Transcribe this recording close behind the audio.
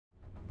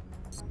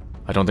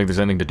I don't think there's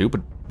anything to do,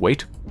 but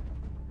wait.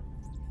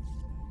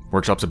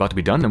 Workshop's about to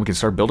be done, and we can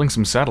start building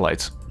some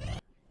satellites.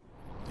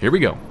 Here we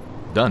go.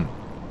 Done.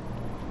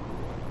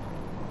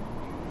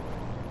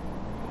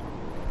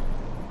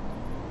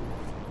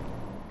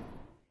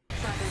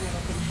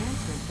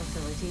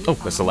 Oh,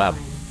 that's the lab.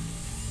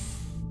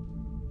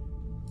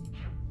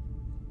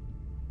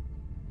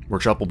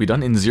 Workshop will be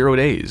done in 0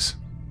 days.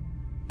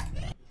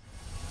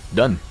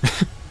 Done.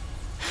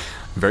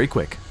 Very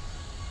quick.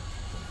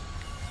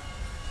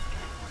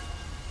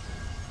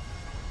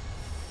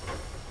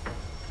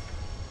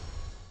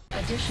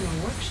 Additional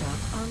workshop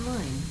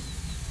online.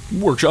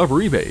 Workshop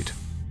rebate.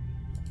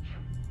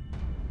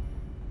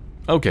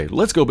 Okay,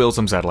 let's go build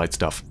some satellite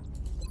stuff.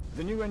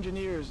 The new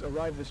engineers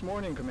arrived this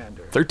morning,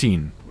 Commander.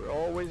 13. We're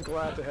always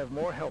glad to have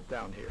more help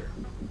down here.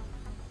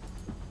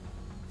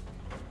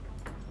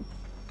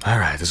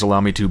 Alright, this will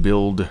allow me to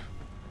build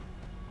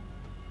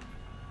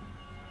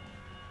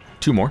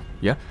 2 more,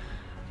 yeah.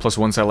 Plus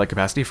 1 satellite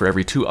capacity for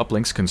every 2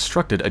 uplinks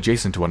constructed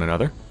adjacent to one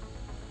another.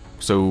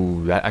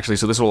 So that actually,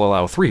 so this will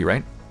allow 3,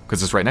 right?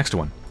 Because it's right next to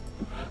one.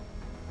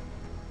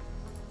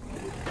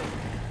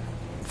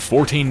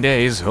 14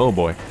 days, oh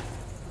boy.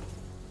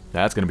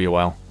 That's gonna be a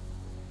while.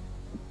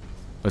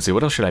 Let's see,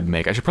 what else should I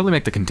make? I should probably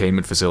make the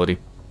containment facility.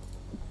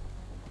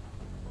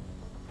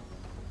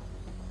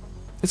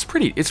 It's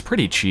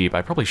pretty cheap.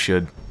 I probably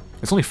should.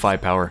 It's only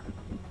 5 power.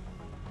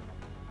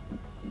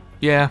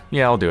 Yeah,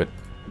 I'll do it.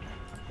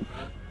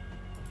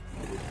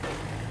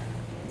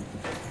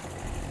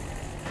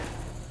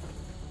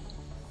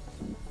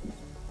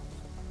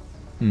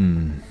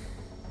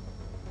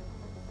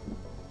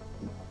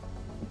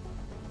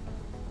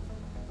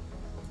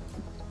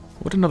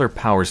 What another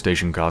power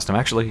station cost? I've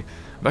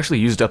actually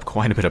used up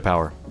quite a bit of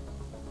power.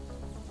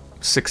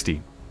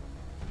 60.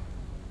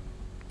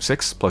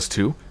 6 plus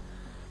 2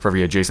 for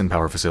every adjacent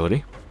power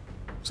facility.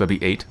 So that'd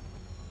be 8.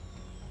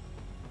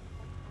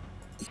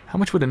 How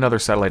much would another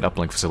satellite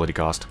uplink facility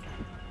cost?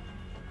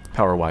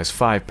 Power-wise,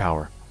 5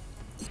 power.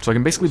 So I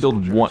can basically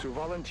build one. Soldiers who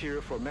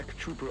volunteer for MEC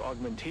trooper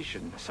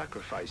augmentation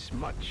sacrifice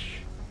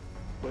much,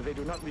 but they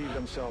do not leave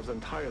themselves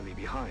entirely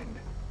behind.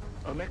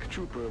 A MEC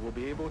trooper will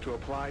be able to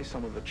apply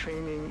some of the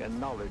training and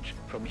knowledge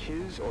from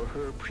his or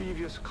her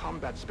previous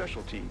combat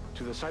specialty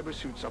to the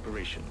cybersuit's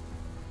operation.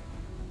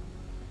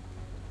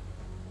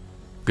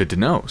 Good to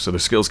know, so the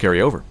skills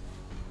carry over.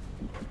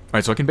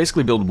 Alright, so I can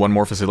basically build one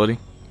more facility.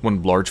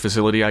 One large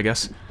facility, I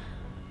guess.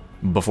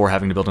 Before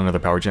having to build another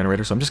power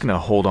generator, so I'm just going to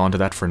hold on to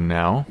that for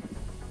now.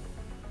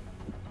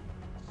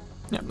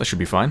 Yeah, that should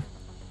be fine.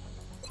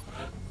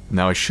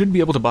 Now I should be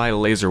able to buy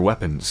laser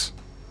weapons.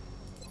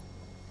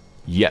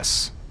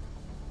 Yes.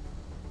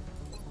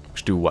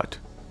 Which do what?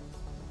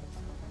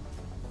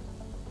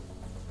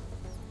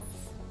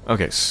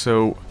 Okay,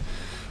 so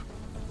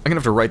I'm gonna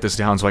have to write this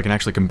down so I can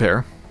actually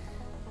compare.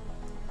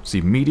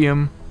 See,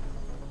 medium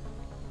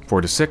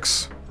 4 to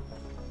 6.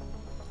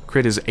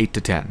 Crit is 8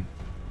 to 10.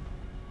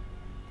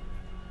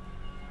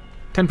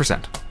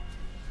 10%.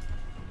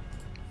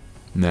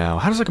 Now,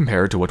 how does that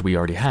compare to what we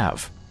already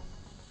have?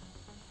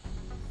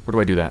 Where do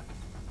I do that?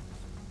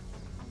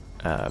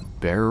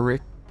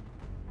 Barracks.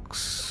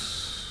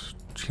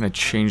 Can I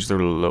change their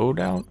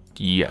loadout?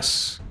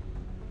 Yes.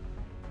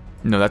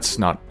 No, that's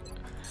not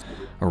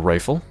a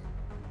rifle.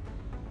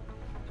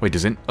 Wait,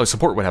 does it? Oh,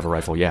 support would have a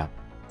rifle, yeah.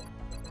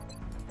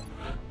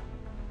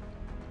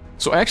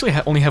 So I actually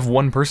only have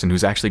one person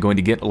who's actually going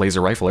to get a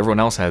laser rifle. Everyone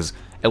else has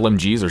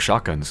LMGs or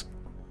shotguns.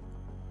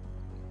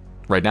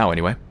 Right now,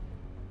 anyway.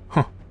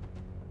 Huh.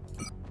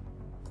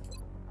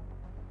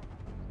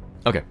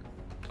 Okay.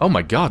 Oh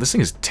my god, this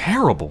thing is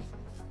terrible.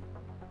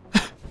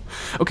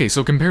 Okay,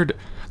 so compared to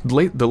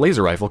the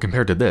laser rifle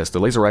compared to this, the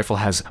laser rifle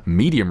has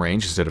medium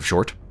range instead of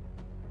short.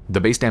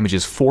 The base damage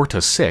is 4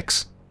 to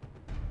 6.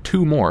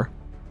 2 more.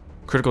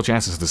 Critical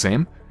chance is the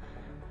same.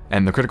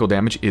 And the critical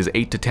damage is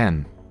 8 to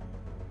 10.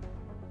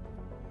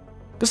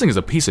 This thing is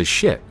a piece of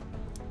shit.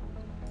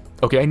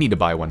 Okay, I need to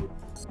buy one.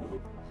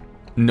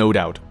 No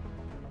doubt.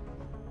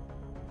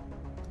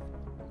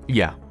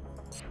 Yeah.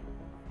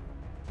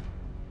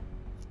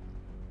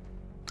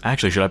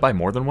 Actually, should I buy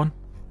more than one?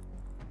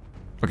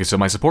 Okay, so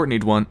my support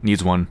needs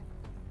one.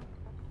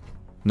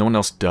 No one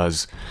else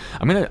does.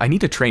 I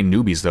need to train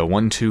newbies though.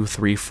 1, 2,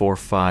 3, 4,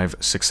 5,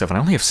 6, 7. I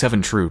only have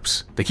 7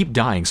 troops. They keep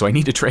dying, so I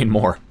need to train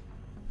more.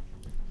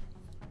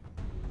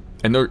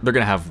 And they're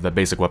gonna have the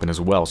basic weapon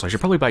as well, so I should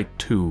probably buy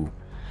 2.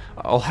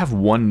 I'll have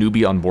 1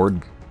 newbie on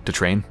board to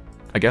train,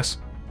 I guess.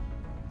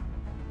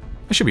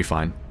 That should be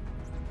fine.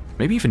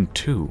 Maybe even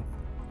 2.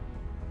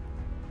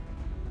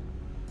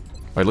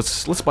 Alright,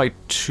 let's buy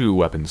 2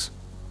 weapons.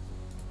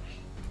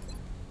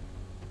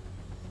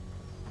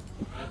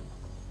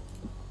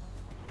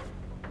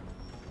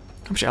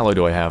 How much alloy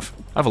do I have?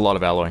 I have a lot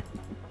of alloy.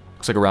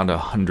 Looks like around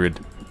 100.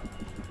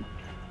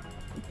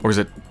 Or is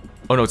it...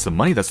 Oh no, it's the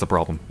money that's the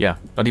problem. Yeah,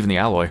 not even the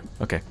alloy.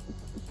 Okay.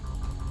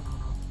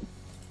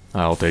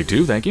 I'll take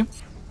 2, thank you.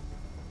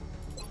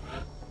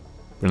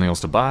 Anything else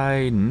to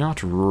buy?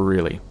 Not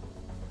really.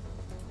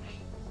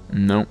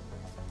 No.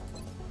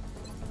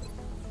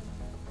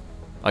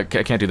 I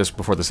can't do this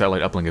before the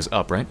satellite uplink is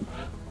up, right?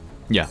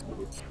 Yeah.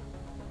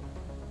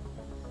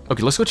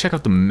 Okay, let's go check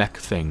out the mech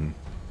thing.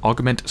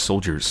 Augment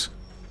soldiers.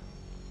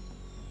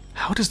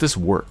 How does this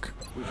work?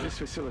 With this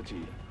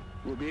facility,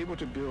 we'll be able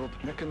to build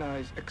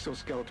mechanized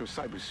exoskeletal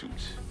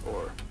cybersuits,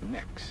 or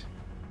MECs,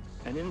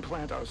 and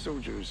implant our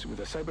soldiers with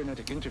the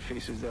cybernetic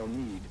interfaces they'll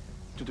need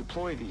to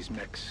deploy these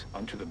MECs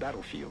onto the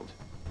battlefield.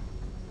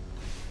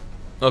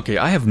 Okay,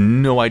 I have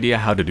no idea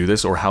how to do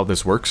this or how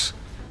this works.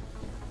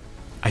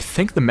 I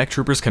think the mech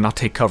troopers cannot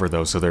take cover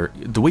though, so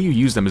the way you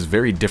use them is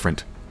very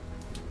different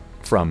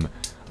from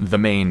the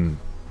main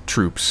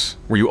troops,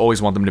 where you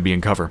always want them to be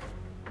in cover.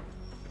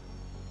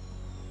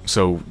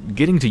 So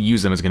getting to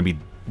use them is going to be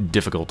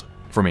difficult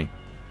for me.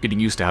 Getting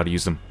used to how to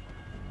use them.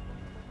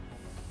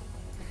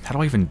 How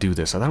do I even do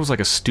this? I thought it was like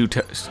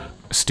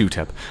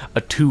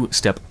a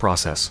two-step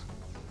process.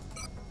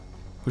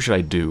 What should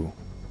I do?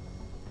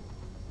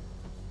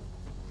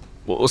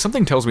 Well,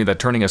 something tells me that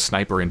turning a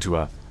sniper into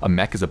a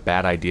mech is a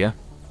bad idea.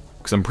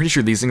 Because I'm pretty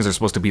sure these things are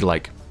supposed to be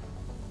like...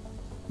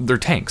 they're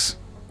tanks.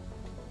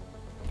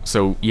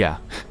 So, yeah.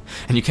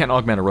 And you can't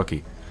augment a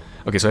rookie.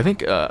 Okay, so I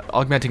think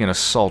augmenting an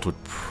assault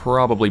would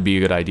probably be a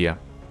good idea.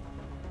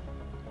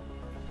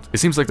 It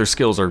seems like their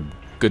skills are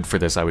good for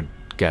this, I would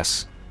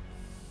guess.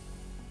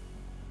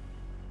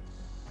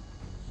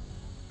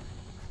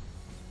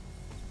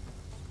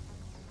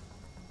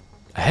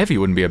 A heavy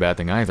wouldn't be a bad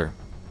thing either.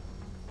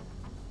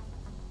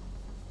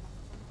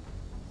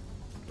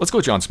 Let's go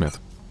with John Smith.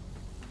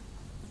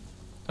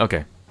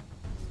 Okay.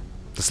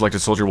 The selected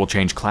soldier will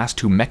change class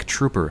to Mech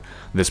Trooper.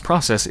 This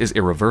process is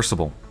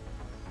irreversible.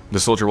 The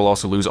soldier will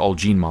also lose all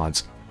gene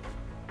mods.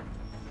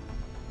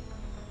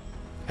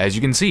 As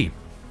you can see,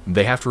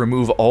 they have to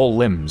remove all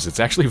limbs. It's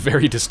actually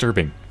very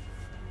disturbing.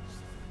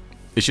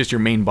 It's just your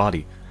main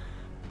body.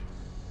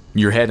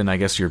 Your head and I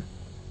guess your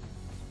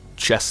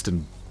chest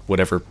and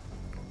whatever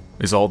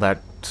is all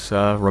that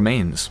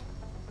remains.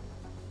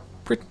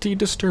 Pretty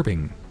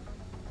disturbing.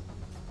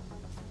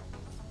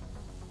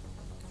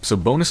 So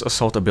bonus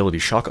assault ability,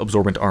 shock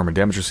absorbent armor,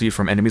 damage received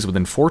from enemies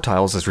within 4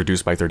 tiles is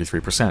reduced by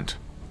 33%.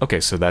 Okay,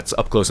 so that's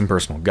up close and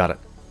personal. Got it.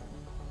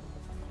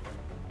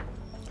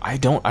 I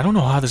don't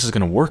know how this is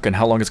going to work and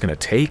how long it's going to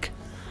take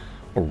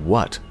or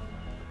what.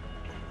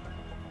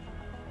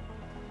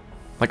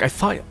 Like I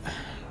think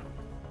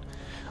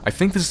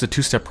this is a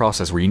two-step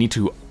process where you need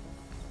to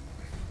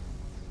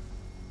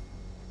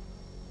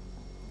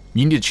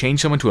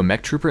change someone to a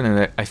mech trooper,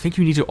 and I think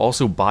you need to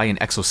also buy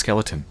an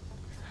exoskeleton.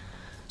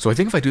 So I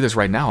think if I do this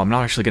right now, I'm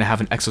not actually going to have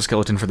an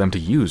exoskeleton for them to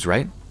use,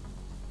 right?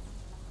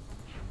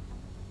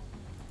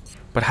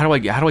 But how do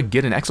I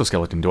get an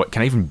exoskeleton?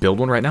 Can I even build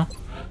one right now?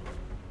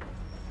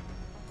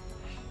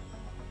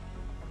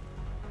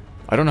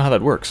 I don't know how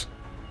that works.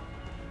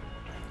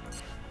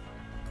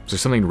 Is there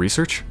something to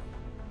research?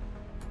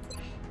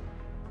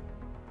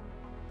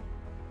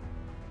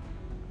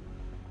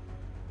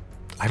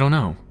 I don't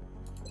know.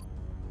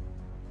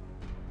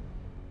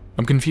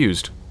 I'm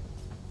confused.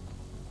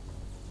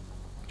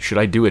 Should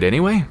I do it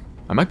anyway?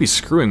 I might be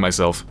screwing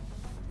myself.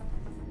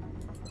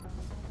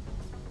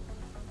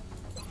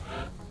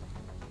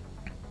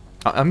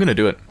 I'm gonna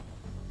do it.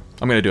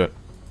 I'm gonna do it.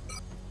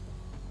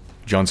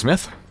 John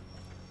Smith?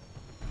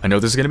 I know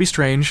this is gonna be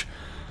strange,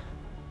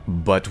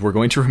 but we're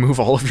going to remove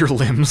all of your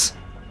limbs.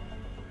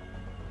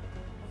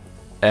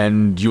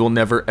 And you will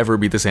never ever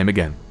be the same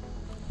again.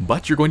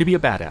 But you're going to be a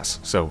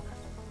badass, so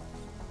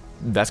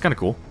that's kind of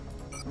cool.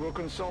 We'll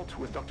consult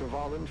with Dr.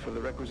 Volland for the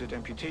requisite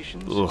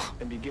amputations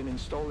and begin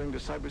installing the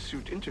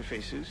cybersuit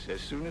interfaces as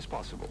soon as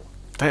possible.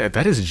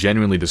 That is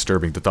genuinely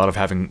disturbing, the thought of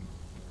having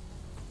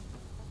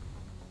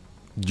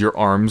your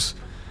arms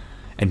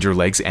and your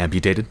legs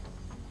amputated.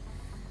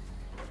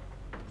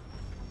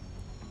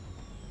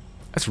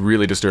 That's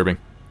really disturbing.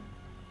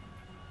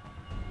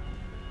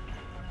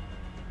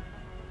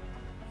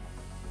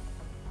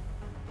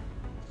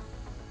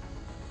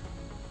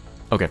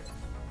 Okay.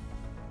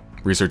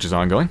 Research is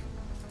ongoing.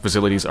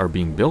 Facilities are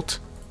being built.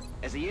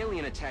 As the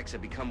alien attacks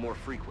have become more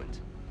frequent,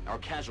 our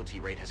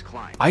casualty rate has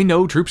climbed. I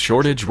know, troop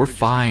shortage, we're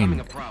fine.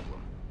 A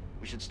problem.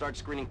 We should start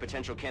screening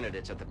potential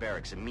candidates at the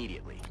barracks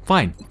immediately.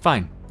 Fine.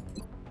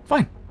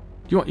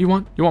 You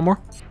want more?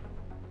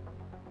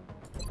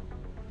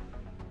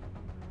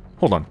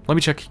 Hold on, let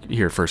me check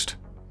here first.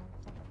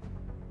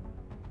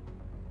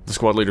 The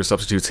squad leader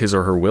substitutes his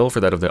or her will for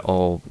that of the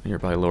all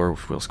nearby lower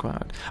will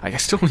squad. I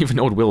still don't even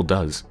know what will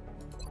does.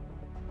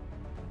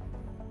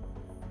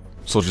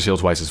 Soldiers heal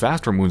twice as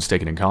fast from wounds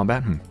taken in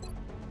combat.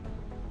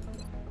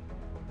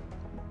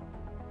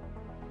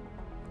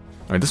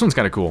 Alright, this one's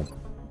kind of cool.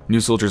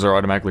 New soldiers are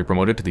automatically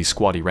promoted to the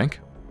squaddy rank.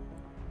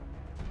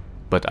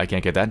 But I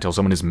can't get that until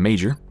someone is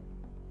major.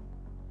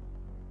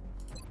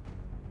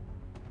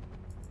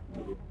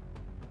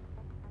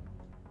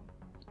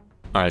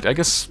 Alright, I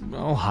guess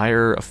I'll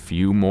hire a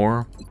few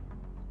more.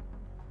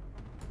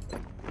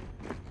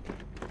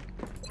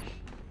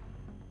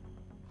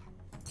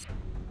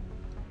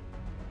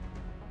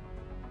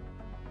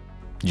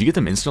 Did you get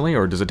them instantly,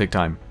 or does it take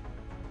time?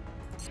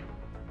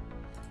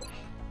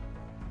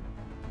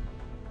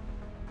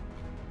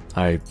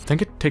 I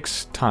think it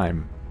takes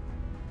time.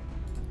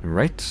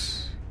 Right?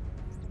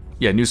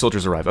 Yeah, new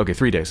soldiers arrive. Okay,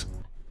 3 days.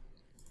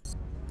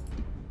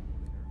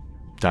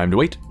 Time to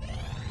wait.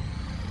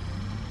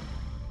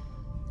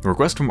 A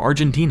request from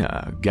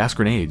Argentina. Gas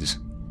grenades.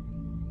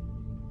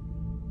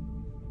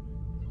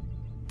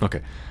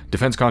 Okay.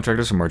 Defense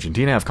contractors from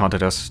Argentina have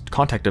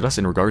contacted us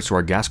in regards to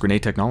our gas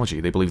grenade technology.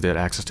 They believe that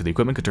access to the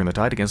equipment could turn the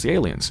tide against the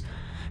aliens.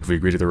 If we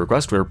agree to their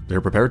request,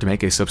 they're prepared to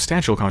make a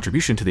substantial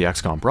contribution to the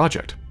XCOM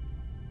project.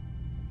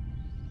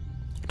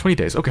 20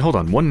 days. Okay, hold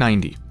on.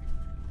 190.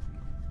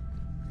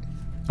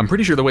 I'm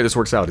pretty sure the way this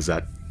works out is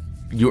that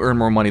you earn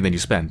more money than you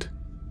spend.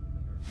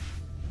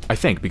 I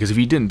think, because if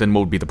you didn't, then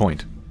what would be the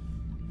point?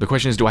 The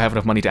question is, do I have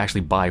enough money to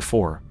actually buy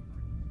 4?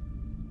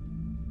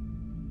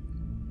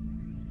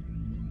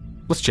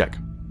 Let's check.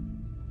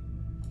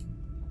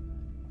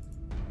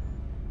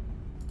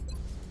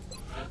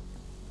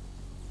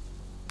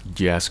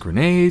 Gas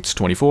grenades,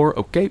 24,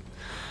 okay.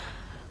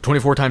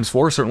 24 times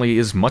 4 certainly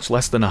is much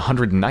less than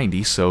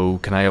 190, so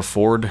can I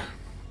afford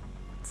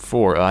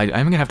 4? I'm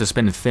going to have to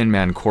spend Thin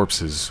Man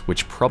corpses,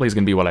 which probably is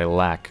going to be what I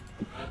lack.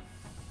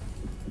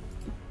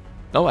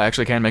 Oh, I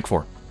actually can make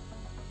 4.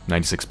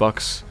 96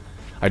 bucks.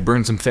 I'd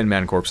burn some Thin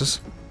Man corpses.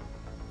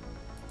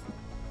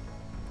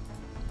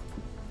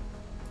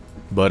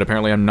 But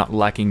apparently I'm not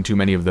lacking too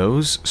many of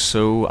those,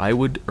 so I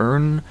would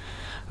earn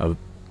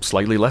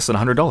slightly less than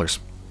 $100.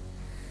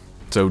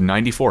 So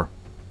 94.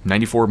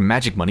 94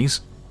 magic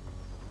monies.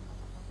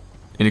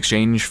 In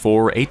exchange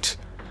for 8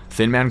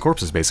 Thin Man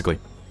corpses, basically.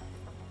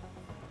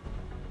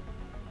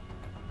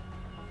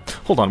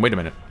 Hold on, wait a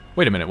minute.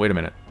 Wait a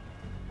minute.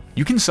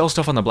 You can sell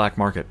stuff on the black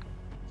market.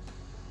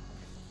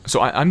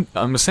 So I'm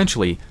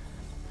essentially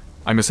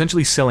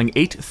selling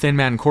 8 Thin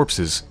Man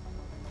corpses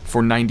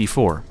for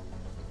 94.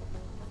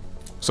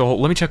 So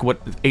let me check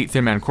what 8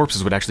 Thin Man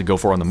corpses would actually go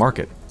for on the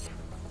market.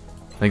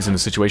 I think it's in the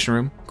situation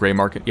room. Gray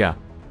market, yeah.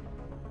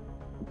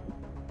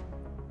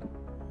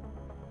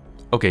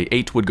 Okay,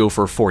 8 would go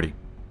for 40.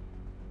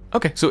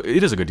 Okay, so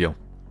it is a good deal.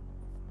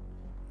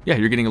 Yeah,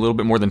 you're getting a little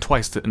bit more than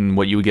twice than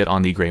what you would get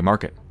on the gray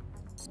market.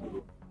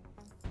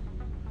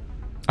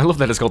 I love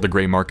that it's called the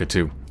gray market,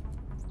 too.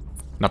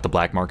 Not the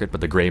black market,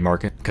 but the gray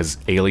market, because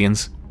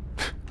aliens.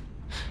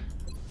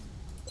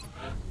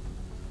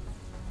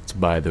 Let's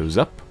buy those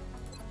up.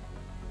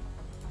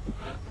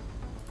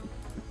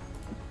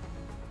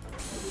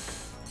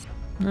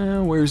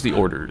 Where's the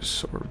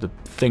orders? Or the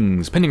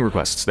things? Pending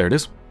requests. There it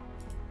is.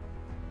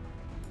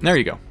 There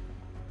you go.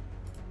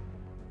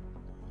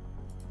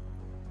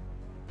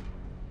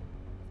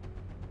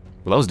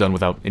 Well, that was done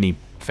without any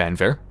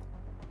fanfare.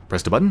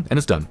 Pressed a button, and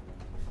it's done.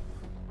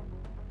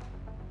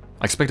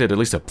 I expected at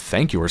least a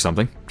thank you or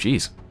something.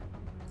 Jeez.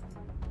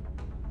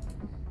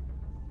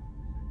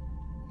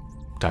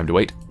 Time to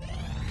wait.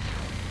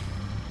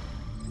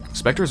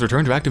 Spectre has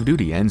returned to active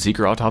duty, and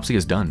Seeker autopsy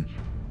is done.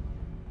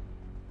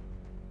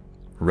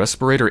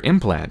 Respirator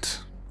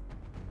implant.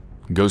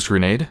 Ghost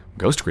grenade.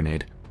 Ghost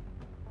grenade.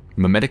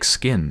 Mimetic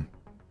skin.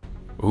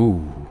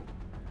 Ooh.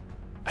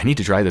 I need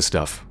to try this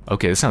stuff.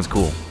 Okay, this sounds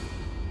cool.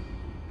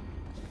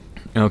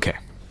 Okay.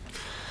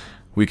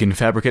 We can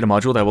fabricate a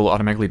module that will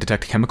automatically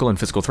detect chemical and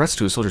physical threats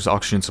to a soldier's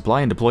oxygen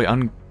supply and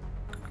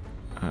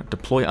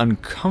deploy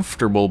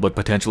uncomfortable but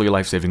potentially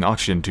life-saving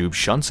oxygen tube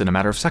shunts in a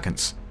matter of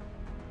seconds.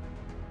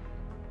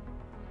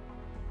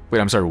 Wait,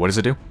 I'm sorry, what does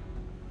it do?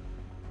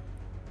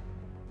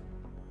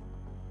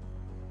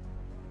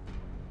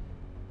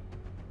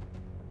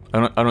 I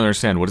don't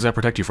understand. What does that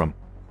protect you from?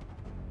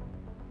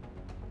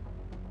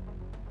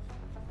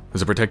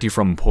 Does it protect you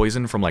from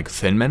poison from, like,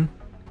 Thin Men?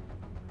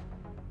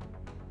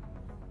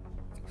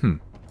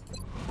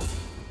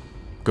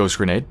 Ghost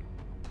grenade.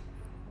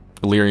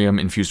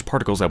 Delirium-infused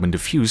particles that, when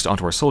diffused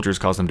onto our soldiers,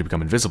 cause them to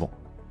become invisible.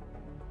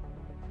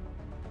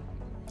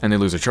 And they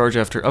lose a charge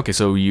after... Okay,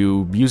 so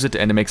you use it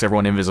and it makes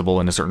everyone invisible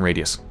in a certain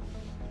radius.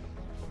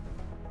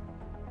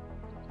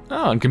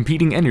 Ah, and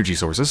competing energy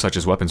sources, such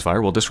as weapons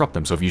fire, will disrupt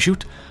them, so if you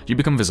shoot, you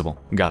become visible.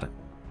 Got it.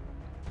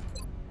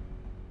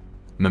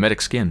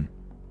 Mimetic skin.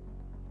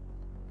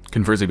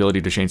 Confers the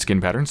ability to change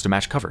skin patterns to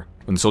match cover.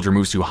 When the soldier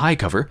moves to high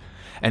cover,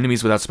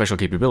 enemies without special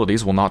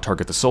capabilities will not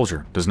target the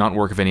soldier. Does not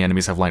work if any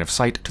enemies have line of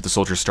sight to the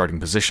soldier's starting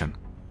position.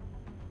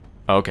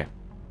 Okay.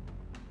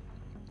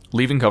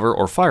 Leaving cover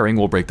or firing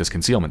will break this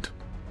concealment.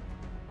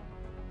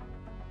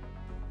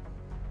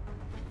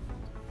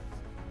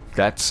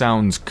 That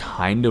sounds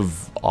kind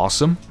of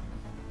awesome.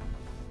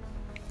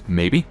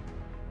 Maybe.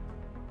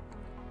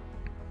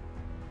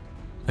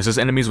 It says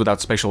enemies without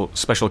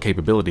special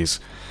capabilities.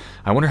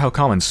 I wonder how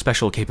common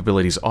special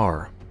capabilities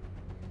are.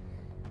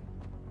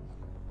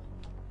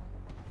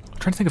 I'm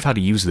trying to think of how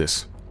to use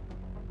this.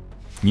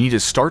 You need to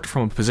start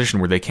from a position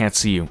where they can't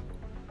see you.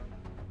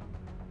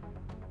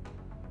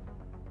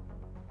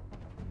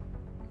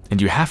 And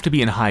you have to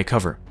be in high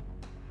cover.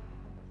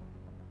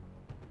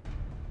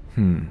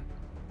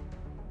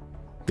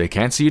 They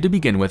can't see you to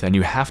begin with, and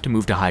you have to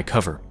move to high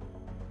cover.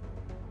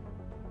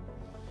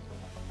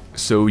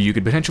 So you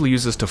could potentially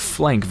use this to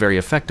flank very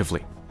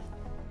effectively.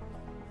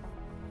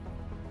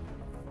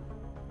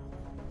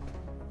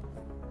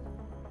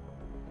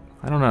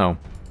 I don't know.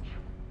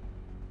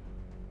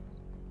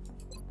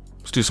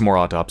 Let's do some more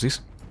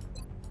autopsies.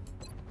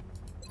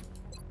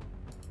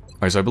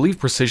 Alright, so I believe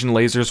precision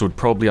lasers would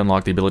probably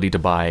unlock the ability to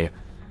buy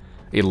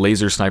a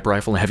laser sniper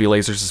rifle, and heavy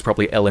lasers is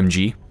probably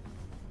LMG.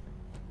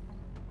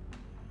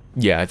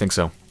 Yeah, I think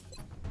so.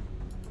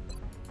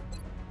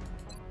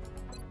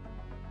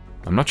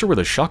 I'm not sure where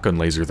the shotgun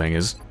laser thing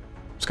is.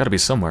 It's gotta be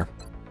somewhere.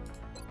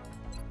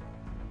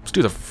 Let's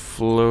do the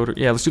floater.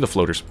 Yeah, let's do the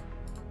floaters.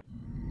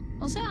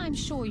 Although I'm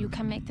sure you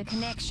can make the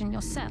connection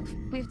yourself,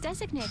 we've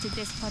designated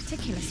this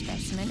particular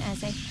specimen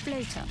as a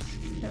floater.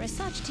 The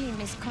research team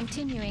is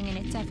continuing in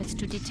its efforts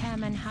to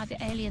determine how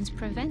the aliens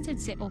prevented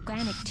the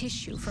organic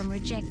tissue from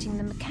rejecting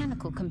the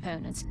mechanical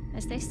components,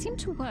 as they seem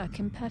to work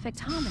in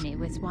perfect harmony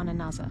with one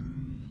another.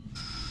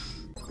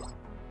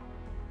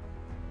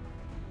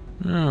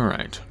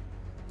 Alright.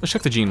 Let's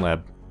check the gene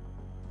lab.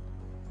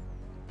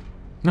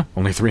 No,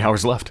 only 3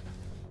 hours left.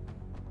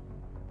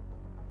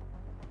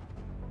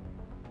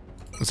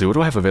 Let's see, what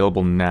do I have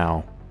available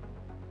now?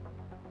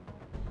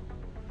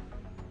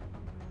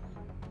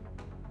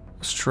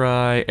 Let's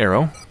try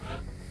Arrow.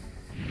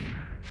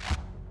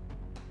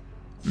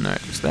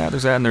 Alright, there's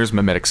that, and there's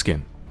mimetic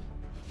skin.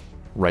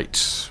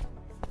 Right.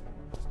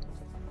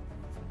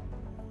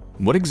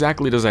 What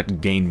exactly does that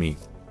gain me?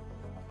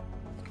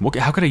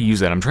 How could I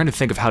use that? I'm trying to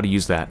think of how to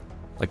use that.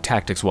 Like,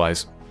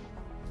 tactics-wise.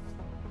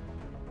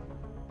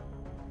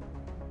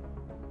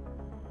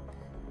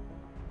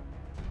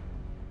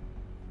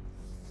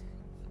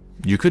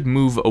 You could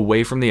move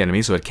away from the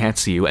enemy so it can't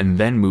see you, and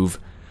then move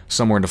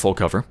somewhere into full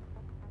cover.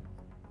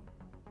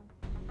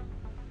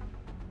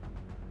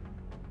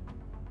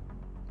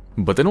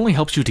 But that only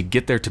helps you to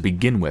get there to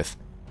begin with.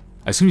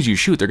 As soon as you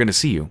shoot, they're going to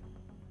see you.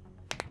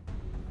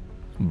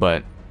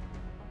 But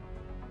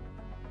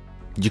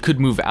you could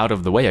move out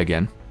of the way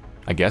again,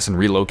 I guess, and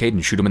relocate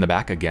and shoot them in the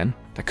back again.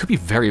 That could be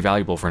very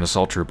valuable for an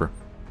assault trooper.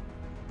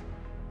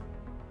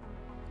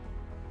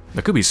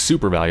 That could be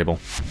super valuable.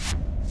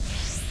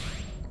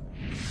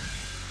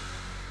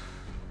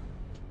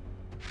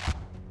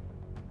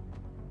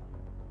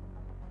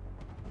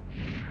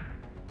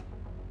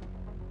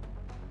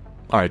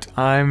 Alright,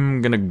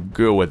 I'm gonna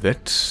go with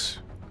it.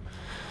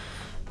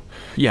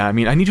 Yeah, I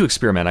mean, I need to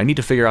experiment. I need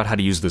to figure out how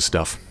to use this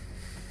stuff.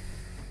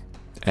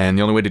 And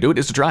the only way to do it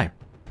is to try.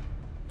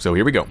 So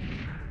here we go.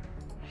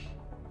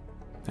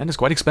 And it's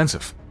quite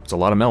expensive. It's a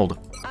lot of meld.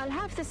 I'll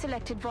have the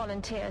selected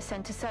volunteer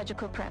sent to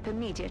surgical prep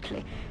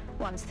immediately.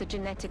 Once the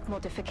genetic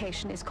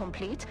modification is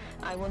complete,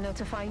 I will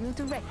notify you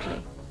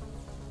directly.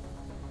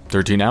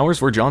 13 hours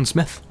for John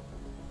Smith.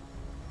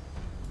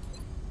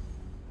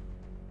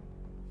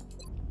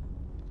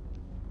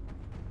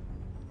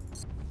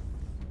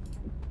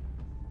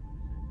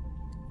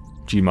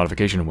 Gene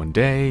modification in 1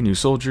 day, new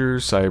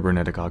soldiers,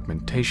 cybernetic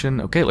augmentation.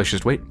 Okay, let's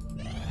just wait.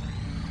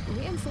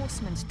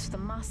 Reinforcement to the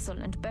muscle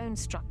and bone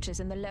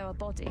structures in the lower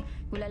body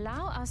will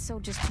allow our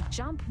soldiers to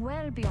jump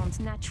well beyond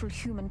natural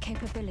human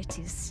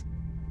capabilities.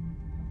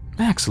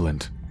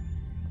 Excellent.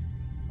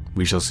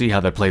 We shall see how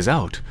that plays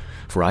out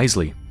for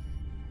Isley,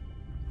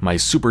 my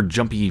super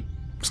jumpy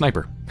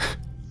sniper.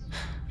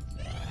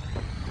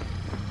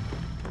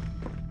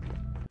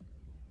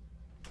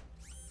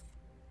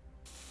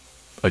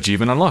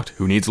 Achievement unlocked.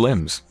 Who needs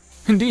limbs?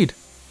 Indeed.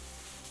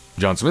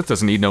 John Smith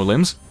doesn't need no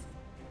limbs.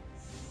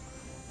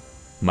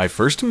 My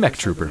first mech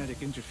trooper.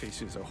 Cybernetic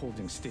interfaces are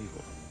holding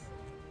stable,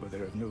 but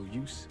they're of no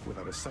use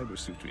without a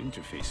cybersuit to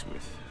interface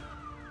with.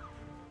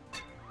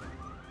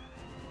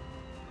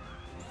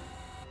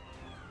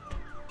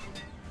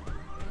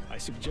 I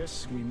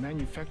suggest we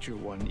manufacture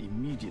one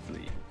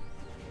immediately.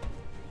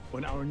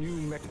 When our new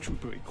mech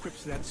trooper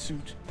equips that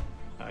suit,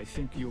 I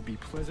think you'll be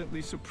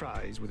pleasantly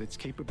surprised with its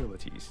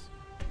capabilities.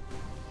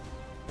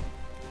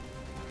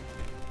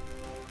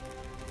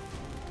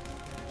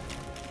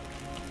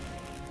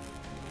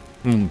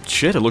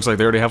 Shit, it looks like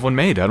they already have one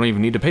made. I don't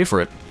even need to pay for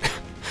it.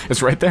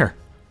 It's right there.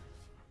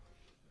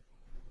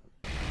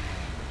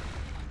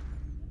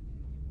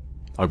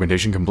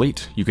 Augmentation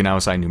complete. You can now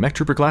assign new mech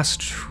trooper class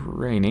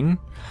training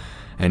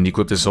and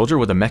equip the soldier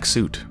with a mech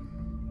suit.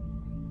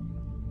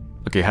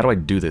 Okay, how do I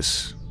do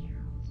this?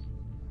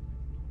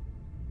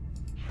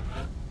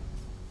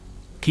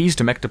 Keys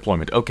to mech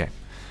deployment. Okay.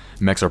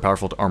 Mechs are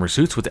powerful to armor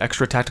suits with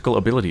extra tactical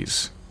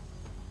abilities.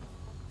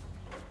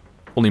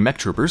 Only mech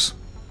troopers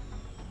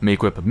may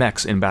equip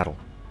mechs in battle.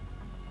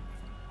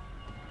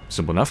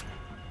 Simple enough.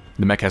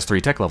 The mech has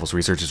 3 tech levels.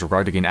 Research is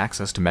required to gain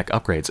access to mech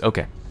upgrades.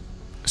 Okay.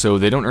 So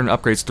they don't earn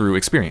upgrades through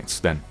experience,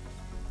 then.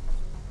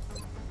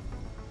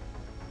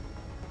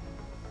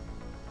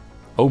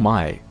 Oh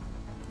my.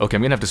 Okay,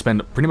 I'm gonna have to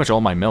spend pretty much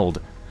all my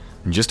meld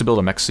just to build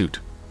a mech suit.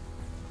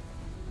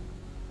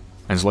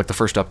 And select the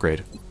first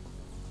upgrade.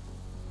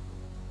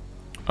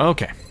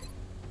 Okay.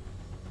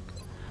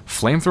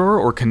 Flamethrower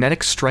or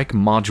kinetic strike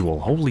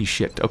module. Holy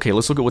shit. Okay,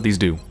 let's look at what these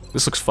do.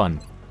 This looks fun.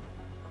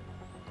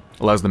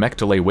 Allows the mech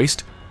to lay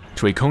waste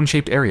to a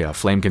cone-shaped area.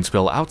 Flame can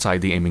spill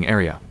outside the aiming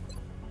area.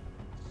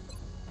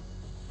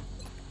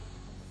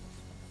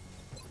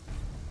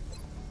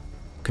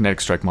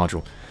 Kinetic strike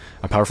module.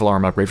 A powerful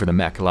arm upgrade for the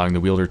mech, allowing the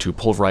wielder to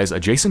pulverize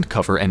adjacent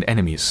cover and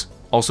enemies.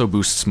 Also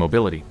boosts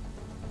mobility.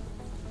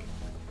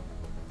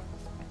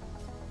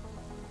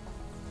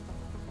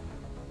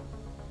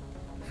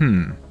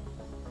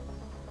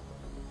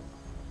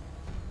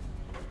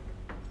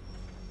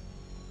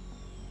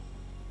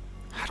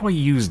 How do I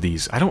use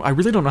these? I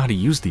really don't know how to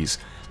use these.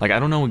 Like, I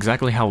don't know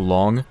exactly how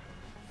long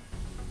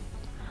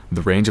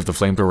the range of the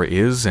flamethrower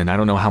is, and I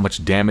don't know how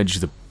much damage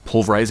the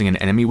pulverizing an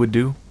enemy would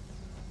do.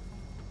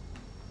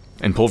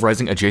 And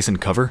pulverizing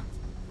adjacent cover.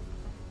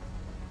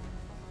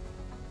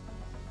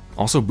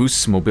 Also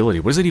boosts mobility.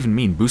 What does it even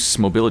mean, boosts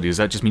mobility? Does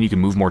that just mean you can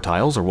move more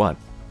tiles, or what?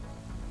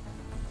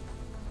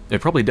 It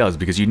probably does,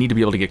 because you need to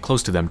be able to get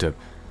close to them to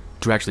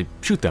actually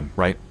shoot them,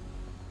 right?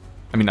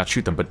 I mean, not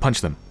shoot them, but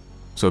punch them.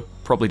 So it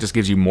probably just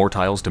gives you more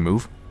tiles to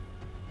move.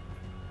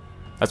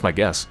 That's my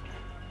guess.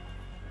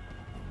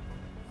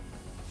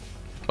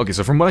 Okay,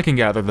 so from what I can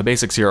gather, the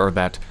basics here are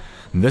that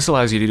this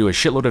allows you to do a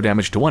shitload of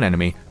damage to one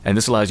enemy, and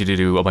this allows you to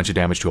do a bunch of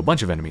damage to a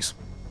bunch of enemies.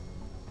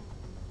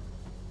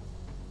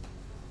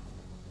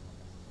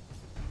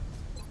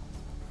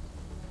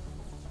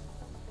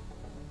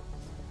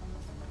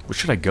 What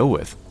should I go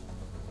with?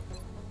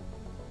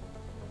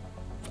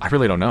 I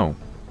really don't know.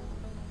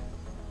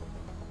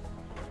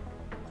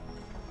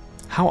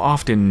 How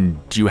often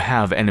do you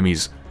have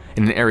enemies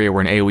in an area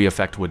where an AoE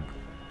attack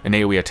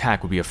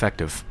would be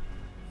effective?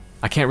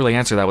 I can't really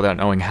answer that without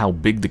knowing how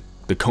big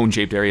the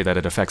cone-shaped area that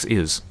it affects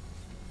is.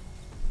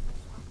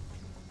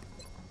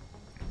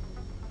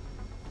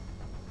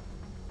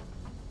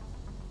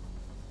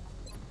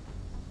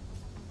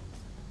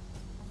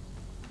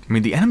 I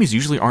mean, the enemies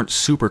usually aren't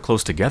super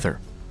close together.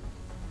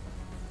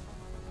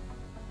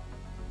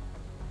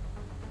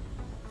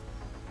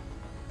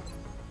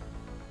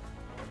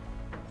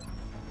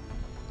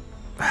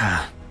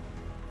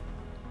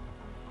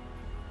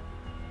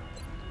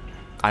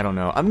 I don't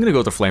know. I'm gonna go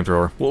with the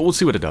flamethrower. We'll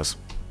see what it does.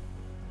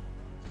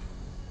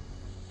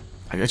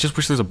 I just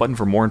wish there's a button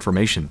for more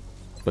information,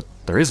 but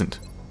there isn't.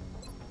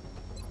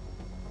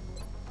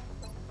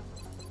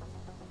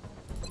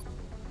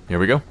 Here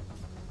we go.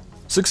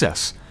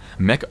 Success.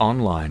 Mech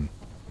online.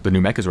 The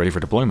new mech is ready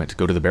for deployment.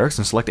 Go to the barracks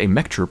and select a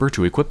mech trooper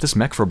to equip this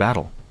mech for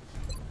battle.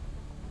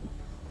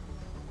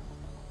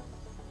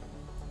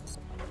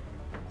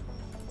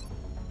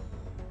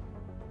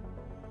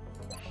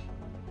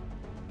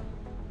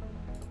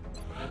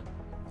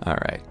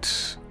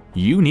 Alright.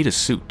 You need a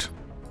suit.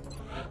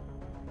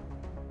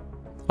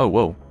 Oh,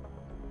 whoa.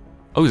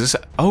 Oh, is this...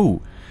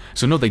 Oh!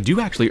 So no, they do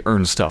actually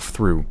earn stuff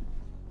through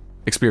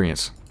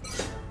experience.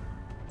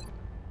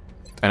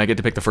 And I get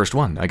to pick the first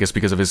one, I guess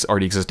because of his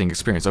already existing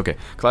experience. Okay,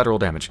 collateral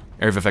damage.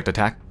 Area of effect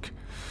attack.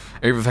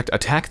 Area of effect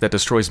attack that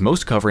destroys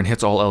most cover and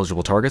hits all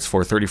eligible targets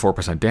for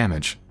 34%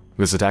 damage.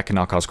 This attack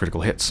cannot cause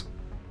critical hits.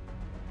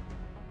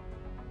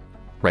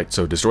 Right,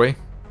 so destroy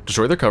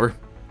their cover,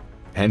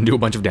 and do a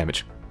bunch of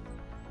damage.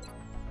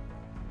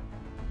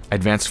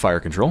 Advanced fire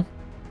control.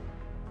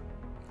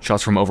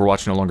 Shots from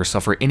Overwatch no longer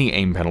suffer any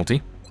aim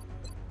penalty.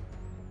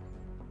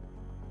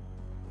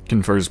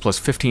 Confers plus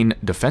 15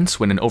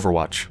 defense when in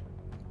Overwatch.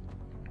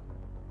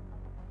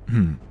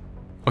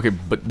 Okay,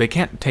 but they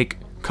can't take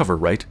cover,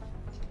 right?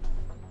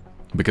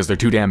 Because they're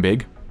too damn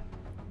big?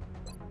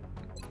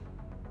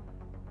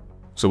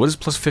 So what does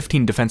plus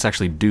 15 defense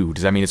actually do?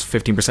 Does that mean it's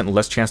 15%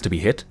 less chance to be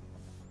hit?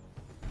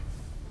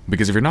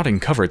 Because if you're not in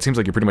cover, it seems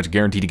like you're pretty much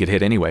guaranteed to get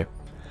hit anyway.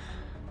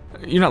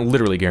 You're not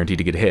literally guaranteed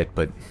to get hit,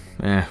 but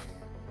eh.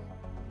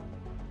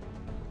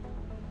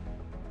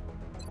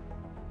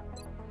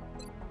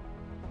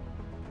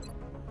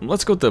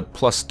 Let's go with the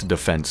plus to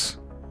defense.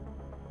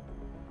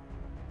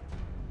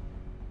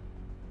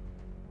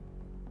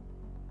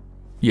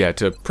 Yeah,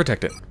 to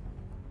protect it.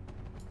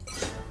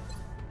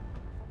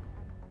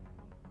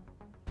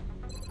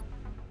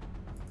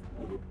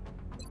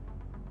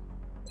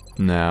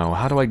 Now,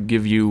 how do I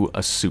give you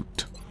a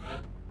suit?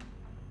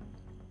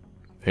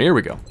 Here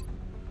we go.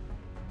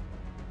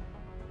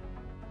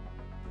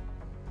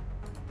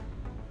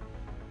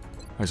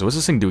 Alright, so what's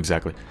this thing do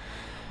exactly?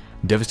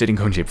 Devastating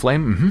cone-shaped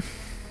flame,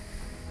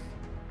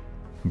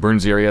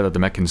 Burns the area that the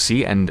mech can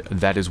see, and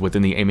that is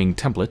within the aiming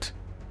template.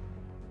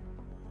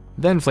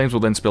 Then flames will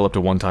then spill up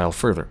to one tile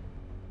further.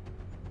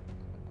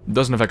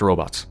 Doesn't affect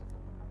robots.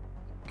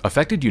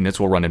 Affected units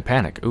will run in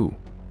panic. Ooh.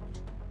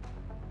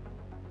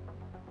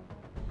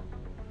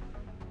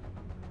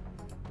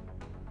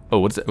 Oh,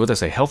 what's that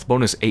say? Health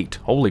bonus 8.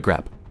 Holy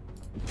crap.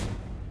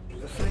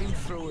 The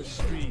flamethrower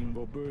stream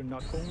will burn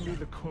not only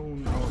the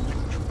cone our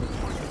mech trooper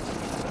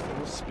targets, it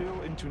will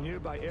spill into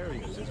nearby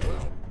areas as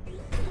well.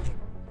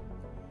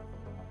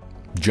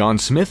 John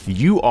Smith,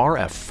 you are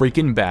a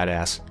freaking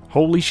badass.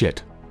 Holy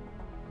shit.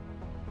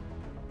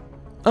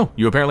 Oh,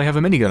 you apparently have a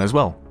minigun as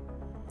well.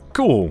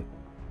 Cool.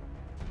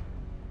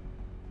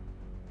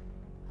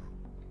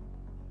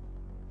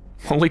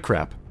 Holy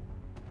crap.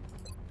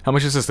 How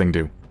much does this thing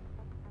do?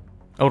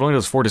 Oh, it only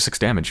does 4 to 6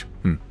 damage.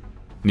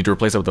 Need to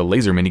replace that with a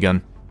laser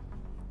minigun.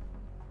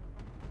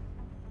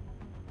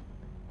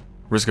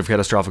 Risk of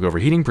catastrophic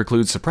overheating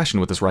precludes suppression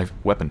with this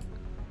weapon.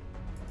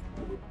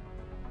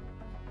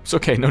 It's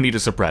okay, no need to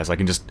suppress. I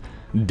can just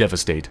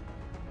devastate.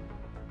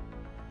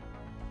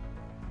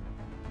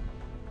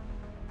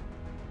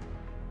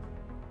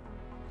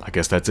 I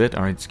guess that's it.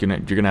 Alright,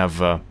 you're gonna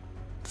have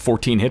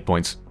 14 hit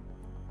points.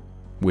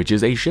 Which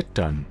is a shit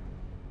ton.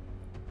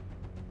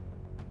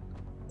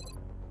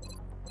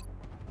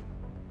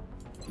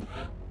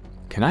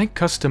 Can I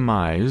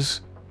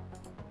customize...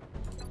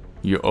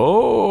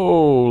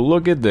 Oh,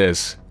 look at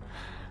this.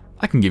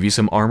 I can give you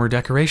some armor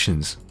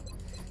decorations.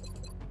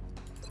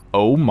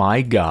 Oh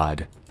my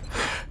god.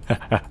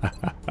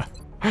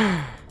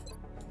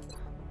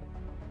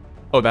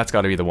 Oh, that's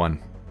gotta be the one.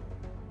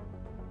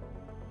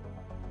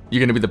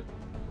 You're gonna be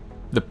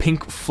the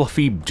pink,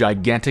 fluffy,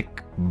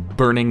 gigantic,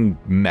 burning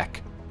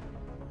mech.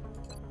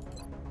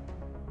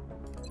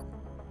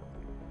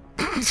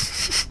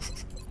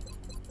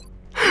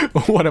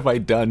 What have I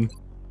done?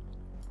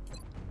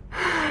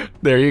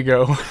 There you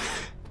go.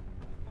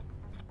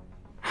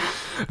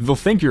 They'll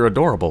think you're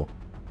adorable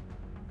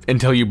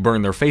until you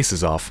burn their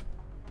faces off.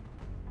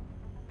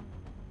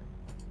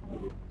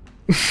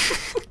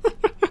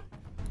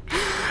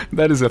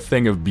 That is a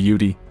thing of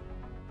beauty.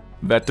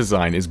 That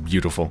design is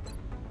beautiful.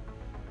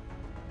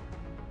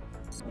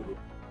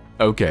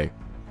 Okay.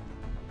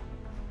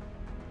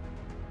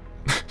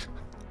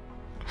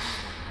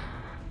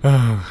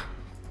 Alright,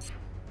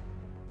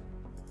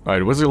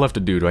 what's there left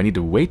to do? Do I need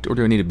to wait or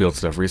do I need to build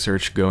stuff?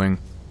 Research going.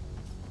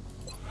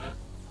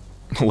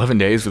 11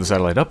 days for the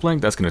satellite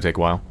uplink. That's going to take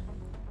a while.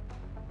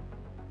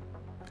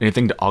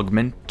 Anything to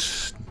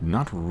augment?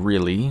 Not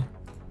really.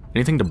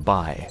 Anything to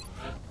buy?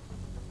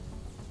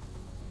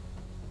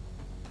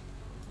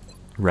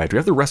 Right, we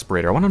have the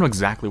respirator. I want to know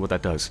exactly what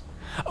that does.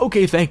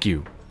 Okay, thank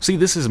you. See,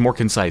 this is more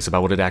concise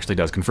about what it actually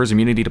does. Confers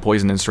immunity to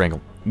poison and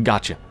strangle.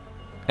 Gotcha.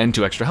 And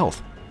 2 extra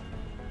health.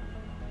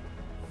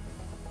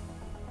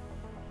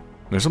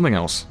 There's something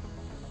else.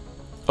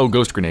 Oh,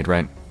 ghost grenade,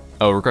 right.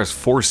 Oh, it requires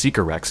 4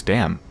 Seeker Rex.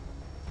 Damn.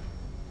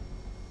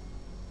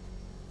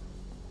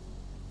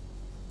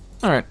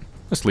 Alright,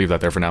 let's leave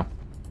that there for now.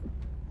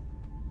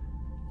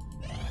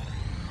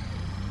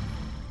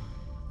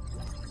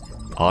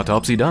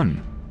 Autopsy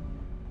done.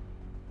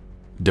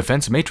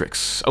 Defense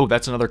Matrix. Oh,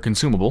 that's another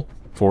consumable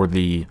for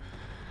the...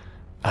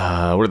 what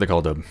are they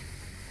called?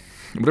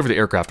 Whatever the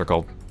aircraft are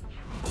called.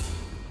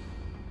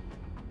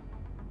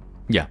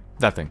 Yeah,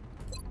 that thing.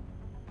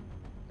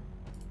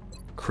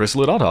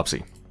 Chrysalid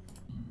Autopsy.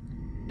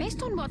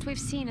 Based on what we've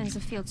seen in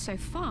the field so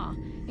far,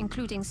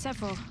 including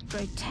several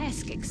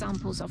grotesque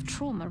examples of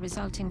trauma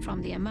resulting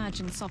from the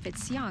emergence of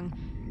its young,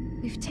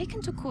 we've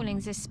taken to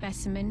calling this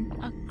specimen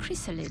a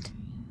chrysalid.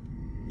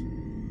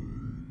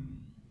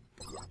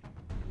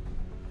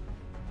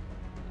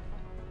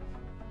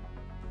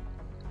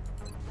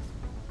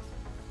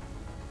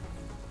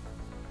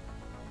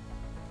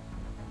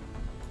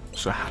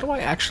 So how do I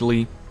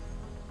actually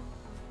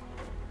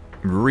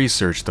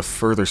research the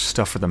further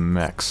stuff for the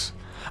mechs?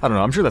 I don't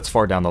know, I'm sure that's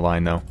far down the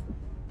line though.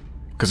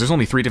 Because there's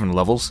only 3 different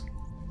levels.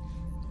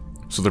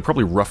 So they're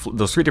probably roughly,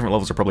 those 3 different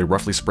levels are probably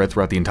roughly spread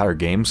throughout the entire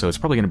game, so it's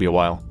probably going to be a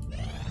while.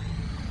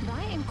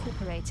 By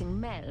incorporating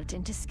meld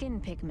into skin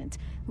pigment,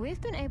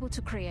 we've been able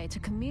to create a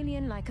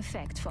chameleon-like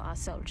effect for our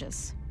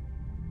soldiers.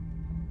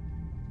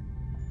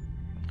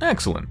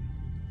 Excellent.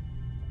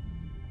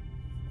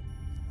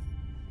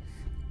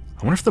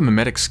 I wonder if the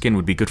mimetic skin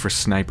would be good for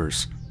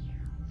snipers.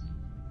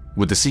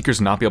 Would the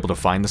Seekers not be able to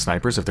find the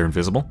snipers if they're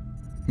invisible?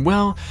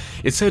 Well,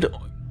 it said,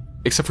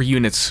 except for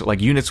units, like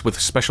units with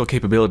special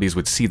capabilities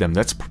would see them.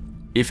 That's,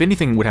 if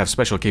anything would have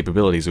special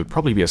capabilities, it would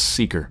probably be a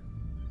Seeker.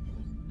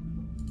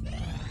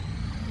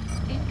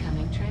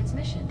 Incoming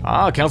transmission.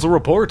 Ah, Council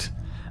report.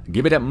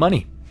 Give me that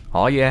money.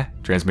 Oh yeah,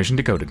 transmission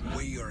decoded.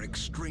 We are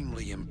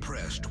extremely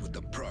impressed with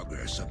the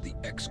progress of the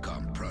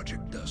XCOM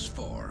project thus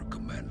far,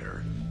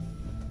 Commander.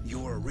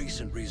 Your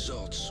recent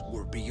results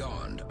were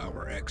beyond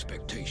our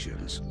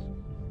expectations,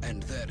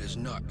 and that is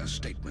not a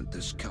statement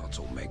this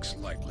council makes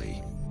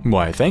lightly.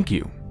 Why, thank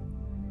you.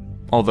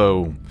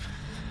 Although,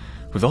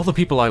 with all the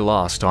people I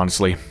lost,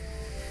 honestly,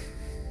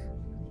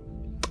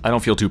 I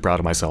don't feel too proud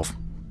of myself.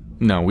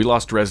 No, we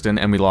lost Dresden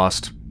and we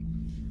lost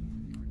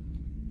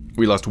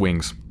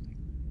Wings.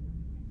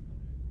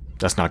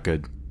 That's not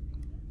good.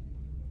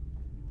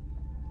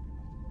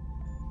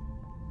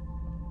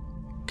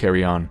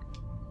 Carry on.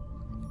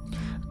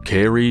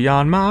 Carry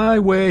on, my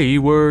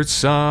wayward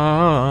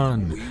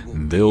son.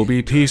 There'll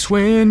be peace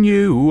when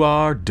you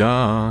are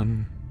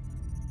done.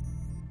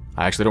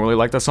 I actually don't really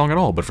like that song at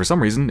all, but for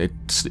some reason, it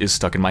is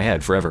stuck in my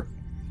head forever.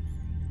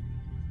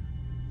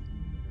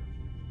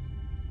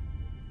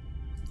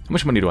 How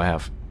much money do I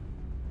have?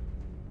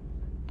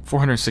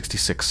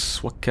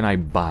 466. What can I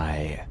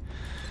buy?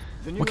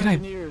 The new What can I...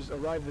 engineers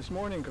arrived this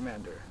morning,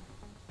 Commander.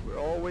 We're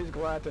always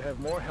glad to have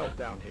more help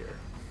down here.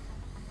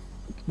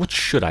 What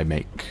should I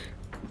make?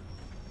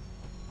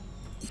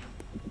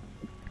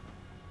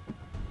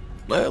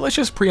 Let's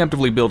just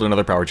preemptively build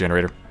another power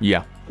generator.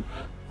 Yeah.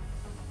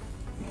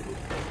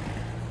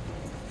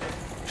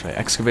 Should I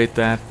excavate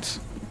that?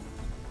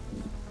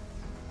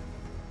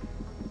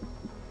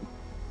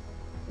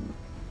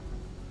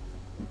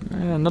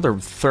 Another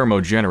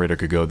thermo generator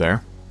could go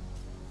there.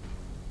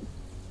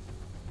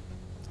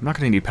 I'm not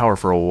going to need power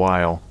for a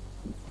while.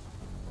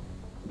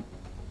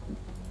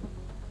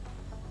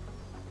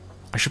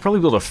 I should probably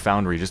build a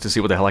foundry just to see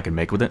what the hell I can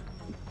make with it.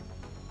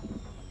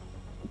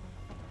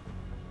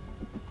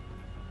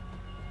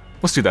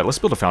 Let's do that. Let's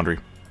build a foundry.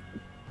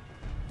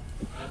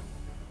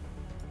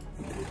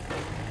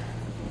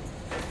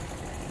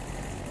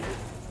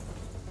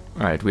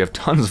 Alright, we have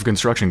tons of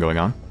construction going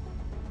on.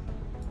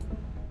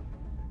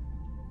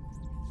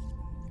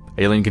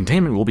 Alien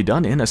containment will be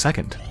done in a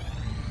second.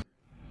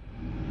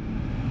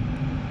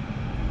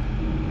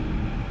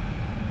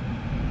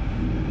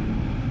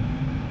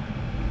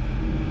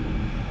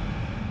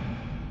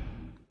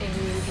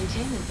 Alien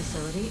containment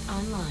facility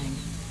online.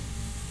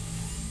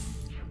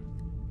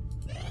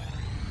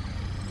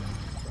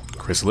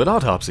 Chrysalid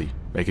autopsy,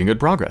 making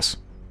good progress.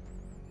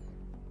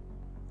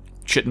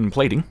 Chitin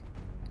plating.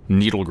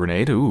 Needle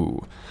grenade,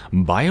 ooh.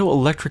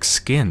 Bioelectric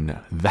skin,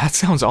 that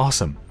sounds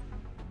awesome.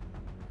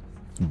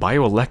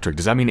 Bioelectric,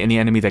 does that mean any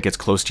enemy that gets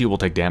close to you will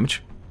take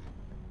damage?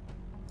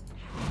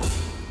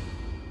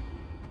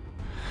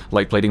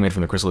 Light plating made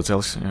from the chrysalid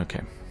cells,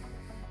 okay.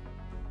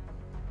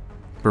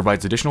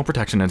 Provides additional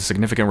protection and a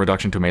significant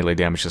reduction to melee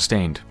damage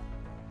sustained.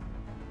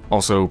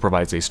 Also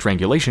provides a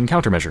strangulation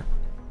countermeasure.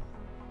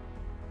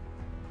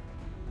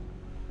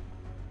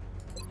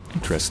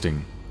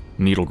 Interesting.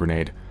 Needle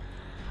grenade.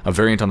 A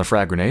variant on the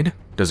frag grenade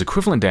does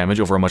equivalent damage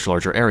over a much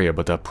larger area,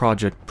 but the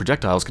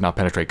projectiles cannot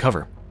penetrate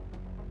cover.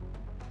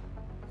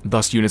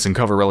 Thus, units in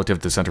cover relative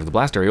to the center of the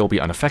blast area will be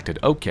unaffected.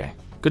 Okay,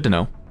 good to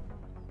know.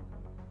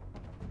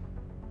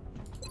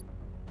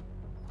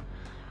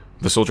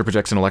 The soldier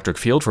projects an electric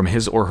field from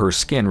his or her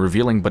skin,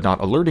 revealing but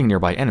not alerting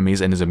nearby enemies,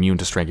 and is immune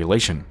to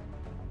strangulation.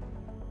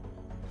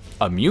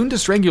 Immune to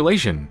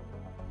strangulation?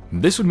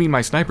 This would mean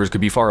my snipers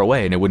could be far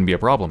away and it wouldn't be a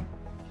problem.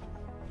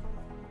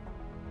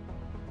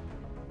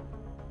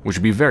 Which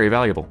would be very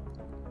valuable.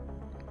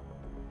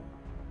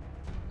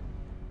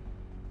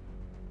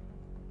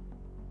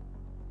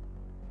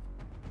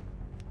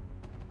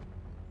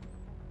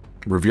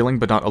 Revealing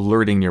but not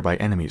alerting nearby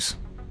enemies.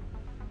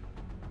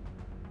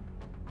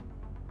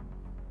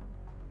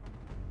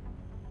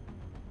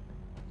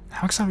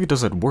 How exactly does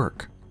that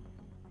work?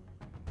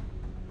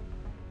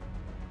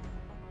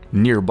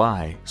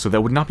 Nearby, so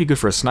that would not be good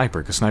for a sniper,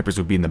 because snipers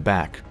would be in the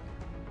back.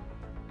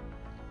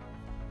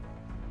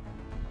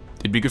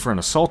 It'd be good for an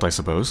assault, I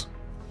suppose.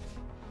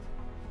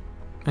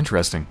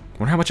 Interesting.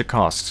 Wonder how much it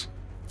costs.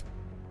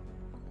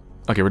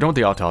 Okay, we're done with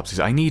the autopsies.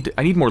 I need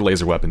more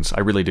laser weapons. I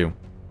really do.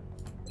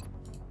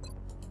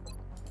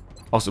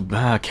 Also,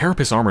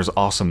 Carapace armor is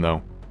awesome,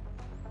 though.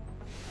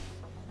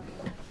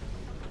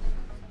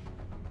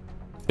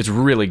 It's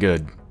really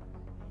good.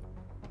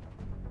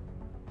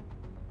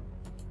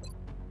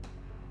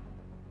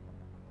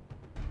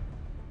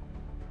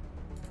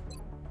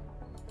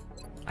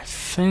 I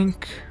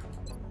think...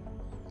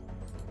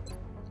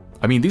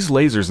 I mean, these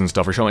lasers and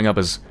stuff are showing up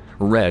as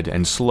red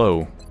and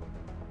slow,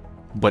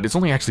 but it's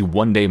only actually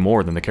 1 day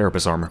more than the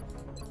Carapace armor.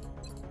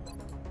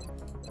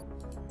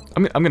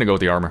 I'm gonna go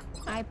with the armor.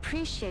 I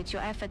appreciate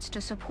your efforts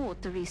to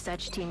support the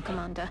research team,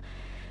 Commander.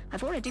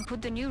 I've already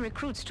put the new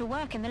recruits to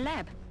work in the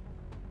lab.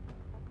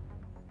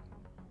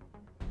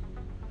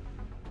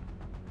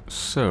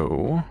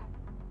 So...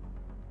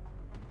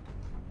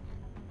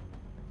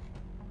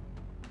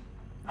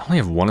 I only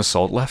have one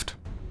assault left?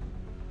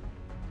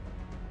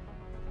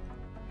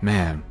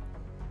 Man.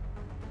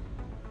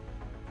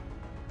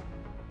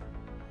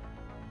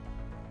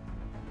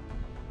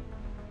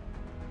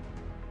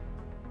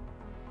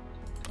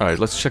 Alright,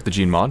 let's check the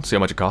gene mod, see how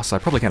much it costs. I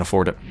probably can't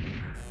afford it.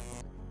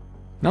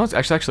 No, it's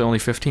actually only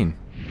 15.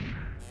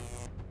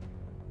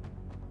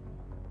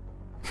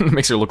 It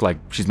makes her look like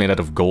she's made out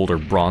of gold or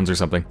bronze or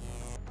something.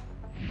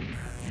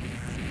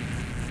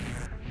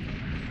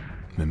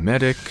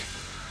 Mimetic.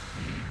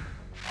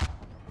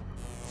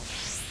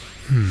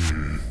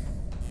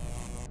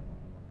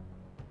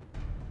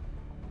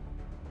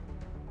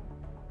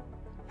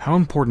 How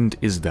important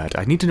is that?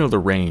 I need to know the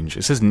range.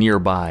 It says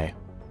nearby.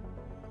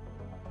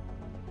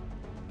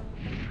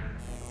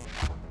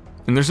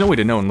 And there's no way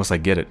to know unless I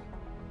get it.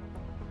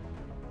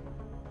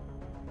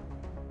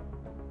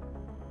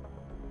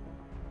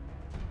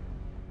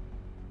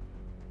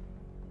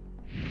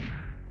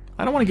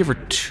 I don't want to give her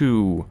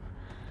 2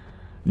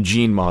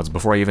 gene mods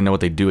before I even know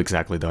what they do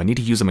exactly, though. I need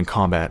to use them in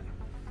combat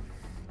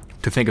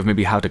to think of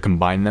maybe how to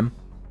combine them.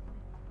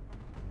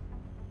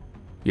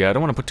 Yeah, I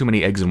don't want to put too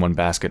many eggs in one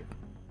basket.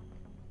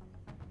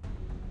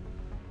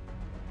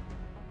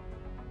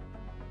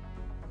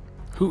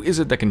 Who is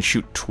it that can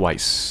shoot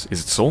twice?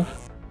 Is it Sol?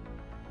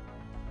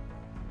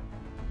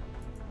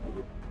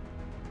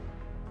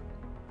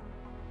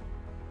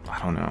 I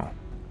don't know.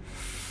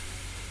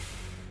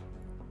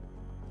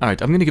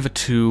 Alright, I'm going to give it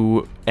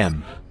to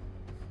M.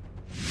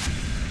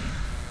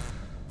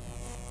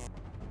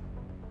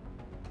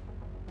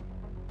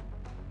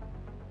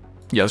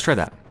 Yeah, let's try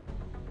that.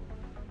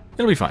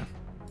 It'll be fine.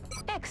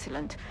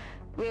 Excellent.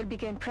 We'll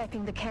begin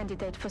prepping the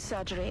candidate for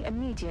surgery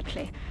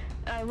immediately.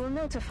 I will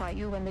notify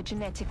you when the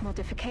genetic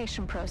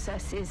modification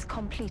process is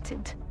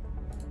completed.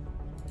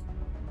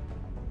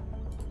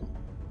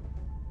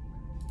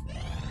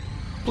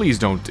 Please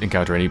don't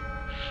encounter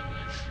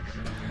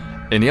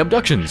any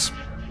abductions.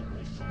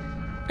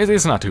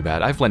 It's not too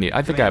bad. I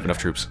think I have enough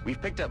troops.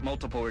 We've picked up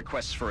multiple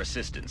requests for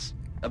assistance.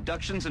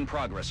 Abductions in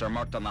progress are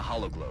marked on the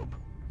hologlobe.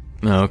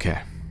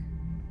 Okay.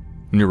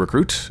 New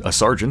recruit, a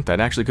sergeant. That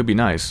actually could be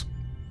nice.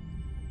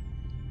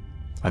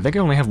 I think I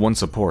only have one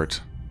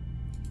support.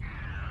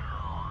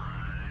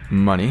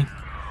 Money.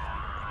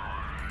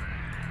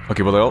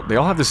 Okay, well they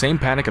all have the same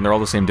panic and they're all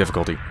the same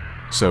difficulty.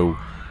 So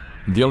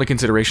the only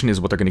consideration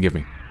is what they're going to give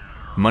me.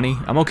 Money.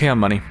 I'm okay on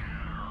money.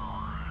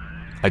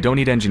 I don't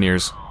need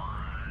engineers.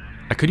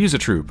 I could use a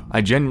troop.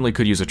 I genuinely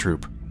could use a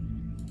troop.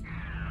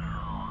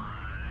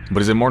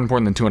 But is it more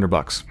important than 200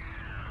 bucks?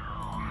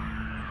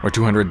 Or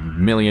 200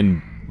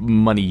 million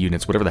money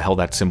units, whatever the hell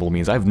that symbol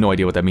means. I have no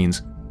idea what that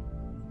means.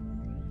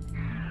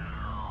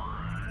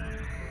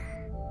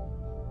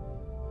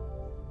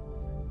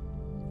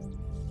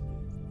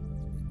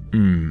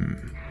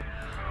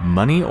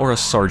 Money or a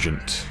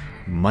sergeant?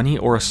 Money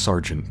or a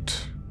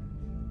sergeant?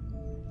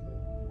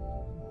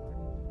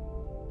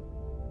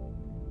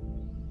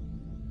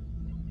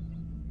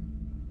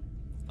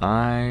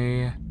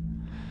 I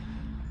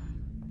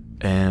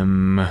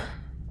am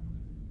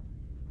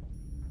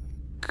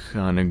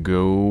gonna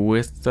go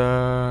with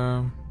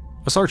a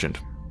sergeant.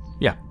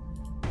 Yeah.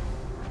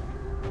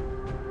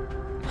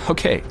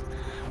 Okay.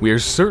 We are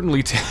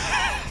certainly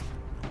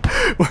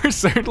we're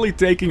certainly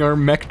taking our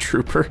mech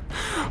trooper.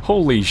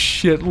 Holy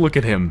shit, look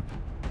at him.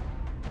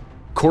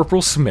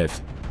 Corporal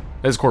Smith.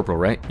 That's Corporal,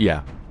 right?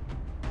 Yeah.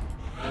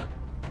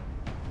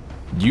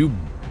 You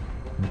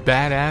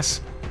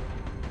badass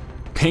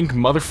pink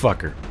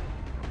motherfucker.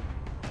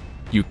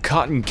 You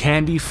cotton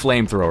candy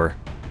flamethrower.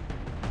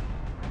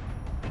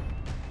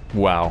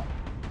 Wow.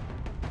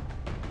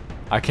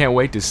 I can't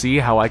wait to see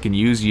how I can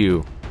use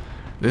you.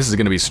 This is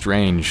gonna be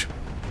strange.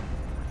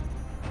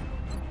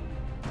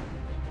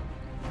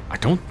 I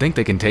don't think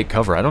they can take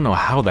cover. I don't know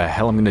how the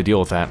hell I'm gonna deal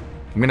with that.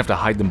 I'm gonna have to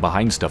hide them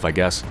behind stuff, I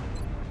guess.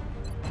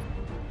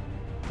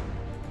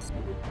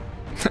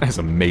 That is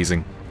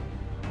amazing.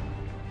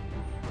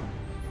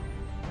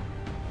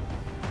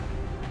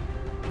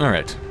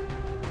 Alright.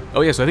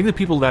 Oh yeah, so I think the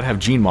people that have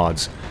gene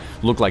mods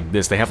look like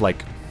this. They have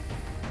like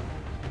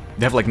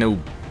no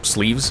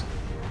sleeves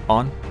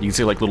on. You can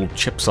see like little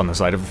chips on the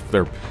side of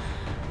their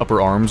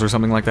upper arms or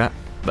something like that.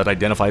 That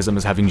identifies them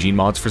as having gene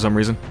mods for some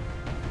reason.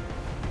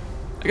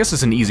 I guess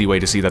it's an easy way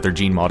to see that they're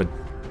gene modded.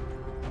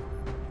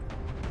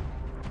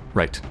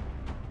 Right.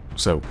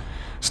 So,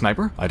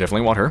 Sniper, I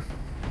definitely want her.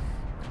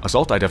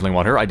 Assault, I definitely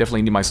want her. I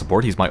definitely need my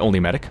support. He's my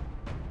only medic.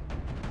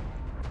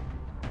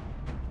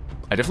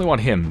 I definitely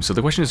want him, so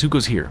the question is who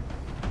goes here?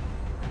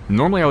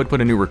 Normally I would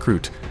put a new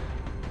recruit,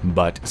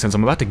 but since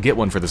I'm about to get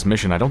one for this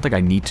mission, I don't think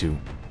I need to.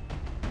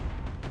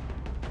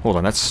 Hold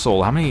on, that's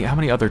Soul. How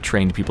many other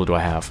trained people do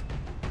I have?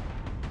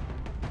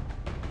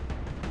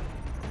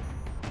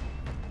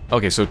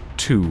 Okay, so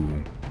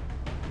 2.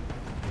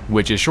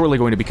 Which is surely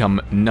going to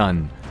become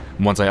none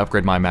once I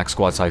upgrade my max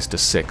squad size to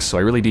 6, so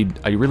I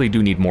really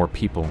do need more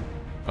people.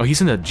 Oh,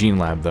 he's in the gene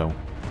lab, though.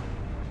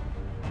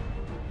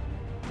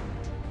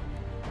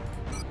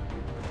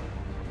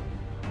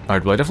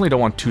 Alright, well I definitely don't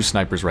want 2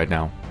 snipers right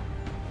now.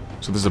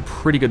 So this is a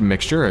pretty good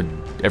mixture, and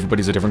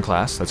everybody's a different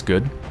class, that's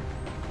good.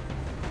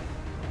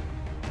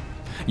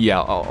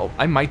 Yeah,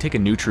 I might take a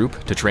new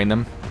troop to train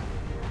them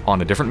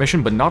on a different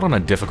mission, but not on a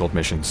difficult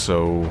mission,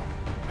 so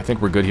I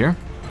think we're good here.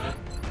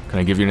 Can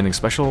I give you anything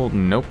special?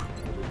 Nope.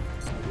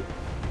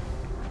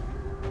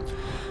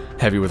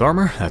 Heavy with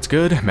armor, that's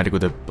good. Medic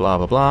with a blah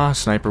blah blah.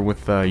 Sniper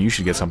with, you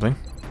should get something.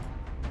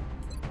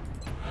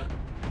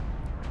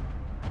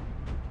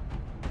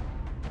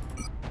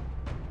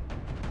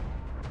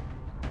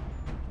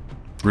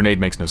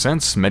 Grenade makes no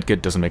sense.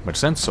 Medkit doesn't make much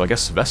sense, so I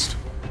guess vest.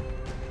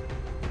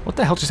 What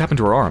the hell just happened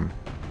to her arm?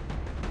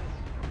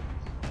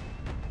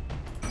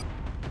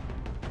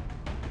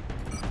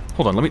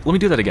 Hold on, let me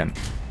do that again.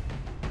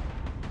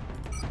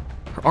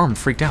 Her arm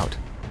freaked out.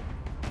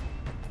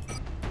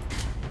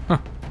 Huh.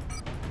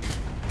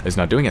 It's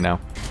not doing it now.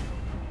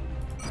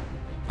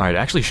 Alright,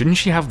 actually, shouldn't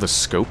she have the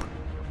scope?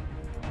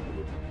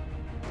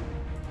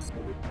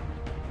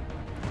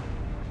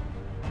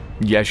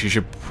 Yeah, she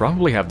should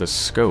probably have the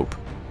scope.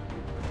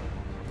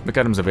 Look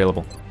items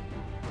available.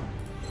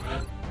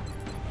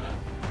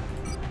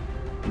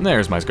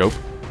 There's my scope.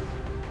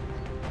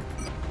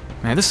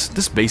 Man, this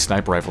base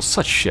sniper rifle's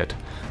such shit.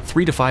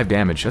 3 to 5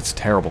 damage, that's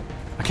terrible.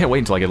 I can't wait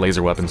until I get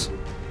laser weapons.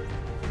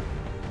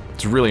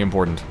 It's really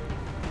important.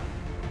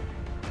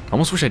 I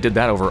almost wish I did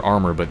that over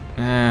armor, but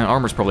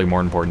armor's probably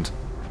more important.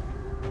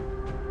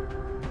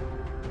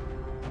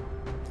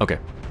 Okay.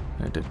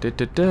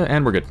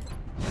 And we're good.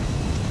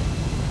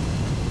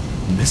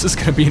 This is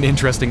gonna be an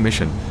interesting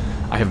mission.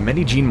 I have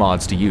many gene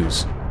mods to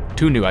use.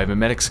 2 new, I have a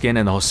medic skin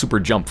and a super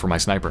jump for my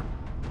sniper.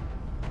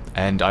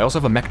 And I also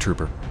have a mech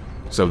trooper.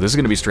 So this is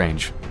gonna be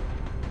strange.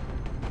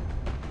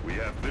 We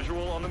have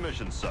visual on the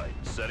mission site.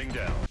 Setting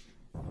down.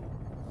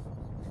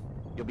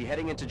 You'll be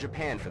heading into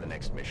Japan for the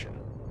next mission.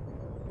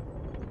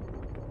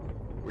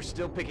 We're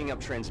still picking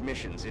up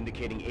transmissions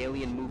indicating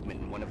alien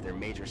movement in one of their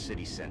major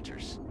city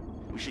centers.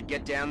 We should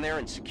get down there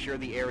and secure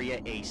the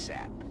area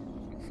ASAP.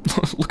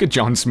 Look at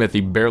John Smith, he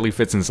barely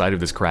fits inside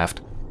of this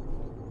craft.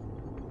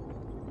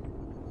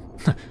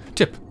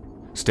 Tip.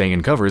 Staying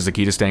in cover is the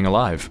key to staying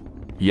alive.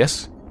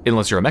 Yes,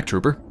 unless you're a mech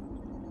trooper.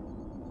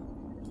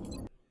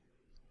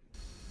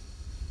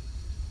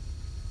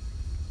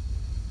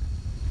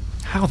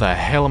 How the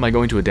hell am I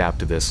going to adapt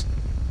to this?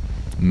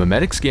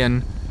 Mimetic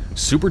skin,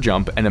 super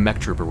jump, and a mech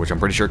trooper, which I'm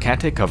pretty sure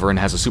can't take cover and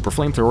has a super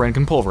flamethrower and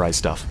can pulverize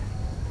stuff.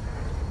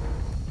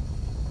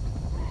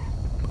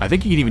 I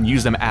think you can even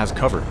use them as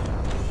cover.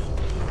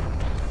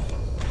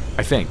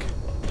 I think.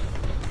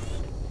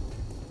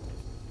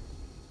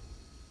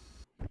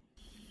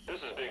 This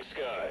is Big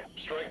Sky.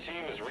 Strike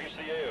team has reached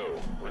the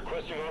AO.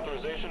 Requesting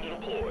authorization to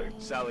deploy.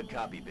 Solid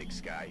copy, Big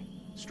Sky.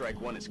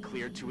 Strike 1 is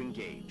cleared to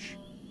engage.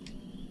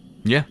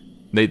 Yeah,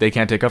 they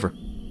can't take cover.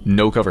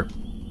 No cover.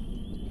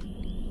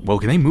 Well,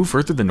 can they move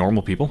further than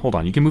normal people? Hold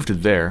on, you can move to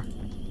there.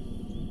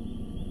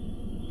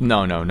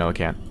 No, it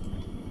can't.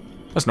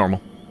 That's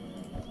normal.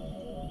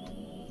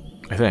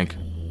 I think.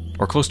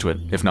 Or close to it,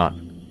 if not.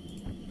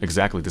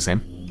 Exactly the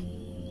same.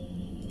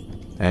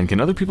 And can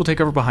other people take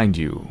cover behind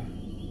you?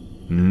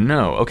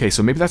 No. Okay,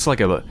 so maybe that's like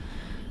a...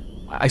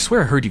 I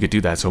swear I heard you could do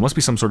that, so it must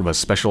be some sort of a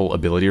special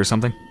ability or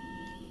something.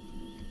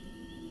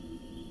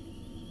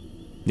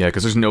 Yeah,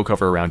 because there's no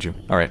cover around you.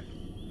 Alright.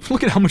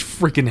 Look at how much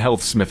freaking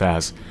health Smith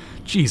has.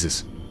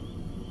 Jesus.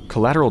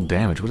 Collateral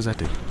damage, what does that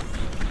do?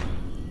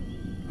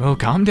 Oh,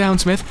 calm down,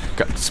 Smith.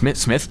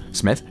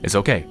 Smith, it's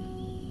okay.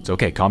 It's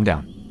okay, calm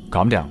down.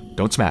 Calm down.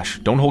 Don't smash.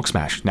 Don't Hulk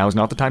smash. Now is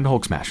not the time to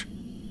Hulk smash.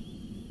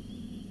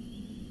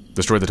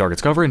 Destroy the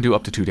target's cover and do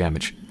up to 2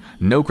 damage.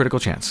 No critical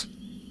chance.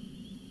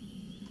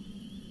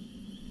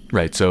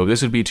 Right, so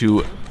this would be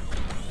to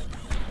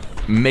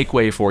make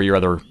way for your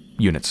other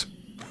units.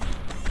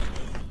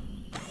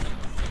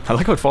 I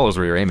like how it follows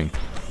where you're aiming.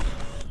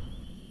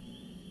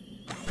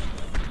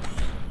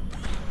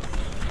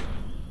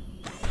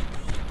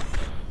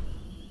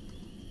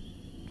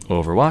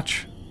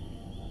 Overwatch.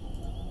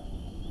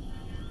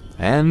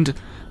 And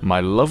my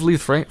lovely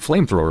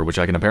flamethrower, which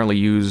I can apparently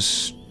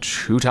use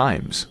 2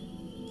 times.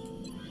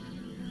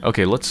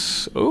 Okay,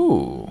 let's...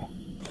 Oh,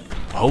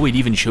 it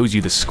even shows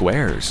you the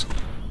squares.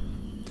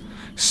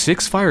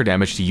 6 fire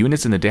damage to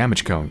units in the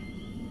damage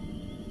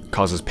cone.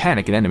 Causes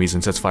panic in enemies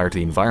and sets fire to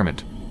the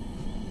environment.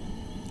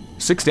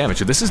 6 damage.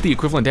 So this is the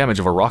equivalent damage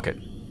of a rocket.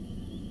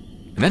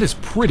 And that is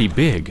pretty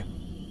big.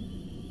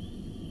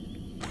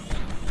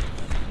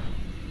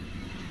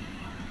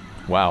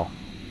 Wow.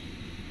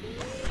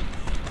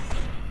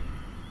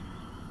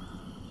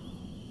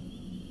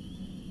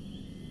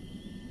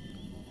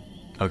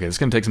 Okay, this is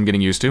gonna take some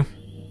getting used to.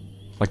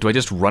 Like, do I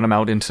just run him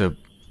out into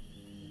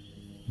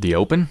the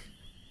open?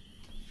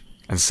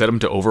 And set him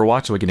to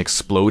Overwatch so he can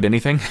explode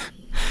anything?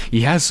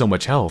 He has so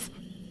much health.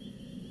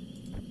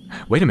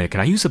 Wait a minute,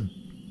 can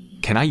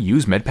I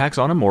use med packs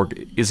on him, or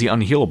is he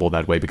unhealable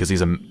that way because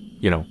he's a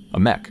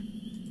mech?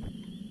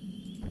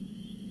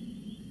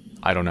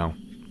 I don't know.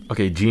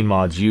 Okay, gene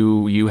mods,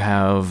 you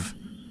have...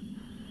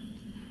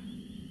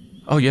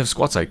 Oh, you have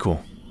squat sight,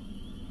 cool.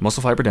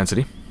 Muscle fiber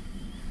density.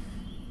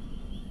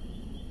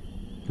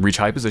 Reach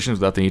high positions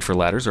without the need for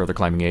ladders or other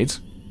climbing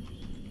aids.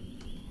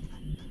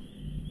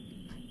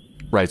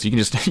 Right, so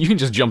you can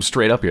just jump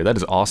straight up here. That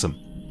is awesome.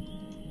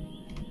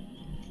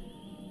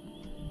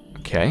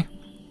 Okay.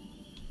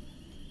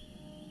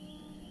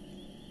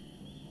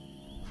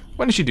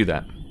 Why didn't you do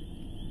that?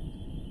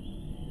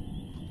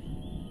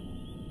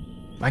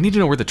 I need to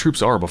know where the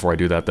troops are before I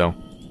do that, though.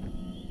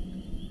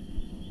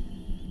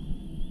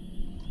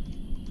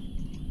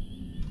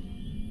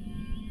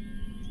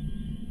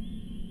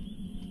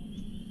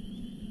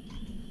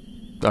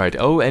 Alright,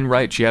 oh, and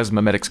right, she has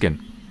mimetic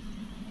skin.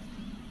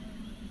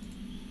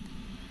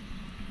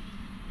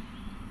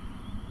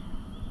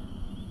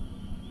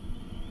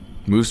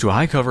 Moves to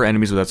high cover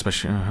enemies without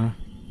special...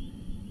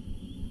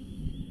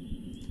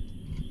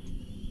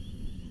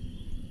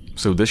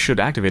 So this should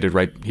activate it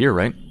right here,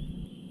 right?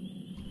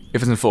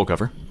 If it's in full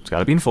cover. It's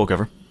gotta be in full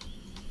cover.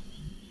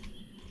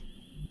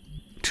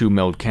 2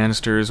 meld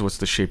canisters. What's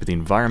the shape of the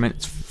environment?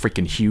 It's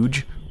freaking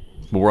huge.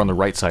 But we're on the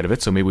right side of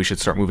it, so maybe we should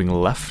start moving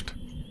left.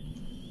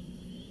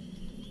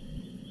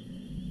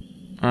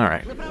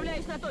 Alright.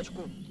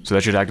 So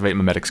that should activate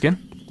mimetic skin?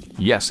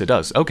 Yes, it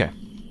does. Okay.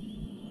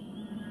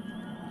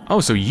 Oh,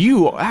 so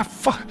you... Ah,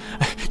 fuck.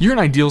 You're an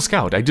ideal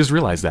scout. I just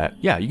realized that.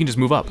 Yeah, you can just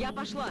move up.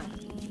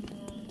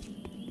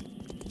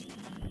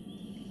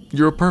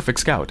 You're a perfect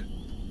scout.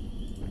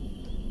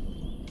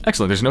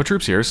 Excellent. There's no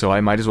troops here, so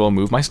I might as well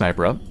move my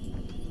sniper up.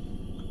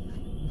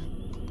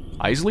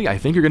 Isley, I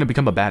think you're going to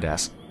become a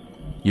badass.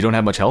 You don't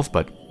have much health,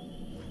 but...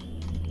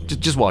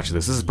 Just watch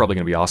this. This is probably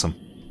going to be awesome.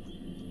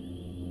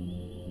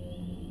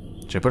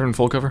 Should I put her in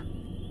full cover?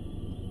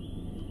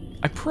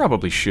 I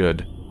probably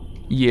should.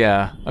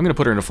 Yeah, I'm gonna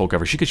put her into full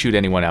cover. She could shoot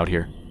anyone out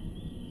here.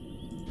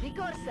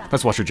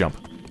 Let's watch her jump.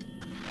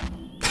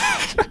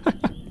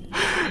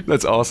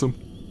 That's awesome.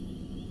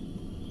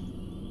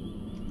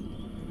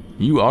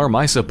 You are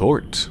my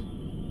support.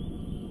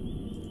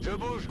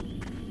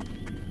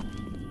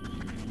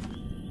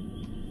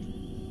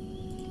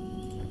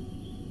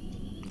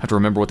 Have to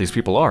remember what these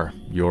people are.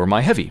 You're my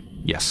heavy.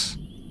 Yes.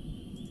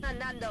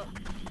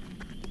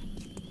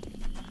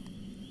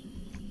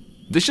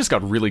 This just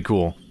got really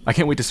cool. I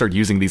can't wait to start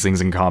using these things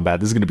in combat.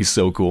 This is going to be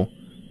so cool.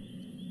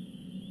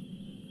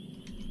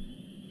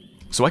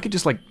 So I could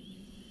just like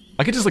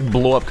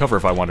blow up cover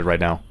if I wanted right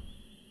now.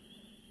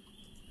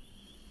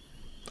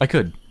 I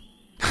could.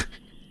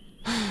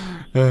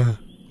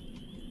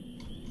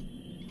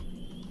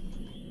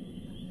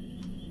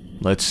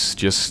 Let's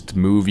just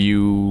move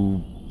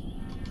you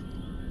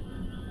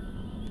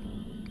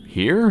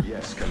here?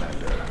 Yes,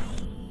 Commander.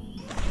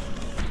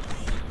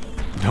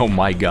 Oh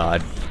my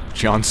god.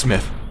 John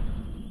Smith.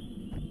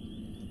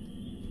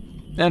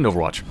 And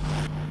Overwatch.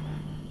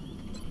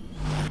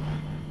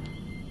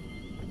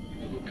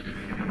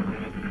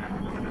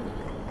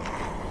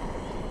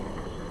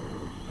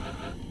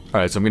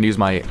 Alright, so I'm gonna use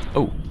my...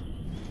 Oh.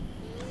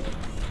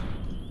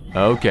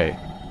 Okay.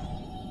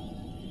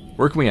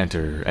 Where can we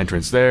enter?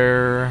 Entrance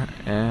there.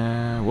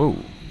 And... Whoa.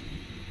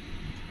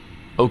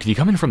 Oh, can you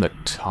come in from the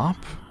top?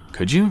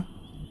 Could you?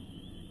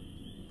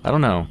 I don't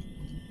know.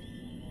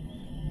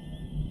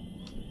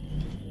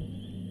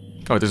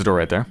 Oh, there's a door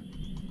right there.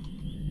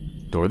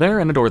 Door there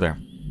and a door there.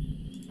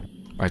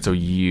 Alright, so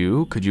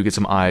you... Could you get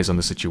some eyes on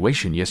the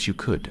situation? Yes, you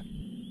could.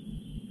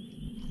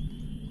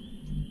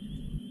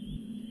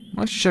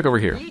 Why don't you check over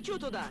here?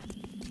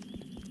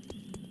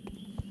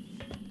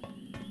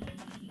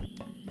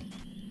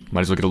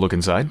 Might as well get a look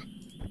inside.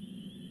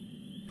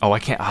 Oh, I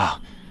can't... I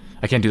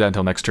can't do that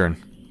until next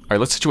turn. Alright,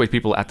 let's situate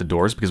people at the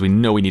doors, because we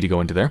know we need to go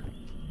into there.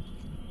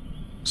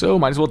 So,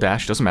 might as well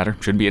dash. Doesn't matter.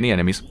 Shouldn't be any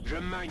enemies.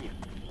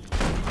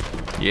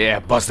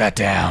 Yeah, bust that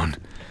down.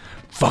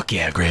 Fuck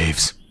yeah,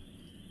 Graves.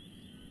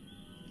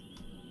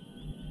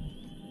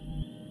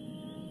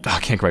 Oh, I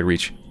can't quite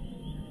reach.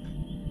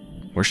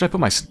 Where should I put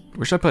my...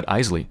 Where should I put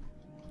Isley?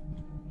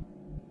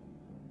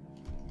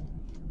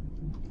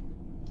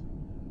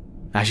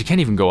 Ah, she can't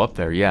even go up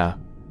there, yeah.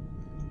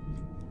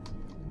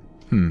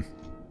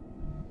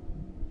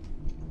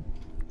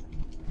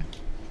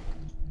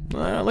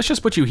 Let's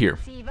just put you here.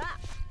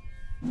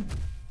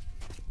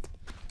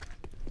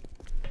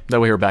 That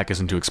way her back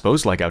isn't too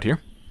exposed like out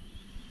here.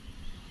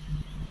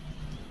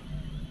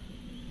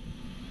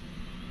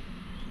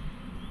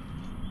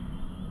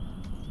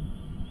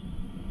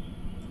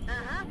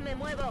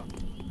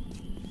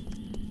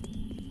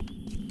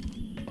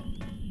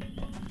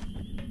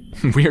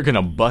 We are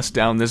gonna bust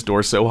down this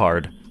door so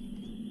hard.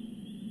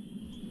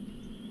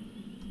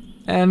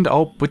 And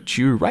I'll put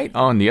you right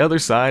on the other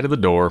side of the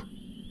door.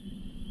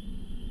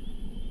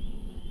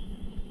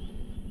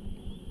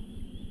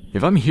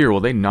 If I'm here, will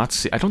they not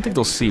see? I don't think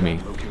they'll see me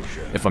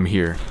if I'm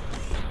here.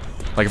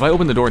 Like, if I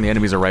open the door and the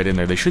enemies are right in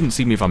there, they shouldn't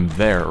see me if I'm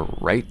there,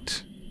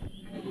 right?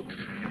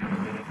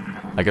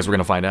 I guess we're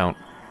gonna find out.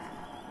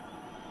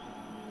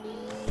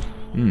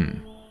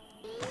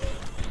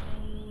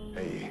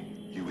 Hey,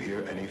 you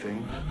hear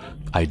anything?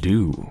 I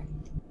do.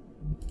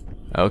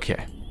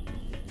 Okay.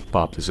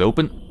 Pop this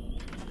open.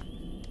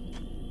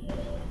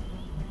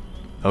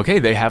 Okay,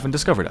 they haven't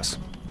discovered us.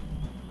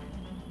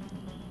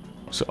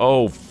 So,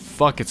 oh,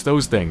 fuck, it's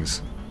those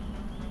things.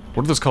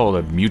 What are those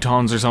called?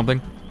 Mutons or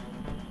something?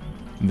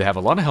 They have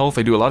a lot of health,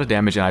 they do a lot of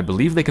damage, and I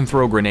believe they can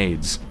throw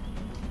grenades.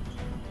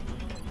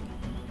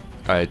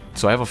 Alright,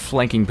 so I have a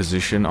flanking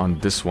position on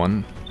this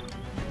one.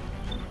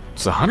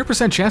 It's a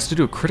 100% chance to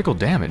do a critical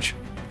damage.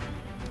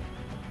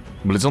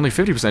 But it's only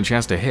 50%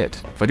 chance to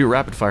hit. If I do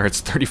rapid fire,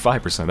 it's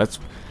 35%. That's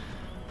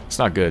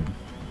not good.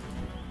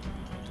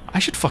 I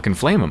should fucking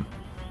flame him.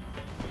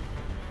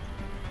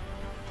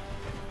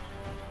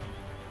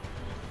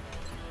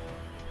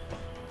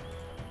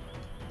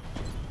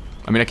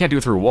 I mean, I can't do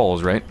it through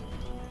walls, right?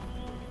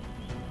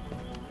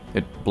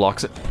 It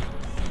blocks it.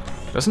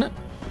 Doesn't it?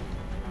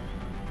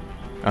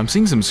 I'm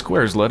seeing some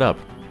squares lit up.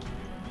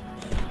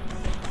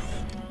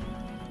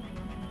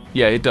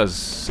 Yeah, it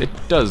does. It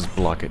does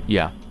block it,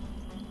 yeah.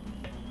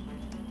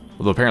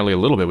 Although apparently a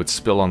little bit would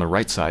spill on the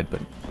right side,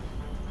 but...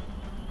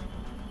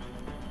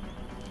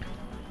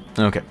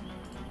 Okay.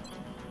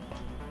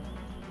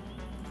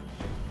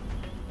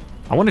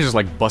 I want to just,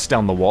 like, bust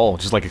down the wall.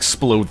 Just, like,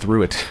 explode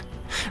through it.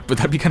 But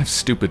that'd be kind of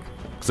stupid,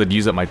 because I'd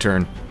use up my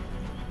turn.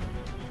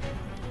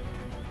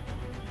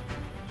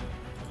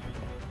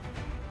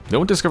 They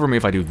won't discover me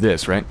if I do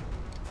this, right?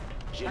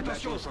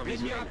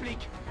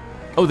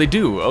 Oh, they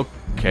do?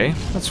 Okay,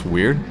 that's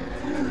weird.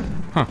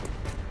 Huh.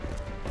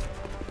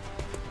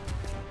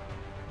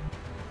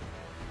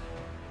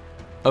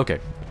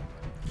 Okay.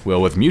 Well,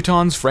 with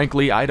mutons,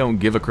 frankly, I don't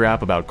give a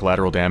crap about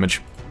collateral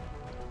damage.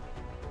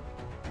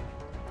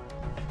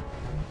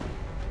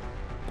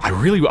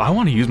 I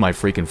want to use my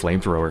freaking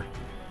flamethrower.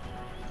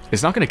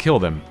 It's not going to kill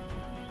them.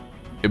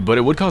 But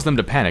it would cause them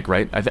to panic,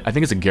 right? I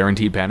think it's a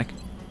guaranteed panic.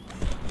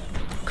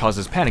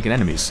 Causes panic in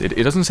enemies.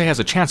 It doesn't say has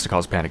a chance to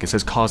cause panic, it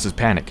says causes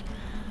panic.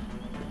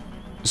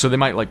 So they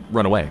might, like,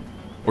 run away.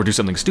 Or do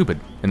something stupid,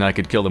 and then I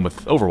could kill them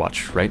with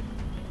Overwatch, right?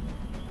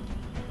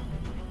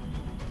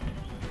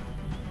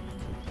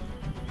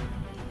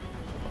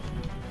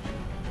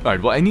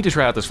 Alright, well, I need to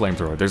try out this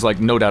flamethrower. There's, like,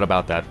 no doubt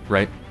about that,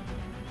 right?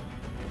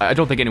 I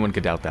don't think anyone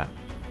could doubt that.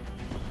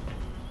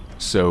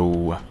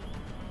 So...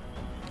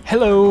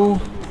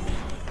 Hello!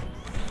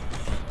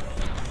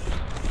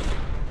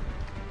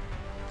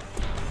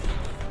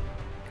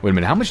 Wait a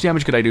minute, how much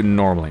damage could I do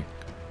normally?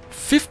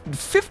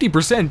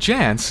 50%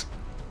 chance?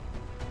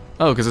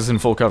 Oh, because it's in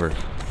full cover.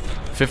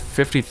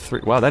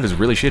 53... Wow, that is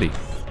really shitty.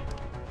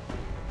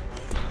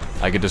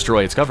 I could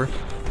destroy its cover.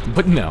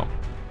 But no.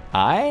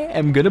 I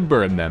am gonna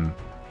burn them.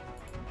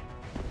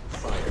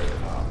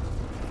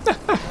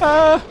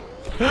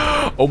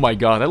 Oh my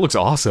god, that looks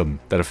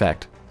awesome, that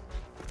effect.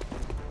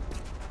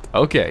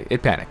 Okay,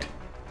 it panicked.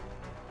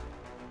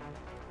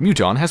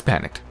 Muton has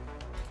panicked.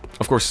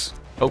 Of course.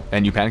 Oh,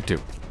 and you panicked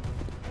too.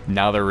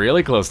 Now they're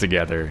really close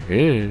together.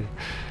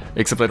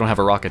 Except I don't have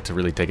a rocket to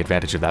really take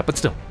advantage of that, but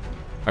still.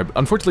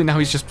 Unfortunately, now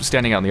he's just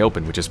standing out in the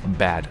open, which is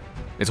bad.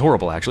 It's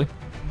horrible, actually.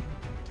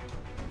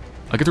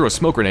 I could throw a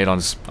smoke grenade on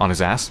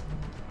his ass.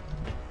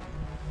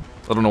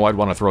 I don't know why I'd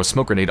want to throw a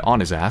smoke grenade on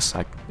his ass.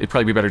 It'd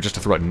probably be better just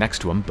to throw it next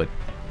to him, but...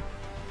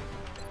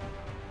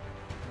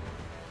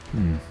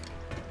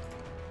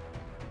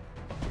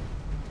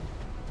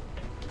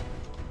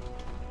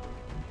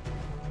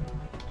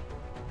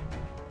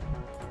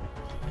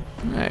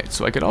 Alright,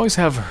 so I could always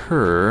have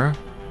her...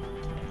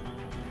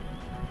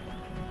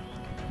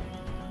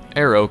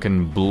 Arrow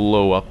can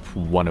blow up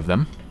one of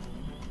them.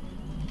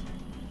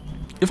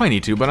 If I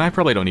need to, but I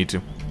probably don't need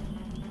to.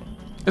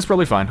 It's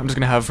probably fine. I'm just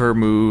gonna have her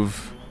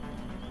move...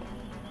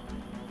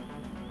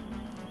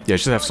 Yeah,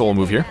 just have Soul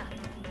move here.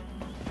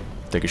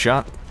 Take a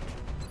shot.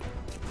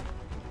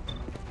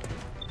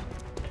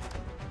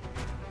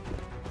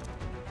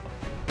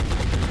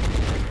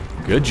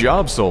 Good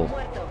job, Soul.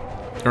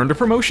 Earned a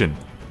promotion.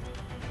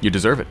 You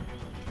deserve it.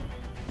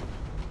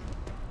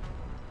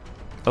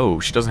 Oh,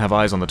 she doesn't have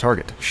eyes on the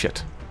target.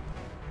 Shit.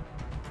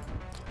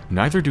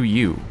 Neither do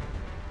you.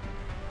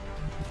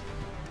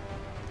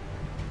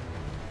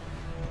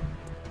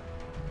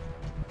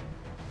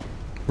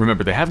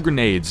 Remember, they have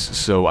grenades,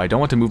 so I don't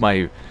want to move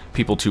my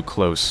people too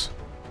close.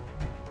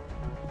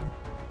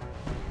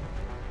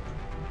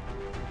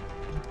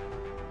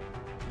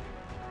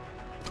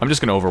 I'm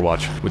just gonna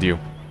Overwatch with you.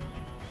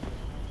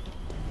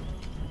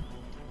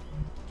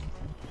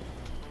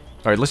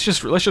 Alright, let's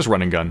just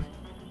run and gun.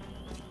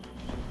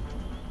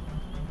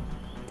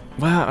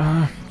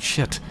 Well,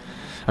 shit.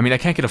 I mean, I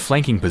can't get a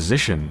flanking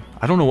position.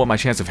 I don't know what my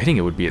chance of hitting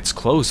it would be. It's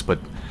close, but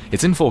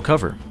it's in full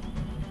cover.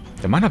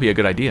 That might not be a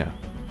good idea.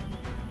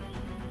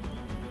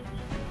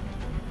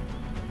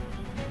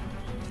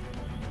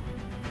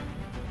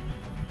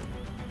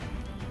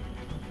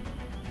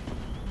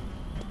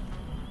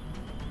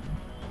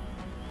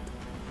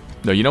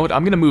 No, you know what?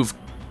 I'm gonna move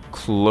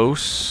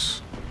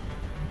close.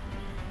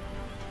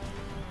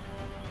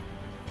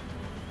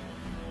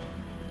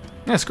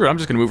 Yeah, screw it. I'm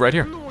just gonna move right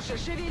here.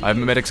 I have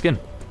mimetic skin.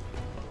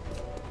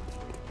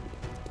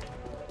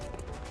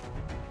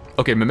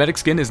 Okay, mimetic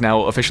skin is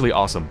now officially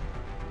awesome.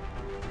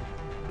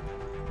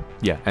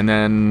 Yeah, and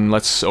then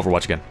let's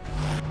Overwatch again.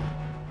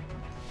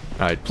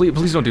 Alright,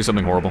 please don't do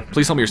something horrible.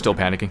 Please tell me you're still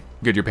panicking.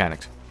 Good, you're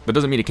panicked. That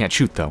doesn't mean it can't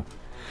shoot, though.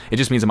 It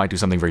just means it might do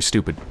something very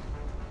stupid.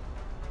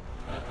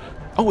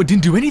 Oh, it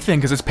didn't do anything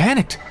because it's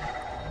panicked.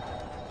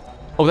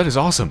 Oh, that is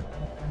awesome.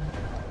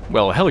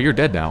 Well, hell, you're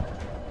dead now.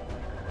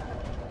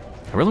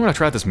 I really want to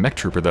try out this mech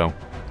trooper, though.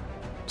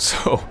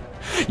 So,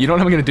 you know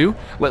what I'm going to do?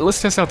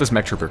 Let's test out this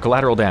mech trooper.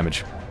 Collateral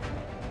damage.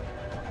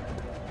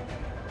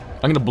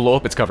 I'm going to blow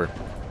up its cover.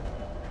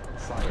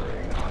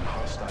 Firing on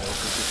hostile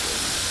positions.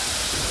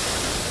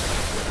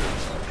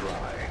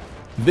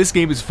 This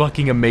game is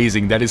fucking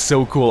amazing. That is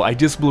so cool. I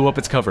just blew up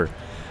its cover.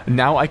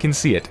 Now I can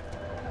see it.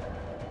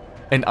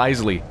 And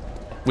Isley,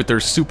 with their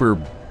super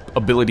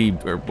ability,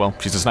 or, well,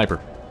 she's a sniper.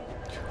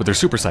 With her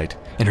super sight,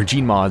 and her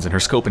gene mods, and her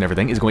scope and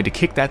everything, is going to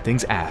kick that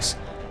thing's ass.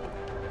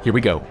 Here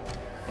we go.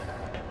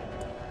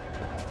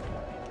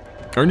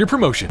 Earn your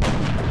promotion.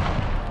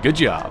 Good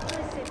job.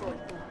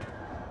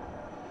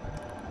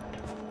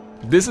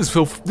 This is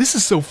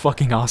so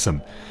fucking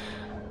awesome.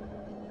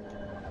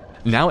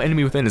 Now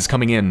Enemy Within is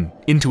coming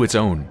into its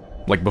own.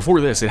 Like before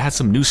this, it had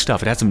some new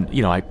stuff. It had some,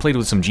 you know, I played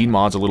with some gene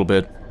mods a little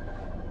bit.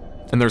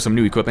 And there's some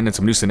new equipment and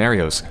some new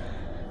scenarios.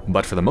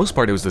 But for the most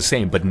part, it was the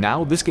same. But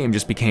now this game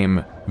just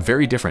became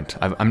very different.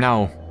 I'm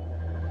now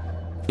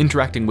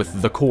interacting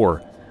with the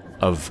core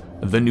of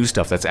the new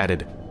stuff that's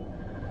added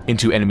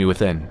into Enemy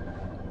Within.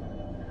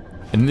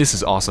 And this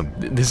is awesome.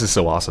 This is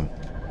so awesome.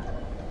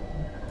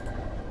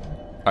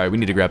 Alright, we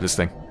need to grab this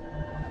thing.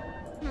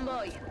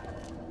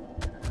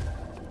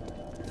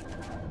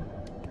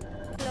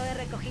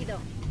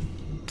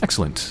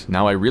 Excellent.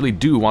 Now I really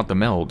do want the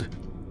meld.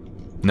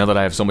 Now that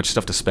I have so much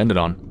stuff to spend it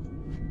on.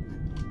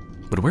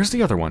 But where's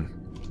the other one?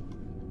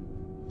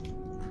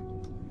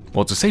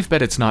 Well, it's a safe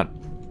bet it's not,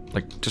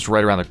 like, just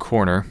right around the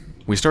corner.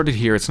 We started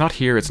here, it's not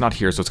here,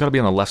 so it's gotta be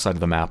on the left side of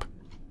the map.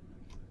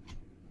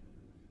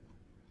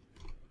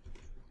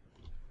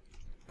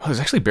 Oh, there's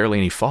actually barely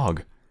any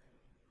fog.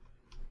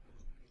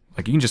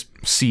 Like, you can just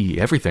see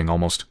everything,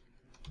 almost.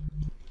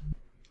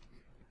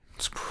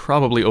 It's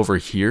probably over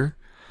here.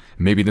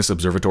 Maybe this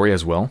observatory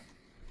as well.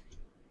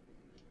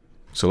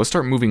 So let's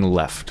start moving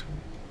left.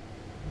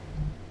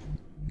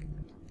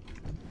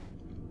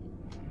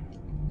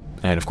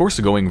 And of course,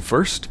 going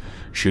first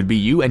should be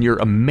you and your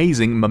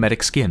amazing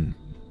mimetic skin.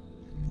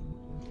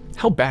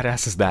 How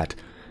badass is that?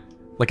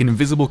 Like an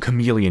invisible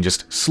chameleon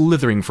just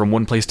slithering from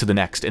one place to the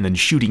next and then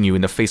shooting you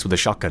in the face with a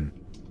shotgun.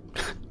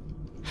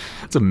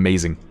 That's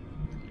amazing.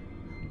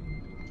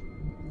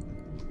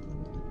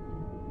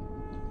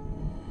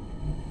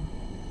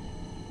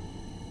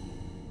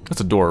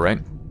 That's a door, right?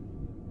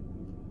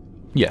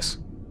 Yes.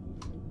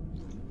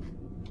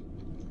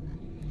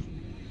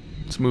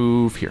 Let's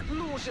move here.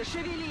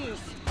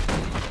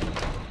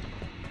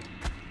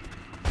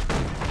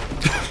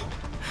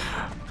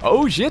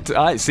 Oh shit!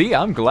 See,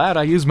 I'm glad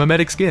I used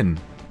mimetic skin.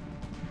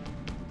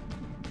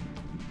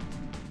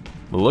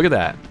 Look at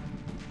that.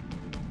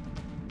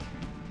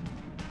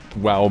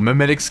 Wow,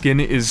 mimetic skin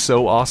is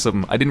so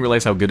awesome. I didn't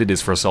realize how good it is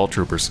for assault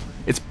troopers.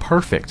 It's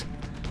perfect.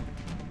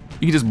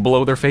 You can just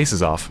blow their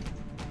faces off.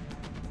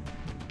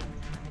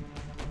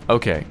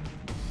 Okay.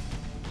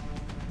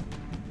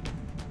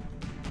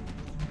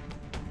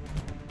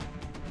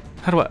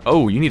 How do I...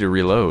 Oh, you need to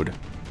reload.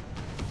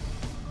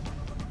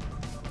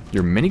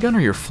 Your minigun or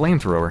your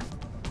flamethrower?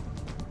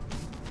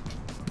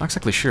 Not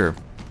exactly sure.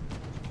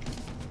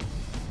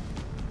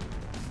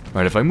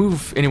 Alright, if I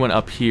move anyone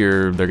up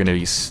here, they're gonna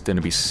be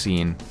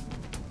seen.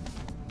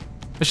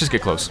 Let's just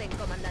get close.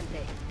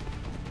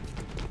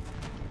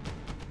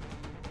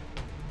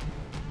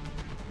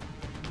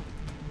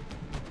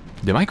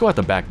 They might go out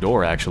the back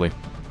door, actually. I'm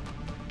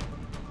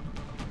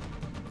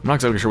not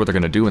exactly sure what they're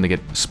gonna do when they get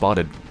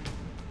spotted.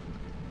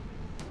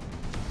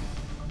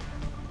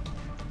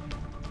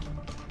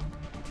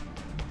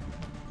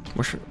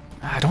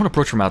 I don't want to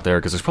approach from out there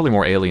because there's probably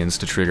more aliens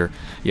to trigger.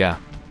 Yeah.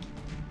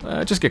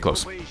 Just get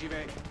close.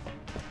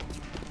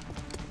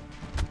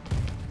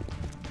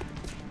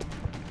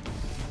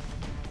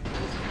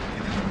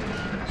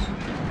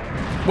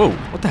 Whoa,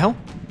 what the hell?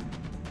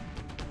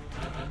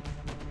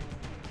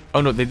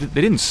 Oh no, they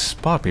didn't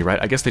spot me, right?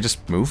 I guess they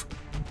just move.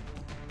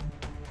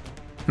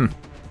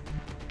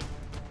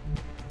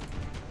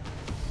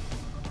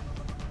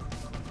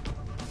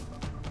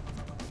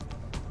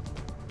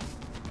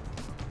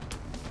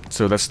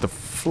 So that's the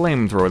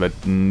flamethrower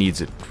that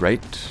needs it,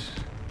 right?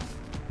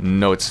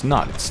 No, it's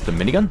not. It's the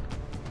minigun?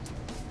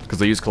 Because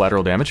they use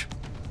collateral damage?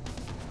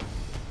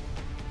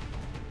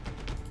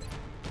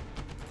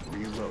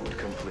 Reload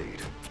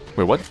complete.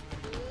 Wait, what?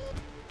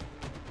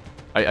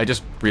 I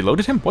just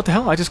reloaded him? What the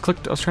hell? I just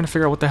clicked. I was trying to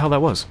figure out what the hell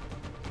that was.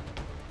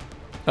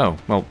 Oh,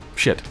 well,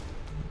 shit.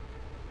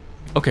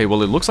 Okay,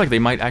 well, it looks like they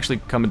might actually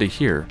come into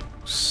here.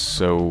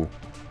 So...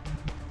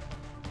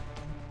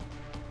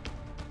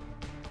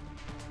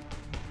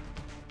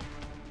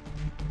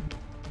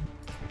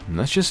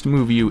 let's just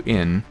move you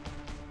in.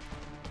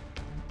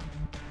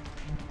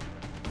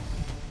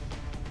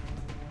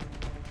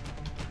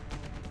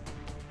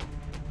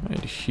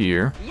 Right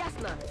here. Yes,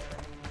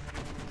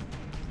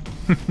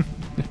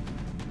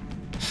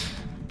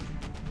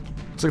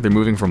 Looks like they're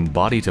moving from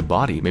body to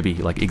body, maybe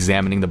like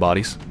examining the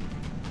bodies.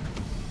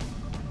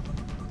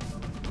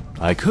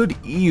 I could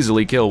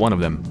easily kill one of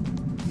them.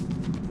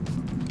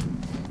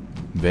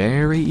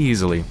 Very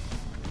easily.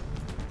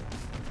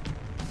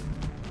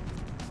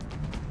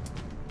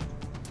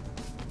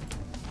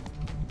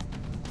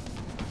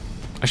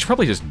 I should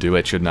probably just do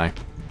it, shouldn't I?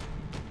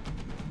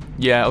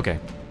 Yeah, okay.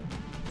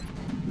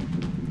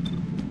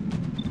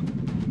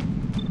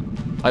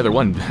 Either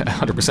one,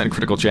 100%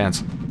 critical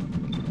chance.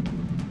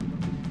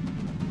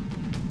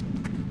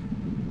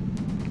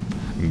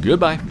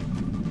 Goodbye.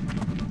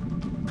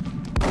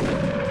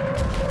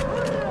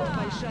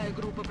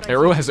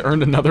 Arrow has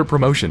earned another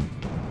promotion.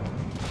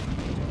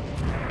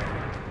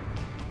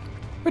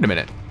 Wait a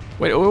minute.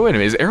 Wait a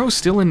minute. Is Arrow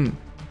still in...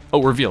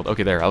 Oh, revealed.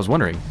 Okay, there. I was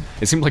wondering.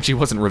 It seemed like she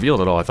wasn't revealed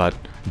at all. I thought,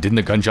 didn't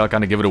the gunshot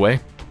kind of give it away?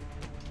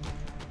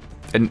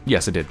 And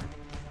yes, it did.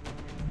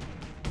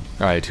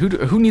 Alright,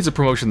 who needs a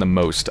promotion the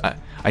most?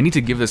 I need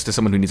to give this to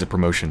someone who needs a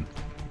promotion.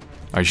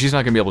 Alright, she's not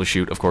going to be able to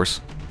shoot, of course.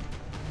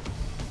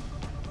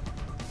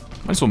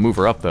 Might as well move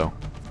her up, though.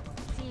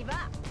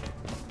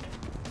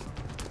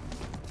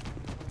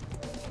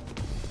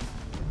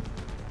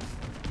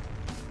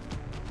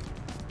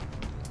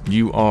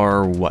 You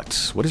are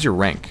what? What is your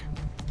rank?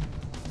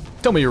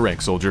 Tell me your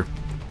rank, soldier.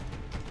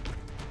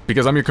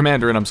 Because I'm your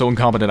commander and I'm so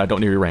incompetent I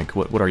don't know your rank.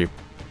 What are you?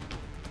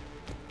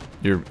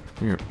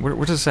 Where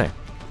does it say?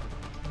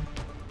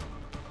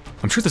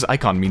 I'm sure this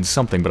icon means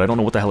something, but I don't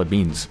know what the hell it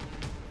means.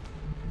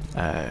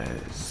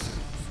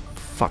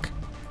 Fuck.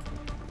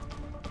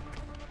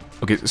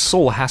 Okay,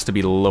 soul has to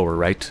be lower,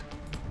 right?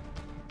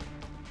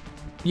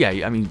 Yeah,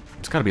 I mean,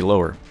 it's gotta be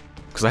lower.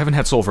 Because I haven't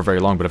had soul for very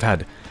long, but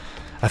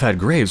I've had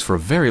graves for a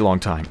very long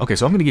time. Okay,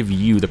 so I'm gonna give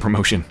you the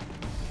promotion.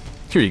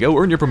 Here you go,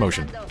 earn your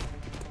promotion.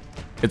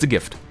 It's a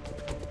gift.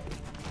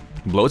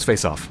 Blow its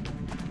face off.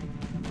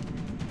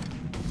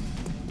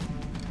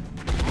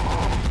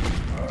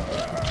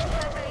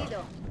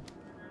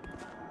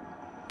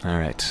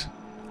 Alright.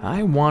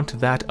 I want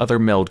that other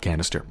meld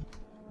canister.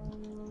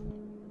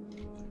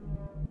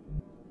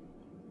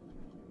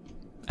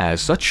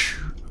 As such,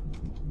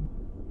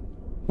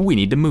 we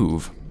need to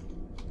move.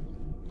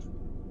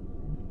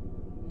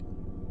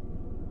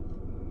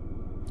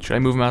 Should I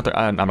move him out there?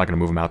 I'm not going to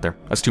move him out there.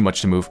 That's too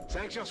much to move.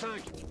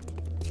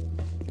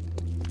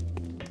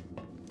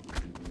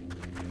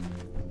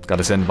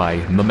 Gotta send by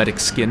mimetic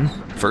skin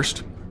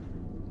first.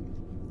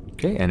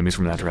 Okay, enemies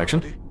from that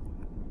direction.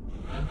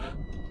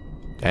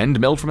 And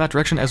meld from that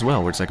direction as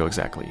well. Where does that go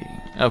exactly?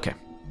 Okay.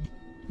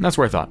 That's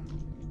where I thought.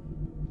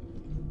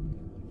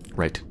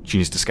 Right, she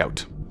needs to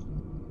scout.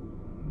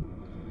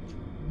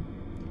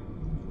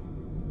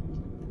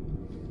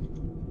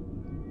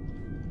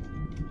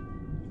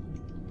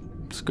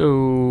 Let's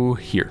go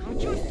here.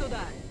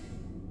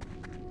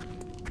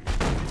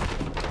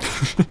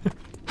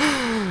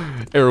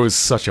 Arrow is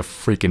such a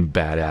freaking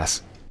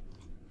badass.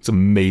 It's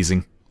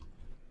amazing.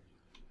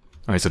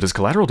 Alright, so does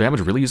collateral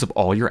damage really use up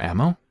all your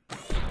ammo?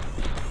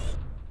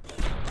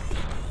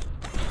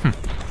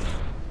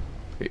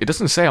 It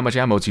doesn't say how much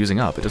ammo it's using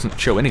up. It doesn't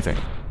show anything.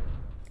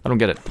 I don't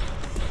get it.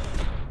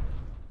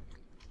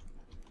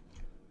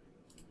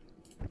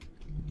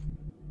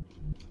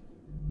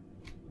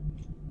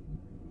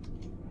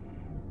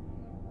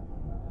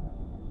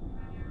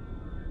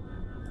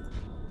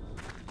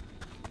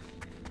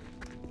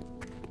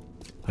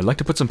 I'd like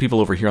to put some people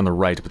over here on the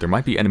right, but there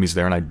might be enemies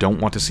there and I don't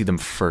want to see them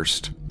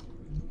first.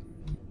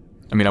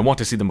 I mean, I want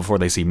to see them before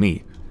they see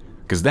me.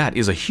 Because that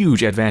is a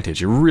huge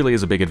advantage. It really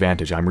is a big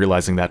advantage. I'm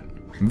realizing that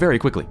very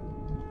quickly.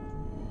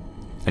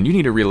 And you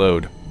need to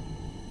reload.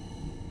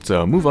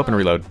 So move up and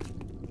reload.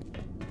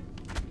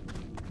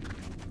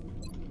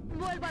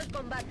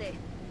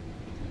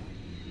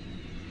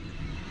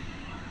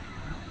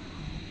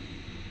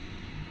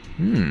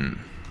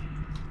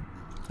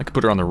 I could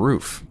put her on the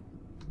roof.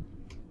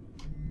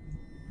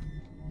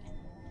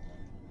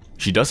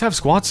 She does have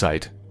squad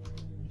sight.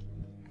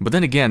 But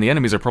then again, the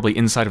enemies are probably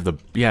inside of the...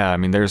 Yeah, I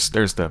mean, there's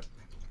the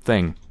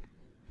thing.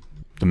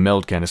 The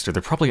meld canister.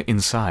 They're probably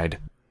inside.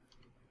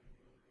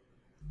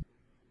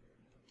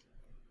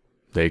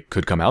 They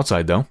could come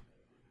outside, though.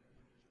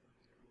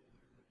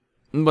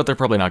 But they're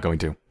probably not going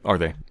to, are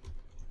they?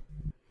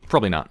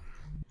 Probably not.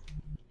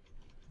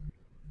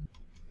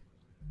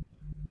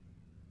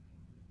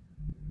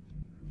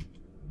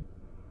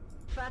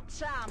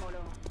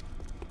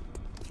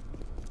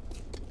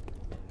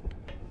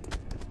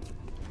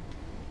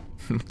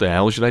 What the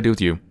hell should I do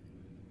with you?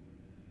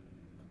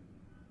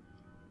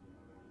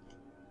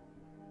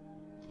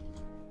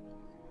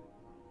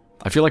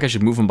 I feel like I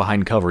should move him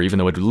behind cover, even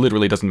though it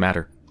literally doesn't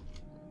matter.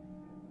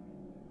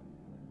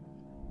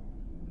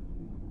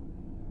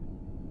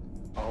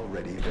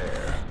 Already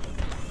there.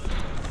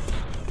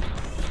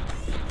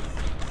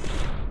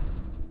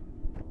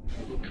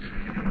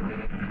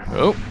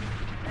 Oh.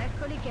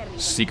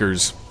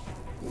 Seekers.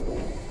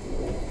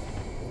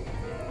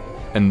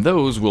 And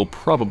those will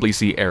probably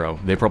see Arrow.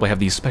 They probably have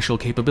these special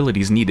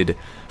capabilities needed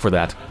for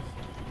that.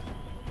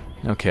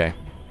 Okay.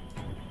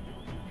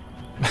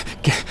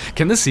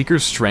 Can the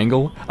Seekers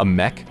strangle a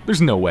mech?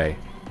 There's no way.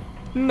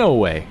 No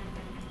way.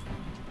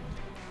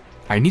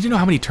 I need to know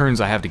how many turns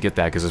I have to get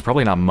that, because it's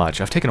probably not much.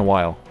 I've taken a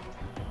while.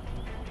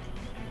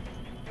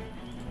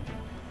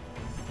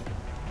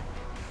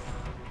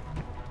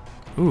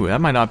 Ooh,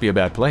 that might not be a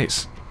bad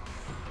place.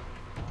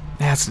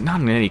 Yeah, it's not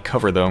in any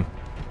cover, though.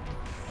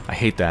 I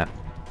hate that.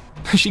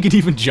 She could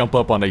even jump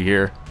up onto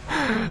here.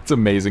 It's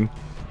amazing.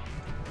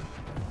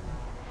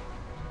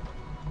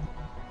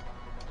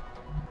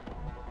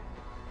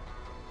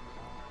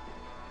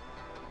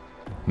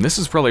 And this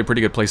is probably a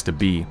pretty good place to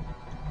be.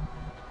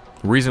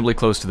 Reasonably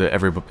close to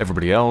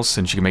everybody else,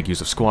 and she can make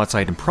use of squad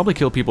sight and probably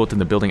kill people within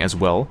the building as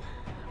well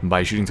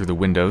by shooting through the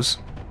windows.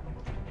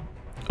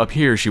 Up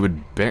here, she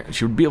would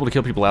be able to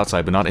kill people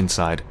outside, but not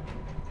inside.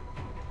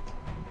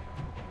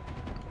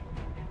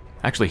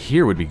 Actually,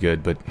 here would be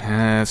good, but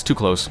it's too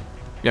close.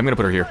 Yeah, I'm gonna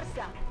put her here.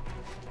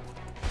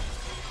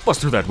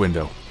 Bust through that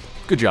window.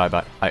 Good job.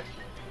 Oh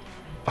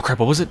crap,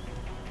 what was it?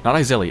 Not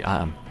Izeli.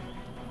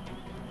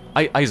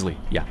 Isley.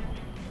 Yeah.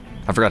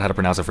 I forgot how to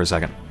pronounce it for a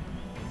second.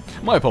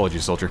 My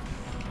apologies, soldier.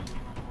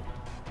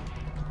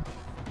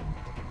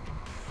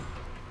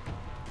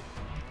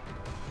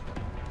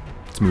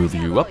 Let's move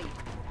you up.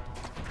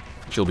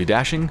 She'll be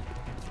dashing.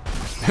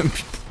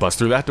 Bust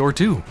through that door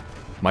too.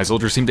 My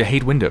soldiers seem to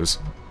hate Windows.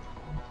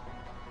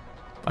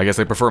 I guess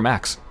they prefer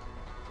Macs.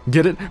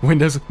 Get it?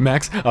 Windows,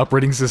 Macs,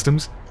 operating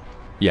systems?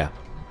 Yeah.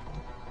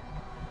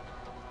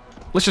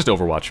 Let's just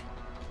Overwatch.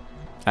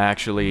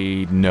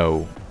 Actually,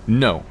 no.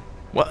 No.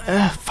 Well,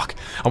 fuck.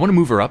 I want to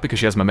move her up because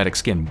she has mimetic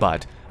skin,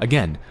 but,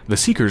 again, the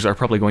Seekers are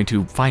probably going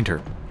to find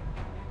her.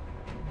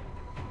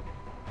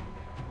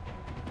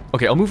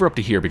 Okay, I'll move her up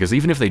to here because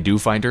even if they do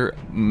find her,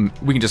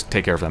 we can just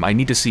take care of them. I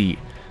need to see...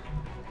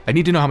 I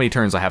need to know how many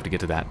turns I have to get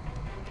to that.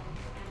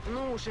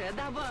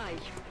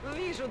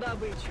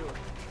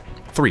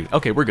 3.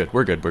 Okay, we're good.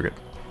 We're good. We're good.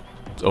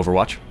 It's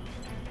Overwatch.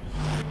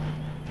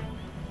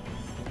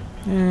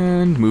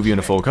 And move you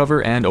into full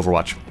cover and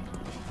Overwatch.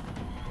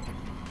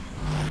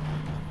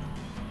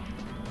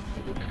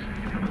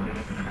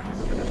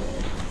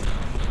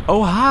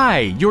 Oh,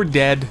 hi! You're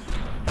dead.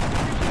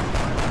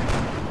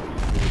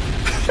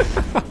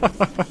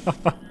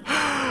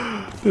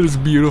 That is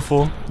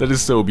beautiful. That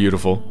is so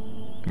beautiful.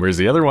 Where's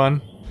the other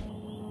one?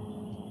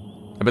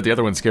 I bet the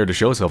other one's scared to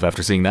show himself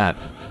after seeing that.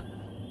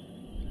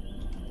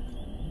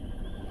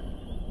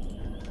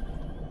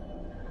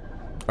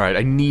 Alright,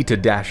 I need to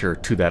dash her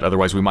to that,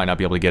 otherwise we might not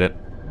be able to get it.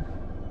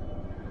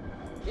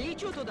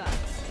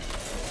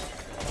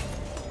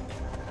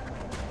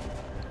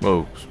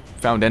 Whoa,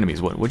 found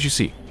enemies. What'd you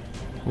see?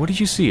 What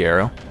did you see,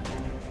 Arrow?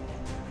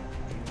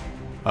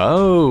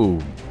 Oh,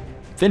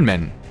 thin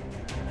men.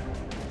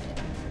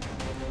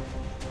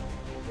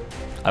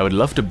 I would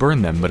love to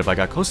burn them, but if I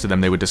got close to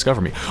them, they would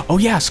discover me. Oh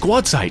yeah,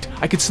 squad sight!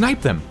 I could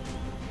snipe them!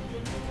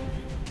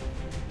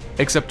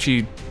 Except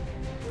she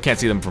can't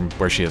see them from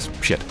where she is.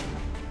 Shit.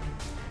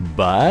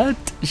 But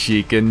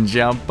she can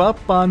jump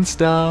up on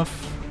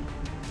stuff.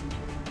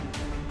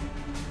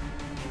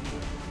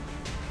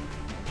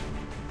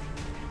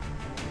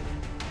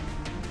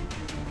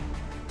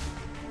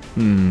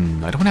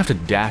 I don't have to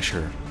dash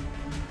her.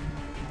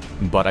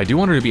 But I do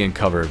want her to be in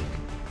cover.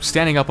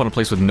 Standing up on a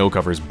place with no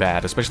cover is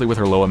bad, especially with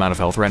her low amount of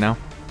health right now.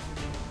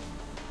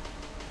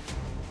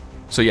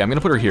 So yeah, I'm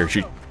gonna put her here.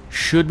 She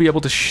should be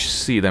able to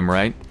see them,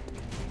 right?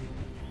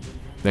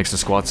 Next to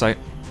squad site.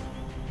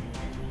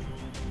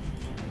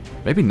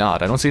 Maybe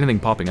not. I don't see anything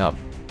popping up.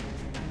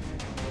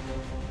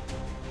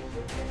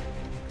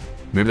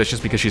 Maybe that's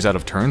just because she's out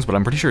of turns, but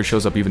I'm pretty sure it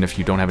shows up even if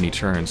you don't have any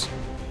turns.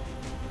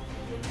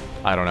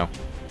 I don't know.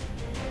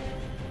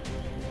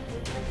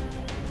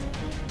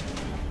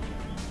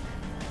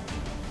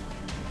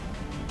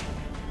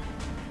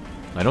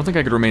 I don't think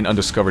I could remain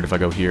undiscovered if I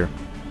go here.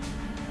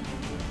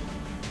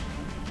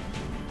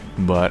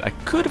 But I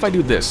could if I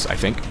do this, I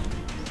think.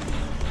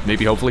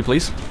 Maybe, hopefully,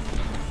 please.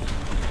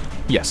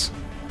 Yes.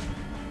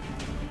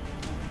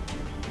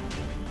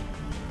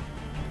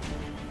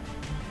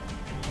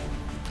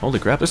 Holy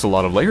crap, there's a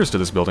lot of layers to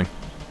this building.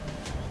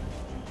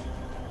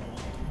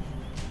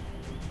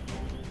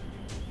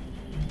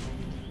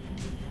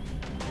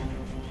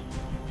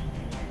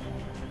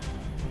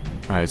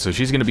 Alright, so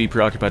she's going to be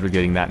preoccupied with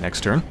getting that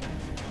next turn.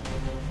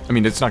 I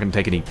mean, it's not going to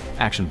take any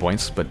action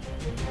points, but...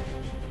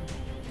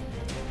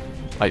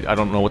 I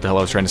don't know what the hell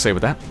I was trying to say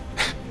with that.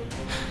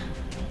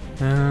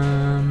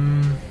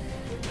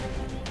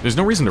 There's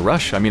no reason to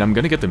rush. I mean, I'm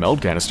going to get the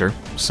meld canister,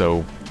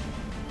 so...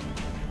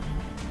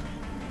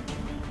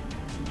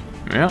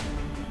 Yeah.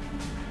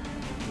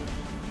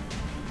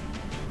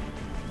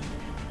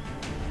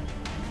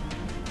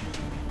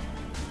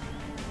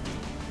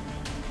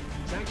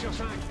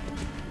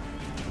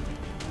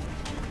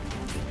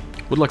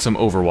 Would like some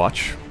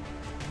Overwatch.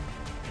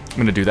 I'm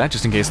gonna do that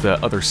just in case the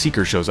other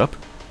Seeker shows up.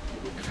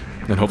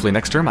 Then hopefully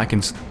next turn I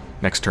can...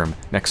 Next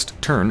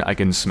turn I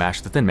can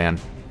smash the Thin Man.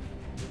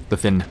 The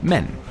Thin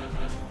Men.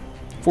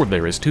 For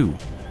there is two.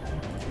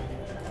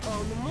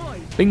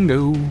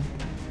 Bingo!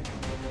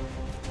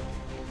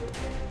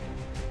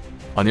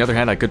 On the other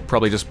hand, I could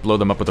probably just blow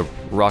them up with a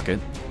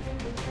rocket.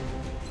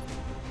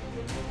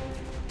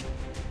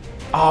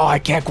 Oh, I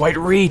can't quite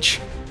reach!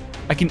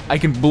 I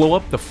can blow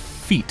up the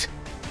feet.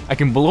 I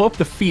can blow up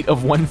the feet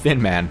of one Thin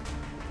Man.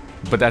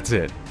 But that's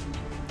it.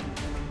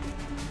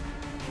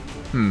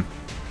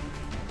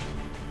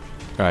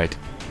 Alright.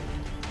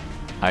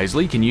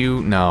 Isley, can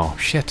you... No,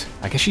 shit.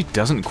 I guess she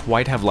doesn't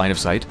quite have line of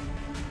sight.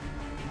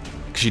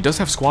 She does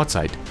have squad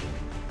sight.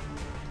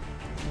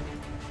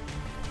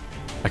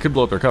 I could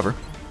blow up their cover.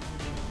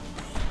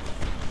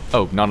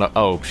 Oh, no.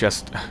 Oh, he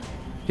has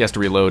to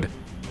reload.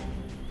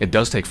 It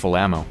does take full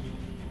ammo.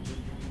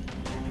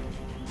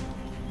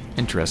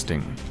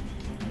 Interesting.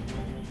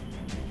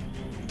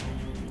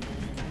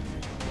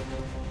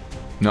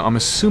 Now, I'm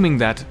assuming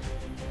that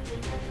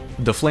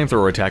the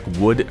flamethrower attack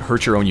would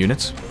hurt your own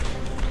units.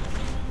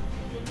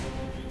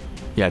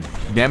 Yeah,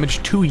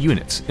 damage 2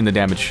 units in the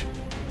damage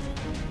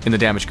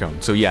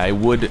cone. So yeah, it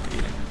would,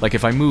 like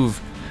if I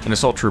move an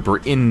assault trooper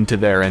into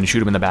there and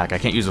shoot him in the back, I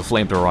can't use a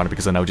flamethrower on it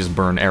because then I would just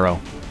burn arrow.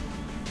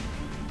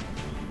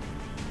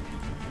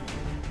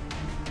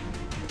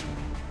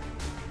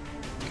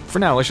 For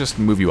now, let's just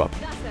move you up.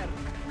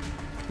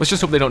 Let's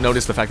just hope they don't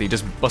notice the fact that he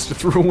just busted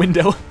through a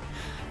window.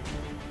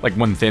 Like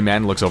one Thin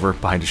Man looks over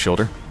behind his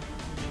shoulder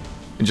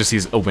and just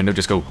sees a window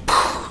just go.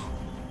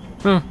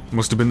 Huh,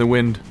 must have been the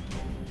wind.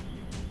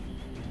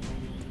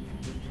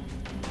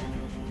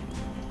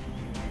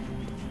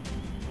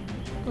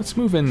 Let's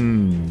move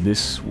in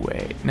this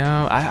way.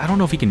 No, I don't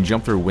know if he can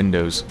jump through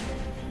windows.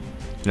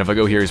 And if I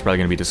go here, he's probably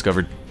going to be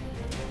discovered.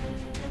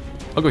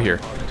 I'll go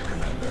here.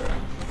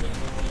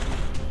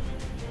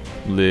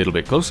 A little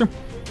bit closer.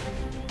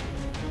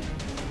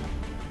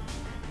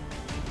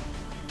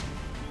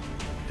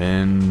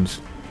 And...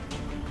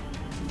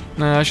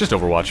 Nah, it's just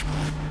Overwatch.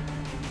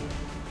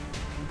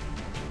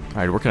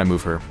 Alright, where can I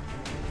move her?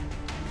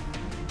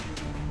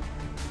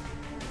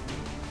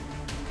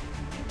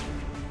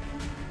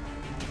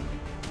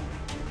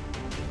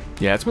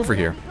 Yeah, let's move her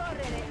here.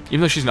 Even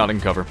though she's not in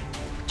cover.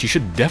 She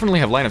should definitely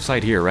have line of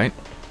sight here, right?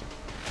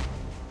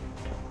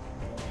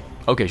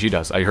 Okay, she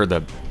does. I heard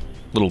the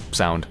little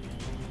sound.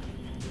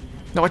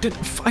 No, I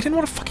didn't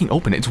want to fucking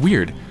open it. It's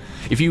weird.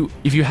 If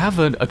you have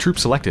a troop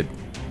selected,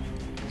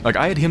 like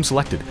I had him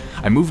selected,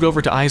 I moved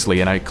over to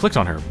Isley and I clicked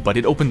on her, but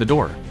it opened the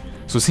door.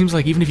 So it seems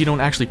like even if you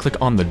don't actually click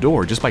on the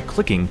door, just by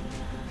clicking,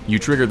 you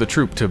trigger the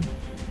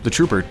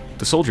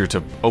soldier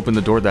to open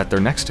the door that they're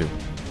next to.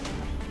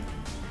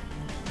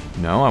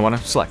 No, I want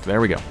to select.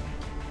 There we go.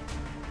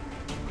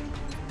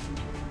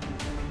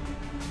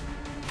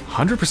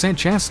 100%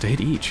 chance to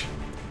hit each.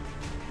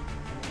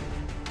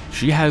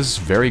 She has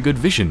very good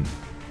vision.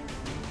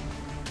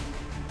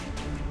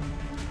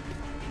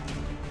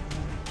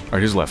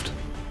 Alright, who's left?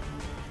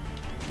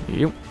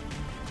 Yep.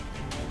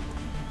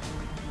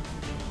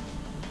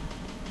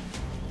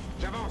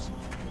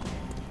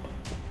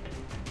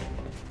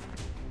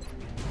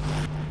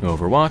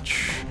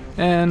 Overwatch,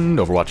 and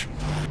Overwatch.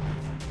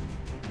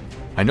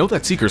 I know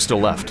that Seeker's still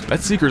left. That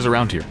Seeker's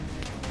around here.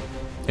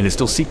 And it's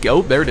still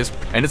oh, there it is.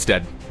 And it's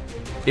dead.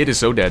 It is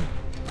so dead.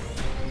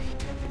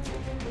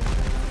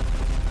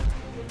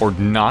 Or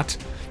not.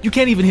 You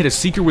can't even hit a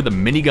Seeker with a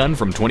minigun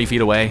from 20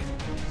 feet away.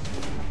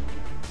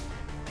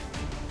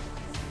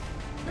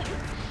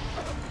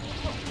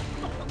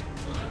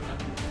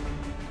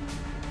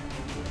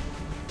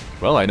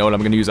 Well, I know what I'm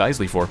going to use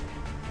Isley for.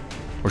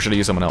 Or should I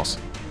use someone else?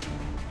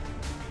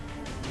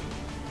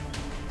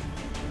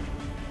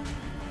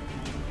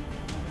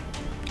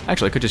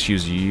 Actually, I could just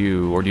use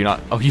you, or do you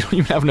not? Oh, you don't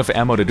even have enough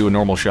ammo to do a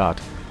normal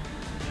shot.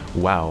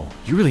 Wow,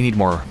 you really need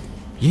more.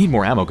 You need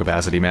more ammo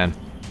capacity, man.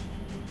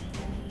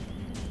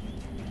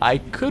 I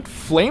could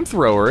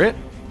flamethrower it.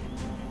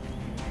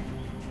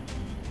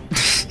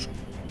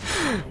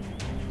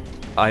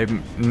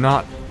 I'm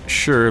not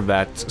sure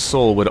that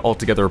Soul would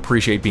altogether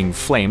appreciate being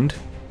flamed.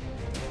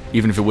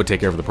 Even if it would take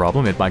care of the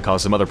problem, it might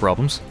cause some other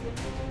problems.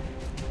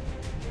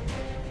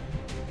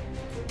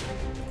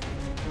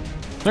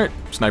 Alright,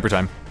 sniper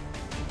time.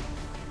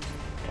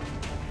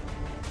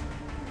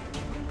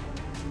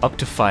 Up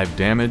to 5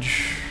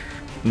 damage.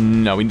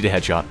 No, we need a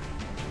headshot.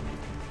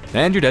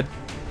 And you're dead.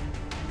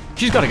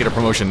 She's got to get a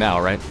promotion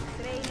now, right?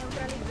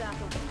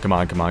 Come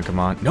on, come on, come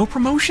on. No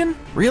promotion?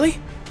 Really?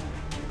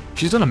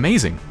 She's done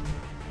amazing.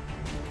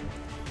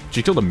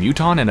 She killed a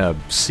Muton and a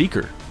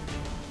Seeker.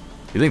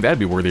 You think that'd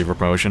be worthy of a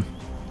promotion?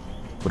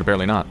 But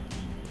apparently not.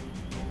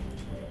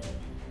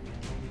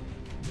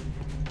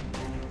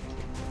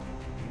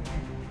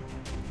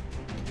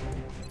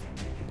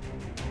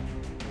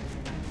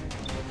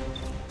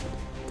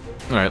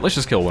 Alright, let's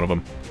just kill one of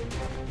them.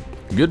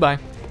 Goodbye.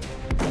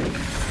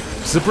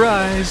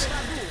 Surprise!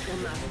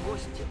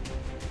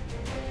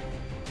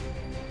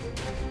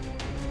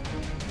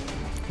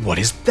 What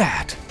is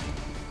that?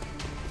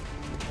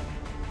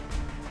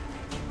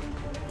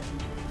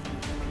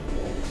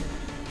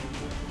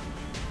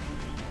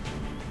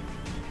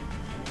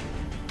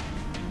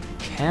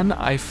 Can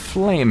I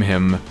flame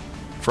him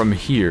from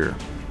here?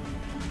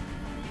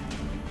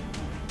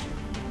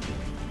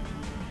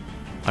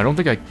 I don't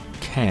think I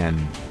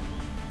can.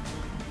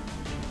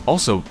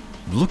 Also,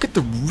 look at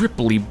the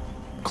ripply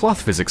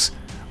cloth physics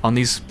on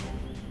these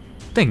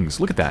things.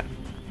 Look at that.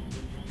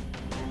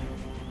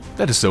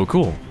 That is so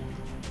cool.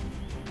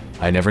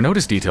 I never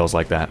noticed details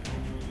like that.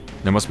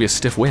 There must be a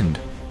stiff wind.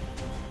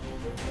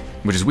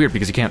 Which is weird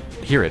because you can't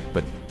hear it,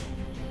 but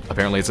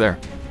apparently it's there.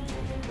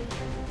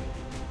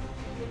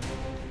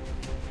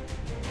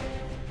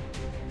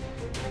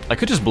 I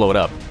could just blow it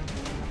up.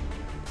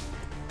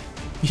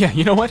 Yeah,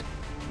 you know what?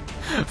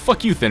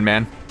 Fuck you, Thin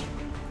Man.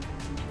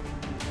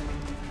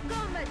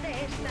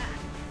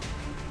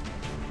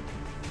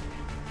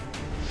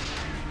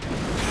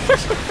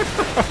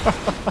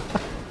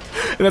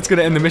 That's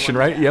gonna end the mission,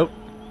 right? Yep.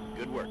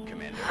 Good work,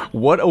 Commander.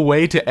 What a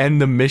way to end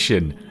the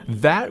mission.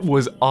 That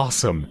was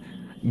awesome.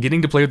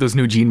 Getting to play with those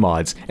new gene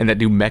mods and that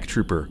new mech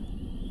trooper.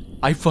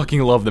 I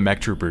fucking love the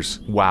mech troopers.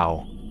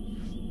 Wow.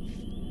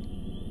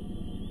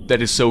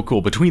 That is so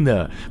cool. Between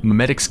the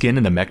mimetic skin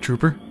and the mech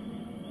trooper,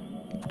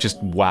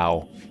 just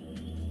wow.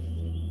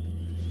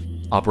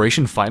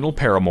 Operation Final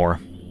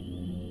Paramour.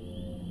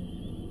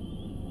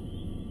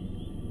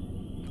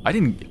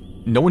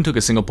 No one took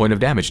a single point of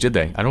damage, did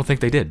they? I don't think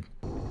they did.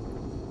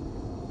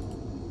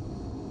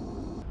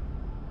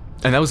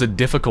 And that was a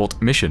difficult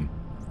mission.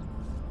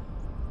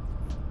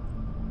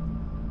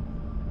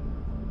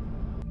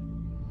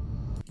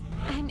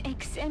 An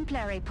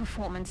exemplary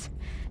performance.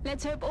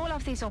 Let's hope all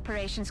of these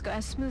operations go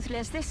as smoothly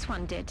as this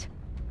one did.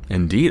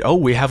 Indeed. Oh,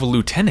 we have a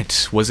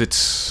lieutenant. Was it...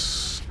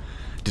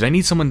 Did I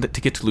need someone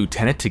to get to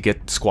lieutenant to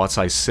get squad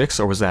size 6,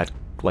 or was that,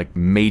 like,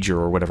 major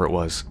or whatever it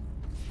was?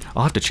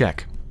 I'll have to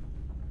check.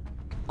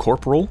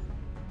 Corporal?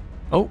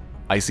 Oh,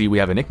 I see we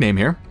have a nickname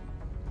here.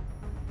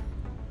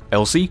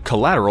 Elsie,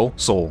 Collateral,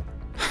 Soul.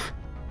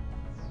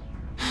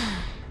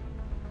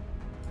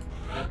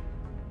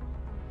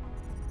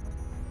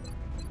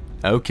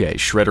 Okay,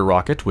 Shredder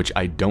Rocket, which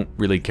I don't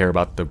really care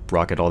about the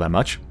rocket all that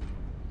much.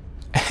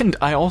 And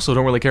I also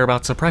don't really care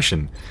about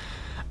suppression.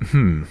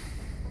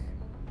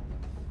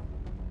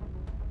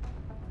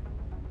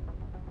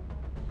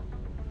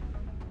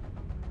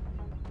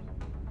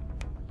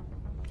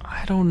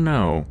 I don't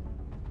know.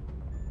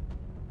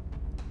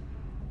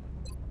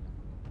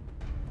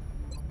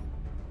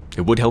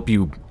 It would help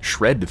you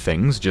shred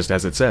things, just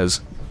as it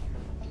says.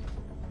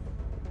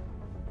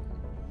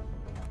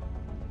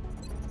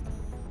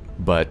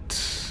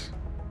 But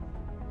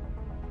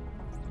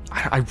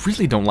I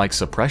really don't like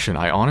suppression.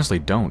 I honestly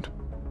don't.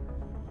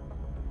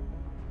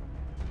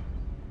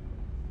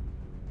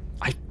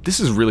 This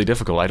is really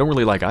difficult. I don't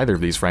really like either of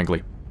these,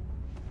 frankly.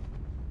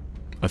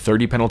 A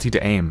 30 penalty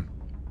to aim.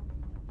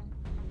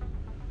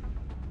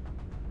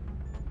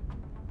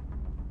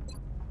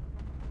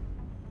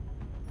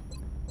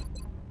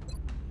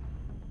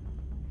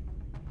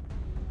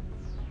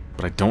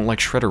 But I don't like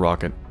Shredder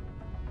Rocket.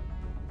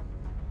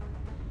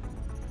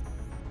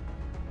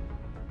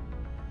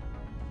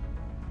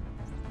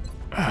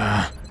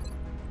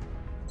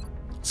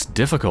 It's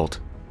difficult.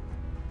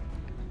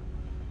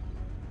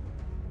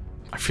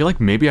 I feel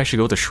like maybe I should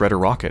go with the Shredder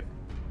Rocket.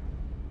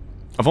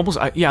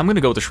 Yeah, I'm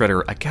gonna go with the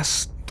Shredder, I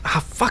guess.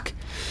 Fuck!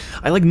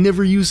 I like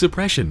never use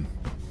suppression.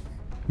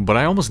 But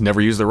I almost never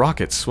use the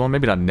rockets. Well,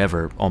 maybe not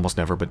never, almost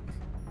never, but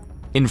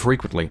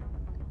infrequently.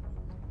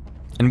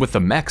 And with the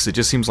mechs, it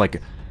just seems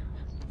like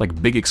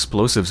big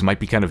explosives might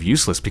be kind of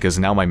useless because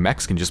now my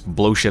mechs can just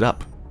blow shit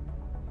up.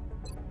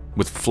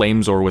 With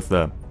flames or with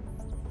the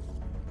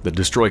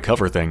destroy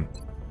cover thing.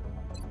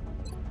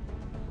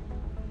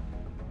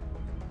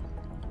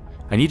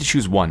 I need to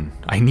choose one.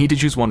 I need to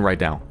choose one right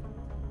now.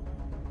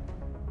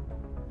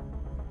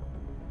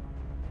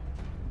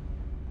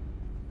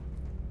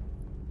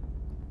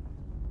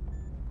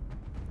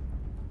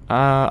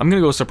 I'm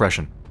gonna go with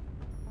suppression.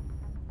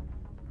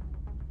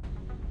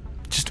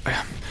 Just,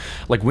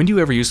 like, when do you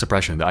ever use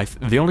suppression?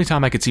 The only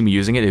time I could see me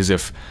using it is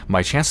if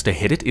my chance to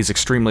hit it is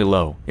extremely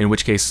low, in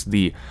which case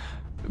the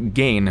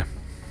gain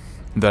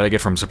that I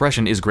get from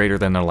suppression is greater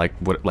than a, like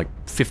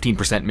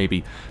 15%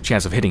 maybe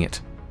chance of hitting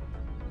it.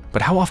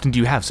 But how often do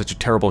you have such a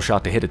terrible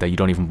shot to hit it that you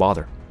don't even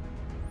bother?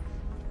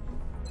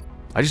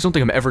 I just don't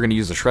think I'm ever going to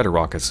use the Shredder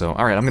Rocket, so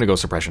alright, I'm going to go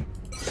suppression.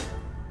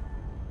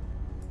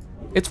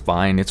 It's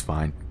fine, it's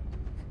fine.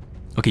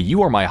 Okay,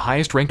 you are my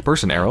highest ranked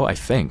person, Arrow, I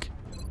think.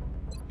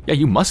 Yeah,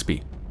 you must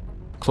be.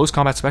 Close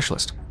Combat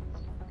Specialist.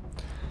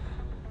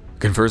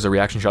 Confers a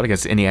reaction shot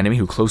against any enemy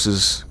who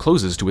closes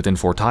to within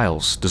 4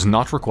 tiles. Does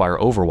not require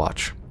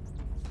Overwatch.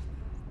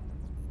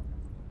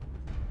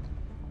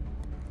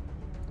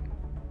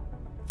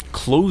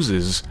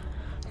 Closes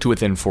to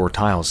within 4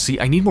 tiles. See,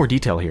 I need more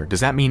detail here.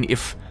 Does that mean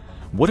if...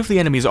 What if the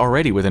enemy is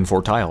already within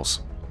 4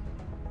 tiles?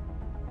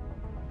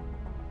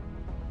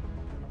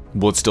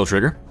 Will it still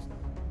trigger?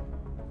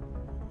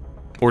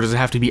 Or does it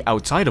have to be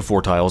outside of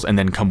 4 tiles and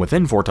then come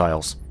within 4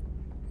 tiles?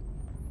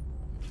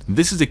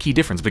 This is a key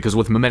difference because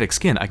with Mimetic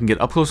Skin, I can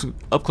get up close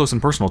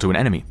and personal to an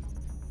enemy.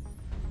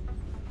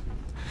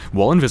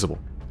 While invisible,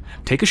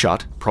 take a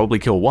shot, probably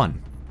kill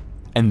 1,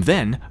 and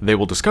then they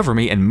will discover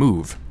me and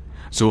move.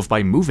 So if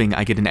by moving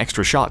I get an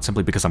extra shot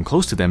simply because I'm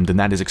close to them, then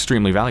that is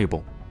extremely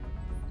valuable.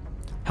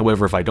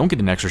 However, if I don't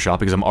get an extra shot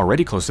because I'm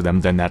already close to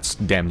them, then that's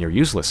damn near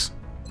useless.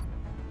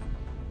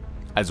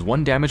 Adds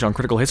 1 damage on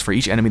critical hits for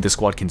each enemy the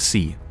squad can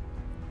see.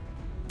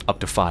 Up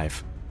to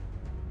 5.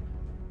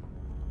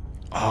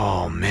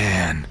 Oh,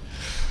 man.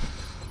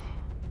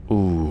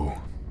 Ooh.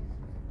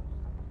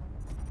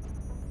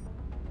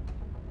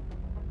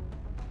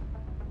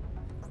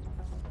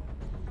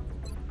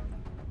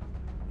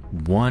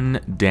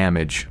 One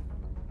damage.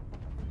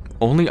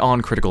 Only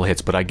on critical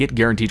hits, but I get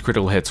guaranteed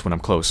critical hits when I'm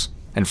close.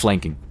 And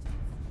flanking.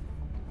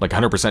 Like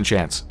 100%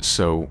 chance,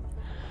 so...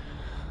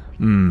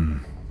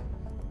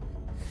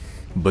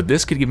 But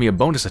this could give me a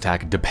bonus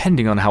attack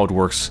depending on how it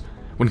works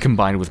when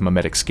combined with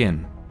Mimetic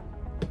Skin.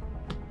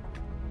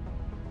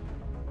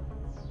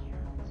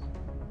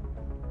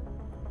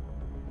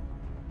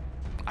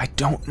 I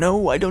don't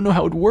know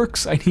how it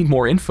works. I need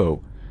more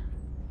info.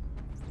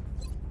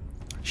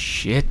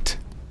 Shit.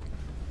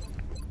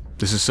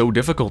 This is so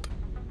difficult.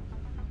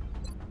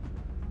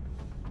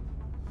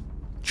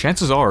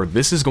 Chances are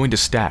this is going to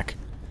stack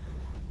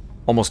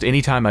almost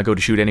any time I go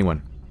to shoot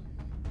anyone.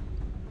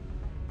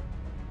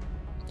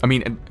 I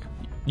mean,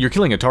 you're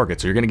killing a target,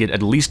 so you're going to get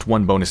at least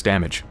 1 bonus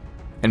damage,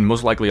 and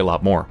most likely a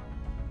lot more.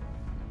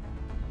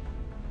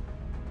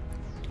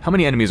 How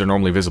many enemies are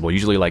normally visible?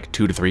 Usually like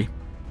 2 to 3.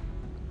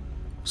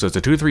 So it's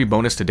a 2 to 3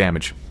 bonus to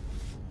damage.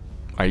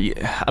 Alright,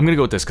 I'm going to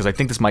go with this because I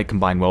think this might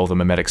combine well with a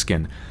Mimetic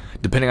Skin,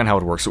 depending on how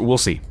it works. We'll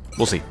see.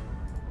 We'll see.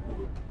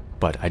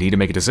 But I need to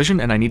make a decision,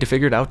 and I need to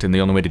figure it out, and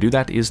the only way to do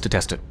that is to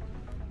test it.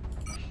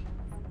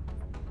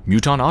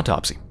 Muton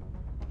Autopsy.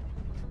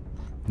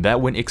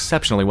 That went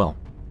exceptionally well.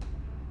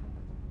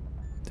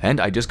 And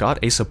I just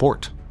got a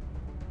support.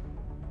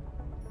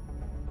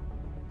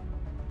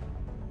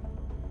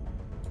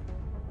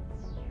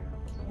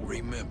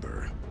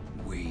 Remember,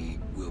 we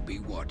will be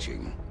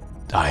watching.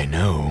 I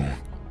know.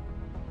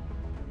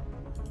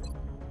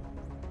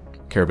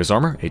 Carapace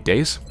armor, 8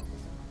 days.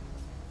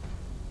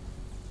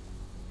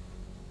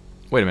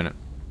 Wait a minute.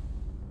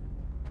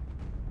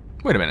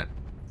 Wait a minute.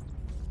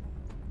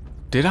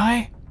 Did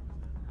I?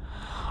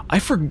 I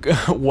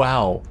forgot.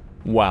 Wow.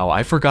 Wow,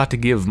 I forgot to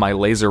give my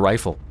laser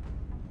rifle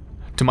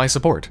to my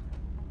support.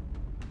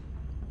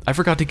 I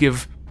forgot to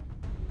give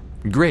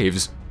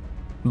Graves,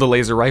 the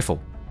laser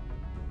rifle.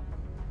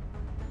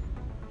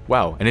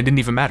 Wow, and it didn't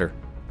even matter.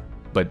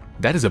 But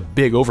that is a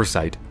big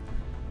oversight.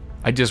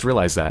 I just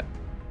realized that.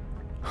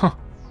 Huh.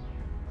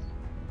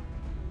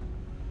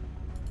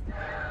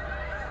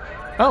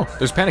 Oh,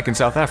 there's panic in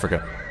South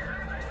Africa.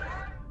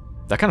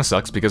 That kind of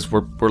sucks because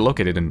we're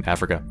located in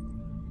Africa.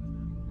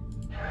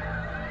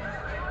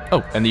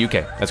 Oh, and the UK.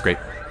 That's great.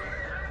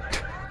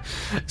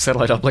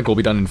 Satellite uplink will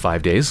be done in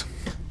 5 days.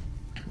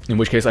 In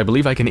which case, I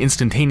believe I can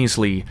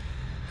instantaneously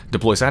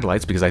deploy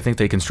satellites because I think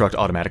they construct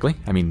automatically.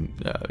 I mean,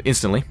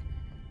 instantly.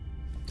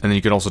 And then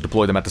you can also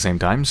deploy them at the same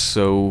time,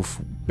 so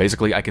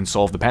basically I can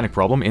solve the panic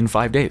problem in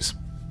 5 days.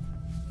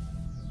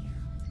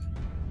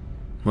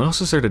 What else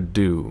is there to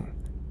do?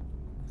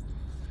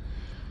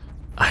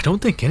 I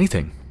don't think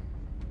anything.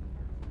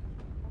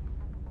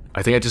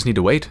 I think I just need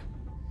to wait.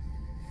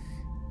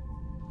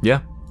 Yeah.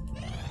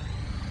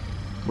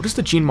 What is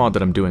the gene mod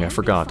that I'm doing? I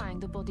forgot. Amplifying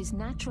the body's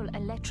natural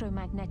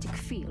electromagnetic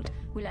field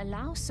will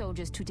allow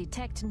soldiers to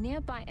detect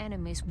nearby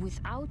enemies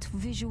without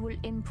visual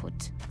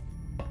input.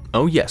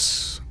 Oh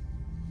yes.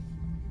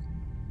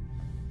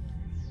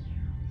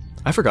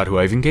 I forgot who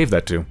I even gave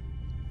that to.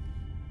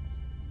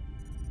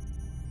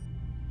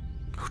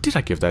 Who did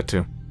I give that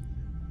to?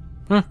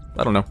 Huh,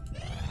 I don't know.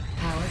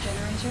 Power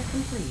generator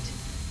complete.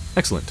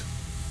 Excellent.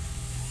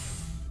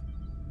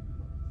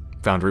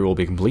 Foundry will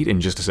be complete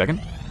in just a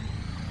second.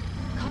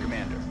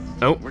 Commander.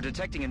 Oh. We're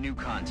detecting a new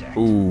contact.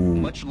 Ooh.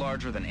 Much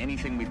larger than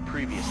anything we've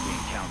previously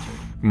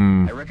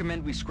encountered. I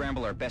recommend we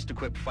scramble our best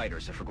equipped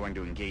fighters if we're going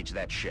to engage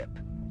that ship.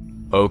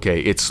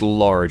 Okay, it's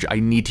large. I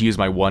need to use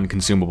my one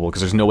consumable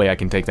because there's no way I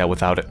can take that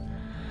without it.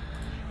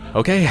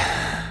 Okay.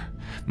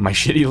 My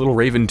shitty little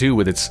Raven 2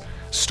 with its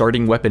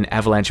starting weapon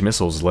avalanche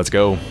missiles. Let's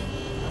go.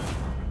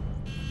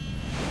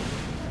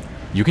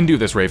 You can do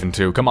this, Raven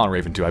 2. Come on,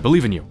 Raven 2. I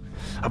believe in you.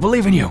 I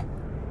believe in you.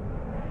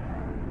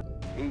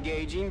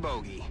 Engaging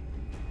bogey.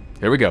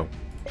 Here we go.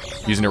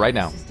 Using it right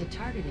now.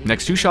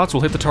 Next 2 shots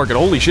will hit the target.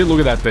 Holy shit, look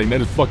at that thing.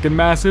 That is fucking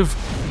massive.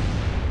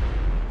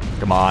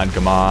 Come on,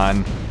 come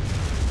on.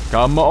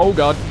 Come on. Oh,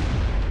 God.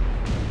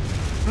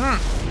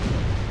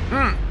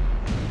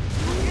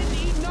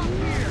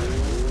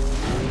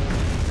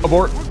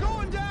 Abort. We're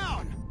going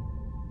down.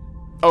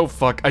 Oh,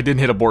 fuck. I didn't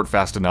hit abort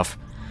fast enough.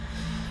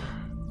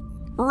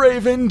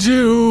 Raven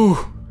 2.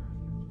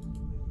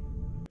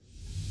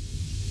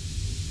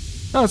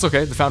 Oh, it's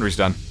okay. The foundry's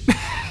done.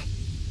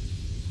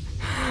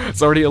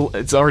 It's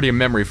already a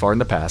memory far in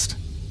the past.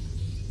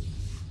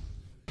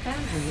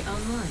 Foundry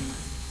online.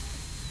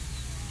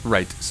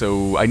 Right,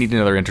 so I need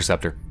another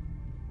interceptor.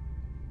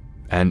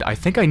 And I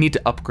think I need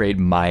to upgrade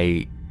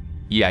my...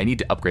 Yeah, I need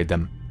to upgrade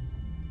them.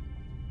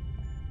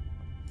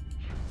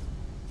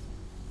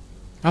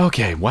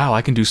 Okay, wow,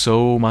 I can do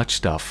so much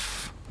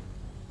stuff.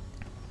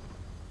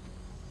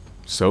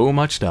 So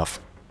much stuff.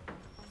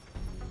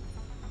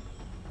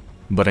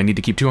 But I need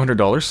to keep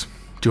 $200,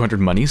 200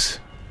 monies,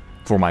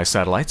 for my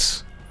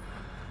satellites.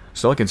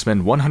 So I can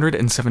spend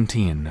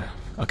 117.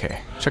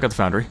 Okay, check out the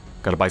foundry.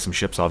 Gotta buy some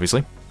ships,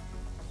 obviously.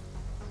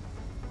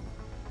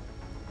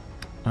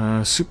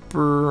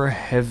 Super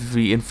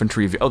heavy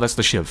infantry... Oh, that's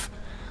the Shiv.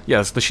 Yeah,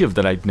 that's the Shiv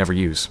that I never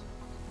use.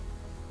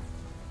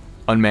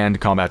 Unmanned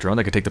combat drone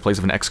that could take the place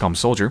of an XCOM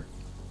soldier.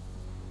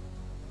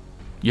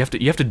 You have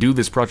to do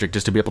this project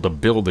just to be able to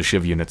build the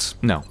Shiv units.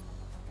 No.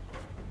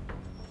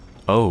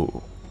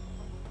 Oh.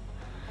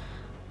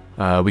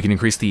 We can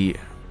increase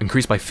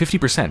by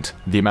 50%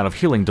 the amount of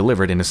healing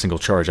delivered in a single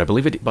charge. I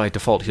believe it by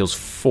default heals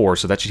 4,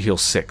 so that should heal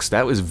 6.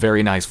 That was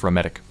very nice for a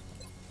medic.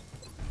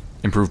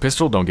 Improved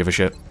pistol, don't give a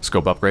shit.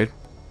 Scope upgrade.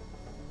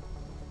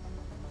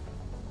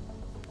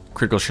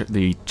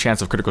 The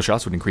chance of critical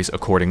shots would increase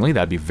accordingly.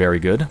 That'd be very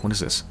good. What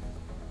is this?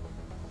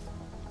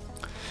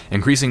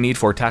 Increasing need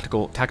for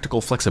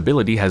tactical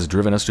flexibility has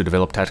driven us to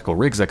develop tactical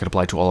rigs that could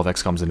apply to all of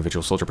XCOM's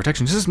individual soldier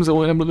protection systems.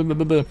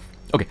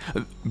 Okay,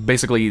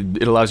 basically,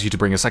 it allows you to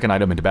bring a second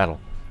item into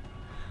battle.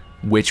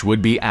 Which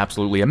would be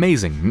absolutely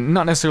amazing.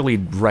 Not necessarily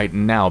right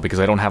now, because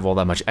I don't have all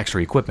that much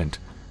extra equipment.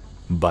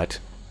 But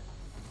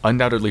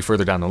undoubtedly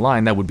further down the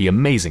line, that would be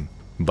amazing.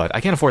 But I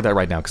can't afford that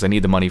right now, because I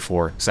need the money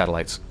for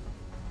satellites.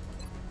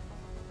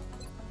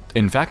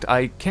 In fact,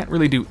 I can't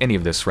really do any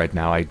of this right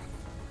now. I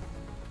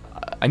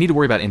need to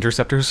worry about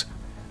interceptors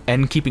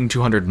and keeping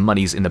 200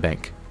 monies in the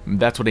bank.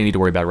 That's what I need to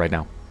worry about right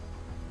now.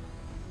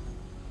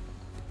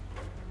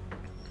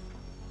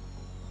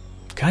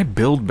 Can I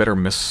build better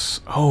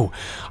Oh,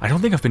 I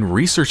don't think I've been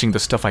researching the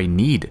stuff I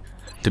need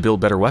to build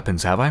better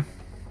weapons, have I?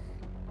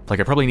 Like,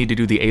 I probably need to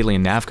do the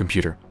alien nav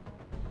computer.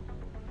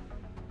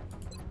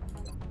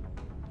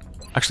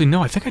 Actually,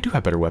 no, I think I do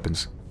have better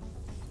weapons.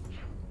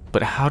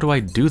 But how do I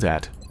do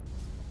that?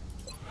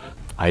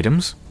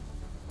 Items?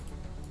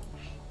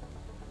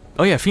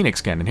 Oh yeah, Phoenix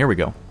Cannon, here we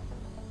go.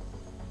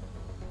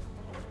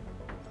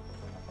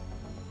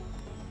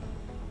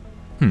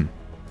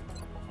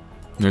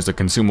 There's the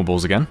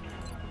consumables again.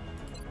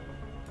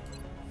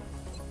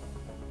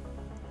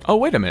 Oh,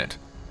 wait a minute.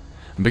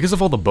 Because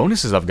of all the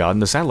bonuses I've gotten,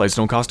 the satellites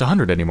don't cost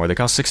 100 anymore, they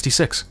cost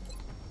 66.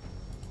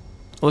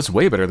 Well, that's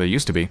way better than they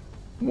used to be.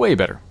 Way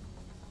better.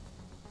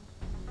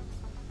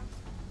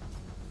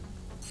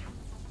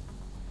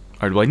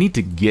 Alright, well I need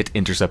to get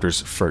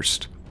interceptors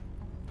first.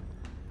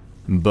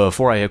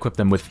 Before I equip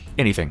them with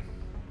anything.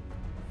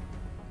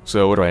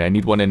 So what do I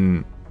need one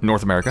in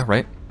North America,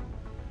 right?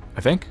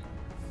 I think?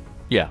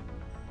 Yeah.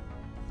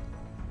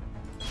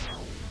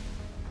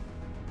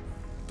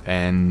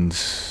 And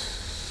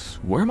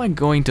where am I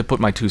going to put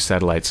my 2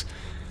 satellites?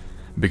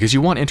 Because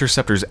you want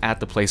interceptors at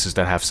the places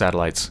that have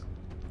satellites.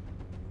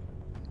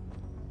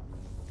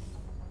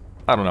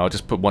 I don't know, I'll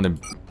just put one in...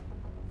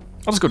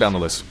 I'll just go down the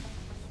list.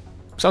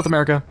 South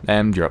America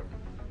and Europe.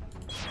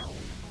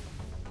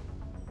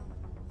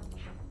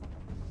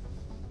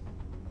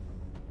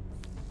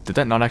 Did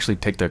that not actually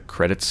take the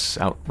credits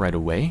out right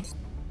away?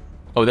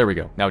 Oh, there we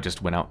go. Now it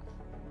just went out.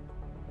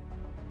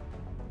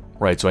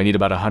 Right, so I need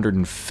about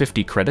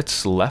 150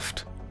 credits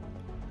left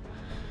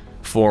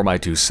for my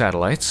 2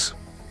 satellites.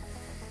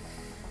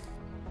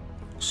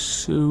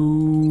 So,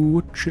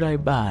 what should I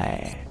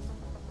buy?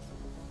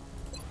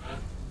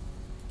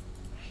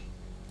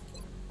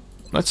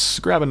 Let's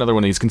grab another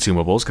one of these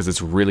consumables, because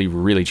it's really,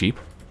 really cheap.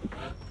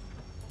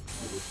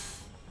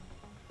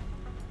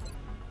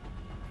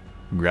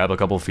 Grab a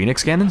couple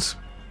Phoenix cannons?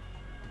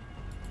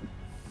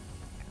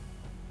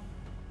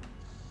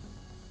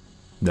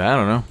 I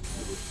don't know.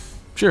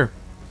 Sure.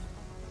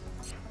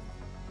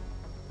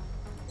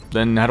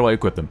 Then how do I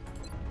equip them?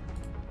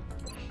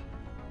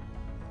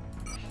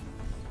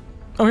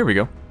 Oh, here we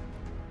go.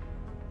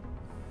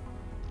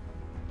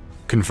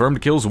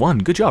 Confirmed kills 1.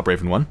 Good job,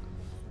 Raven 1.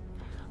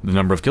 The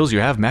number of kills you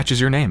have matches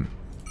your name.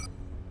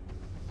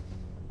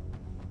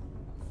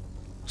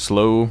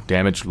 Slow,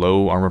 damage,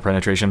 low, armor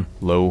penetration,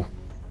 low.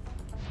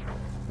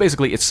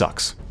 Basically, it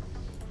sucks.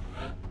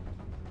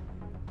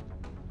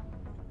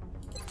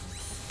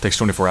 Takes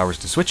 24 hours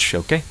to switch,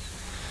 okay.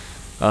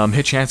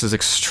 Hit chance is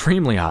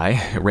extremely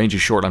high. Range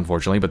is short,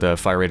 unfortunately, but the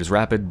fire rate is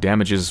rapid.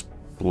 Damage is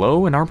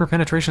low, and armor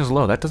penetration is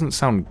low. That doesn't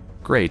sound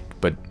great,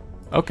 but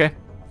okay.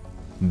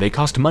 They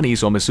cost money,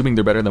 so I'm assuming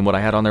they're better than what I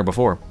had on there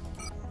before.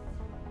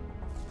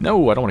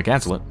 No, I don't want to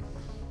cancel it.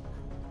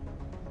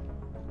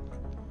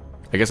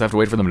 I guess I have to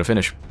wait for them to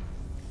finish.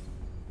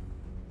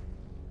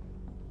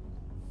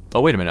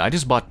 Oh, wait a minute. I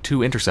just bought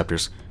 2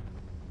 interceptors.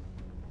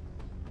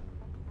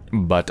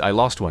 But I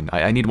lost one.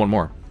 I need one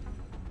more.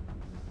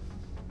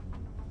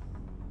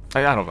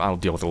 I'll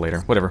deal with it later.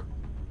 Whatever.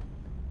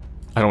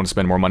 I don't want to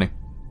spend more money.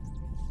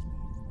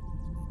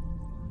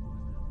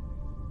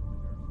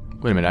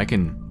 Wait a minute.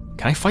 Can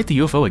I fight the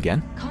UFO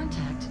again?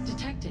 Contact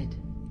detected.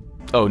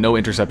 Oh, no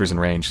interceptors in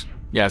range.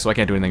 Yeah, so I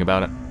can't do anything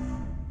about it.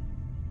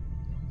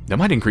 That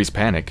might increase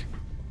panic.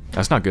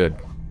 That's not good.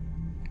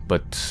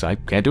 But I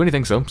can't do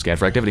anything, so scan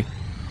for activity.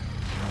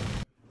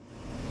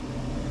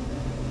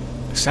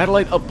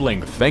 Satellite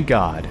uplink, thank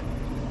God.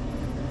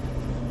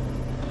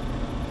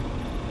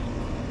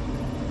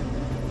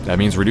 That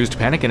means reduced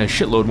panic and a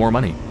shitload more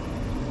money.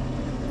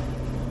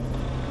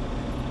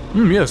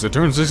 Yes, it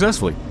turned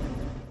successfully.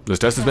 This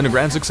test has been a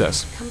grand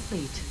success.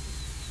 Complete.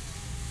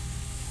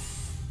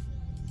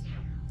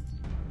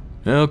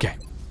 Okay.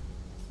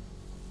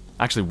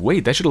 Actually,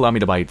 wait, that should allow me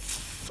to buy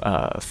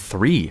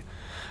 3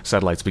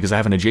 satellites because I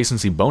have an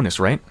adjacency bonus,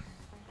 right?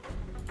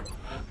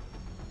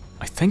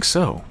 I think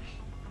so.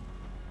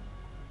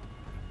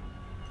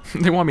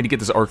 They want me to get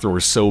this arc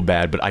thrower so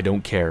bad, but I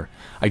don't care.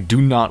 I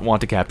do not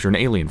want to capture an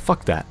alien.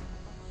 Fuck that.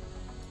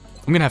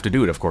 I'm gonna have to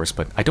do it, of course,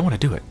 but I don't want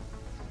to do it.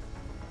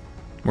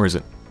 Where is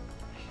it?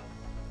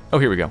 Oh,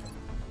 here we go.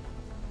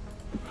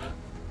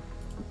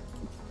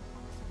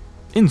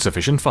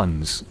 Insufficient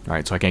funds.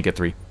 Alright, so I can't get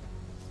 3.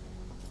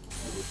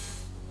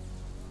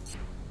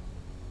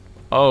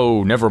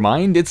 Oh, never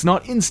mind. It's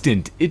not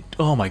instant.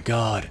 Oh my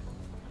god.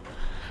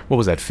 What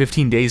was that,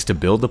 15 days to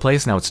build the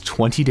place? Now it's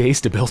 20 days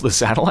to build the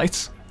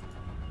satellites?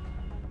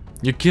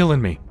 You're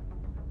killing me.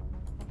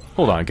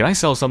 Hold on, can I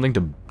sell something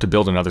to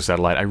build another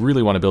satellite? I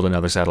really want to build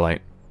another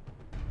satellite.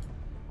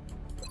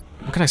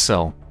 What can I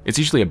sell? It's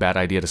usually a bad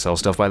idea to sell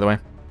stuff, by the way.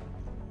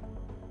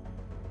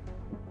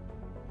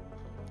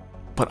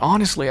 But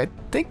honestly, I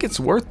think it's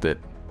worth it.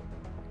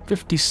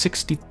 50,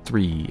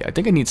 63. I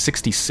think I need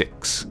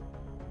 66.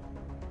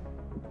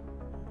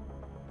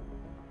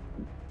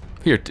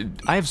 Here,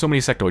 I have so many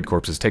sectoid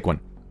corpses. Take one.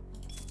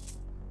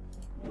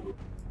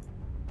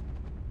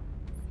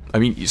 I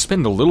mean, you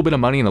spend a little bit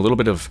of money and a little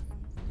bit of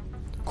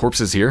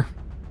corpses here.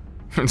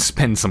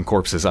 Spend some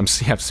corpses. I'm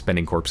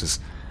spending corpses.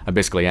 I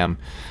basically am.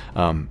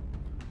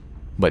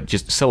 But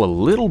just sell a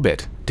little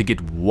bit to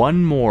get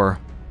one more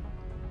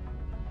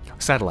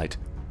satellite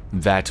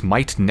that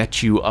might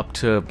net you up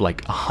to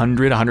like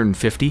 100,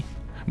 150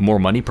 more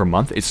money per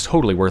month. It's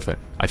totally worth it,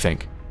 I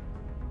think.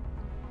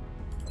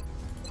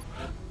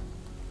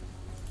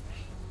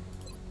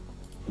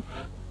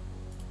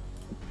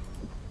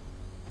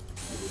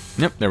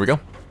 Yep, there we go.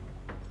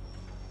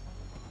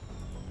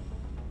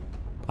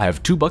 I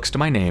have $2 to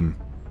my name.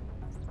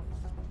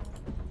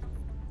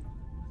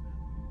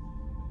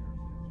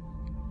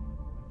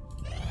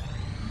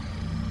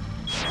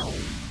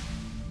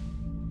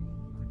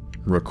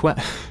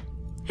 Request.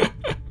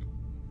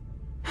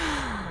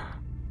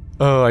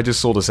 Oh, I just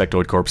sold a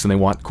sectoid corpse and they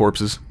want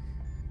corpses.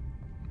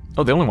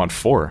 Oh, they only want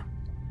 4.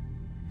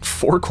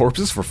 4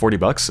 corpses for 40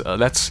 bucks?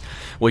 That's...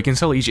 Well, you can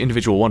sell each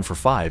individual one for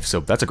 5,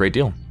 so that's a great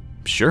deal.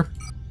 Sure.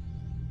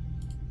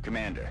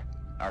 Commander,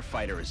 our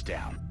fighter is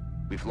down.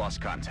 We've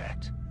lost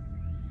contact.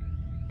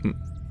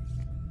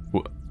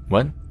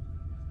 What?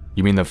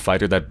 You mean the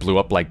fighter that blew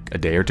up like a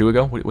day or 2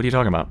 ago? What are you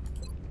talking about?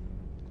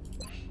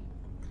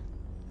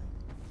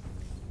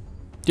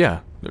 Yeah,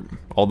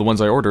 all the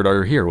ones I ordered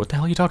are here. What the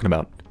hell are you talking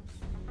about?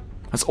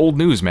 That's old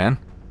news, man.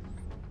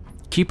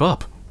 Keep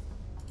up.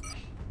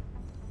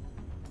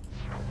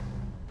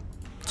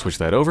 Switch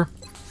that over.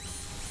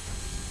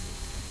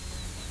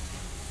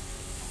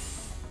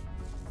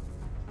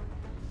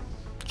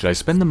 Should I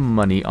spend the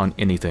money on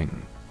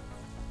anything?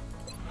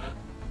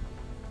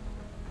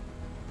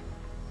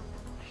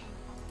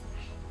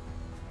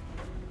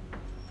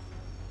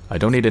 I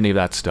don't need any of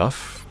that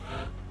stuff.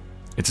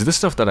 It's this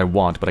stuff that I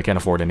want, but I can't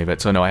afford any of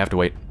it, so no, I have to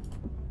wait.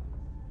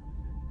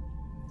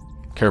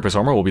 Carapace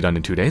armor will be done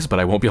in 2 days, but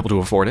I won't be able to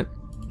afford it.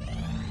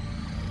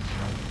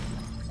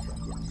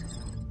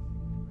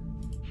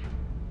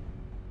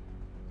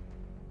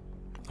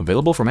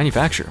 Available for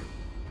manufacture.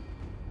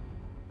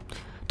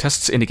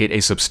 Tests indicate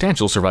a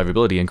substantial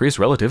survivability increase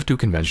relative to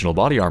conventional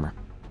body armor.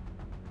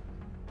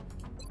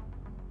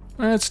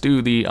 Let's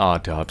do the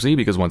autopsy,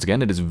 because once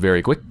again, it is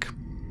very quick.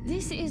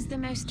 This is the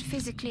most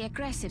physically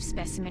aggressive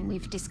specimen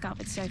we've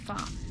discovered so far,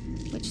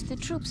 which the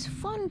troops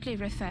fondly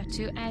refer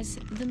to as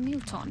the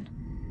muton.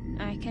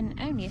 I can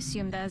only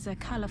assume there's a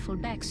colorful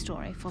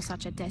backstory for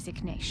such a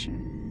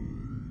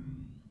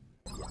designation.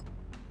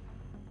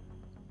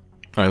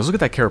 Alright, let's look at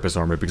that carapace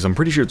armor, because I'm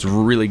pretty sure it's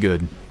really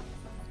good.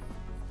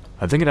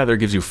 I think it either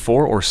gives you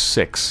 4 or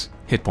 6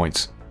 hit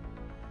points.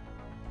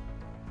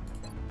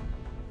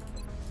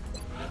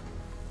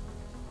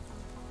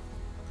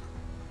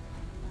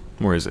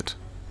 Where is it?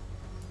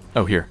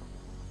 Oh, here.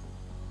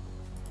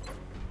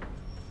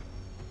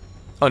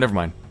 Oh, never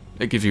mind.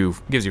 It gives you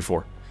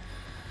 4.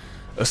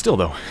 Still,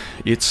 though,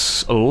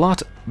 it's a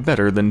lot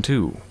better than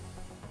 2.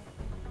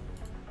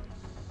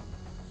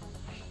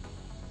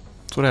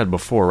 That's what I had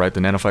before, right? The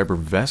nanofiber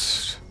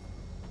vest?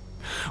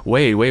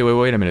 Wait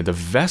a minute. The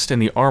vest and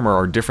the armor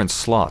are different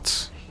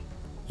slots.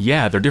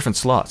 Yeah, they're different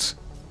slots.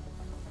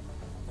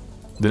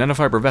 The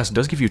nanofiber vest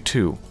does give you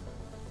 2.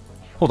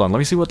 Hold on, let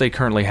me see what they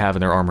currently have in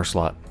their armor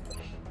slot.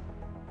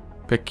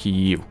 Pick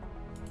you.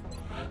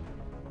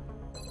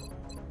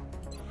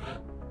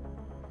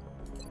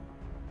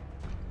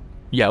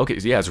 Yeah, okay,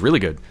 yeah, it's really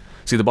good.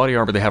 See, the body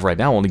armor they have right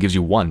now only gives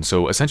you 1,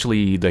 so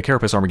essentially the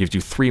carapace armor gives you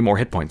 3 more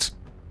hit points.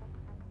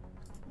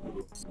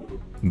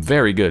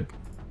 Very good.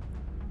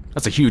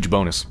 That's a huge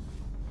bonus.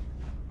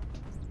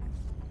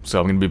 So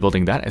I'm going to be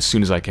building that as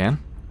soon as I can.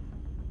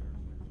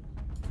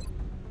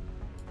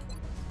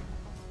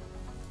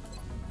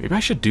 Maybe I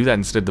should do that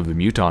instead of the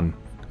muton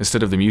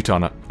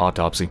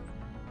autopsy.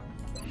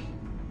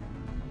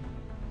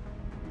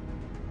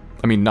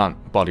 I mean,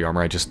 not body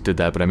armor, I just did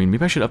that, but I mean,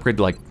 maybe I should upgrade,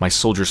 like, my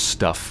soldier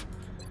stuff.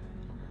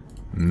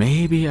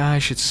 Maybe I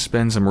should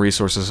spend some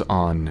resources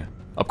on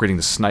upgrading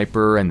the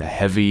sniper and the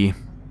heavy,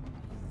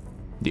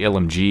 the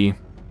LMG,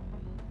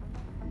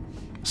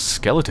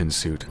 skeleton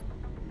suit.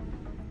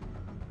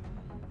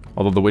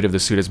 Although the weight of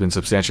this suit has been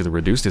substantially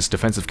reduced, its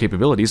defensive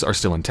capabilities are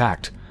still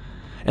intact,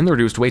 and the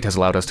reduced weight has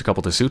allowed us to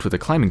couple the suit with a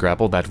climbing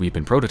grapple that we've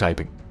been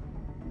prototyping.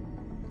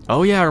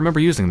 Oh yeah, I remember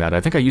using that. I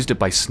think I used it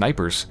by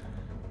snipers.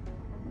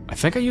 I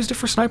think I used it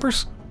for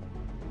snipers?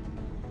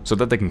 So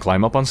that they can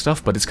climb up on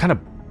stuff, but it's kind of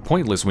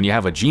pointless when you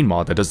have a gene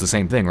mod that does the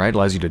same thing, right?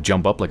 Allows you to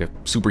jump up like a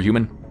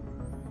superhuman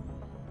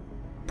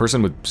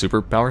person with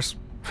superpowers?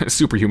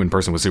 Superhuman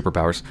person with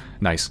superpowers.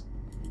 Nice.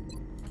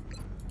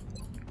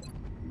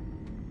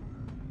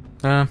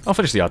 I'll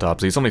finish the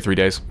autopsy. It's only 3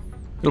 days.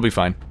 It'll be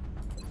fine.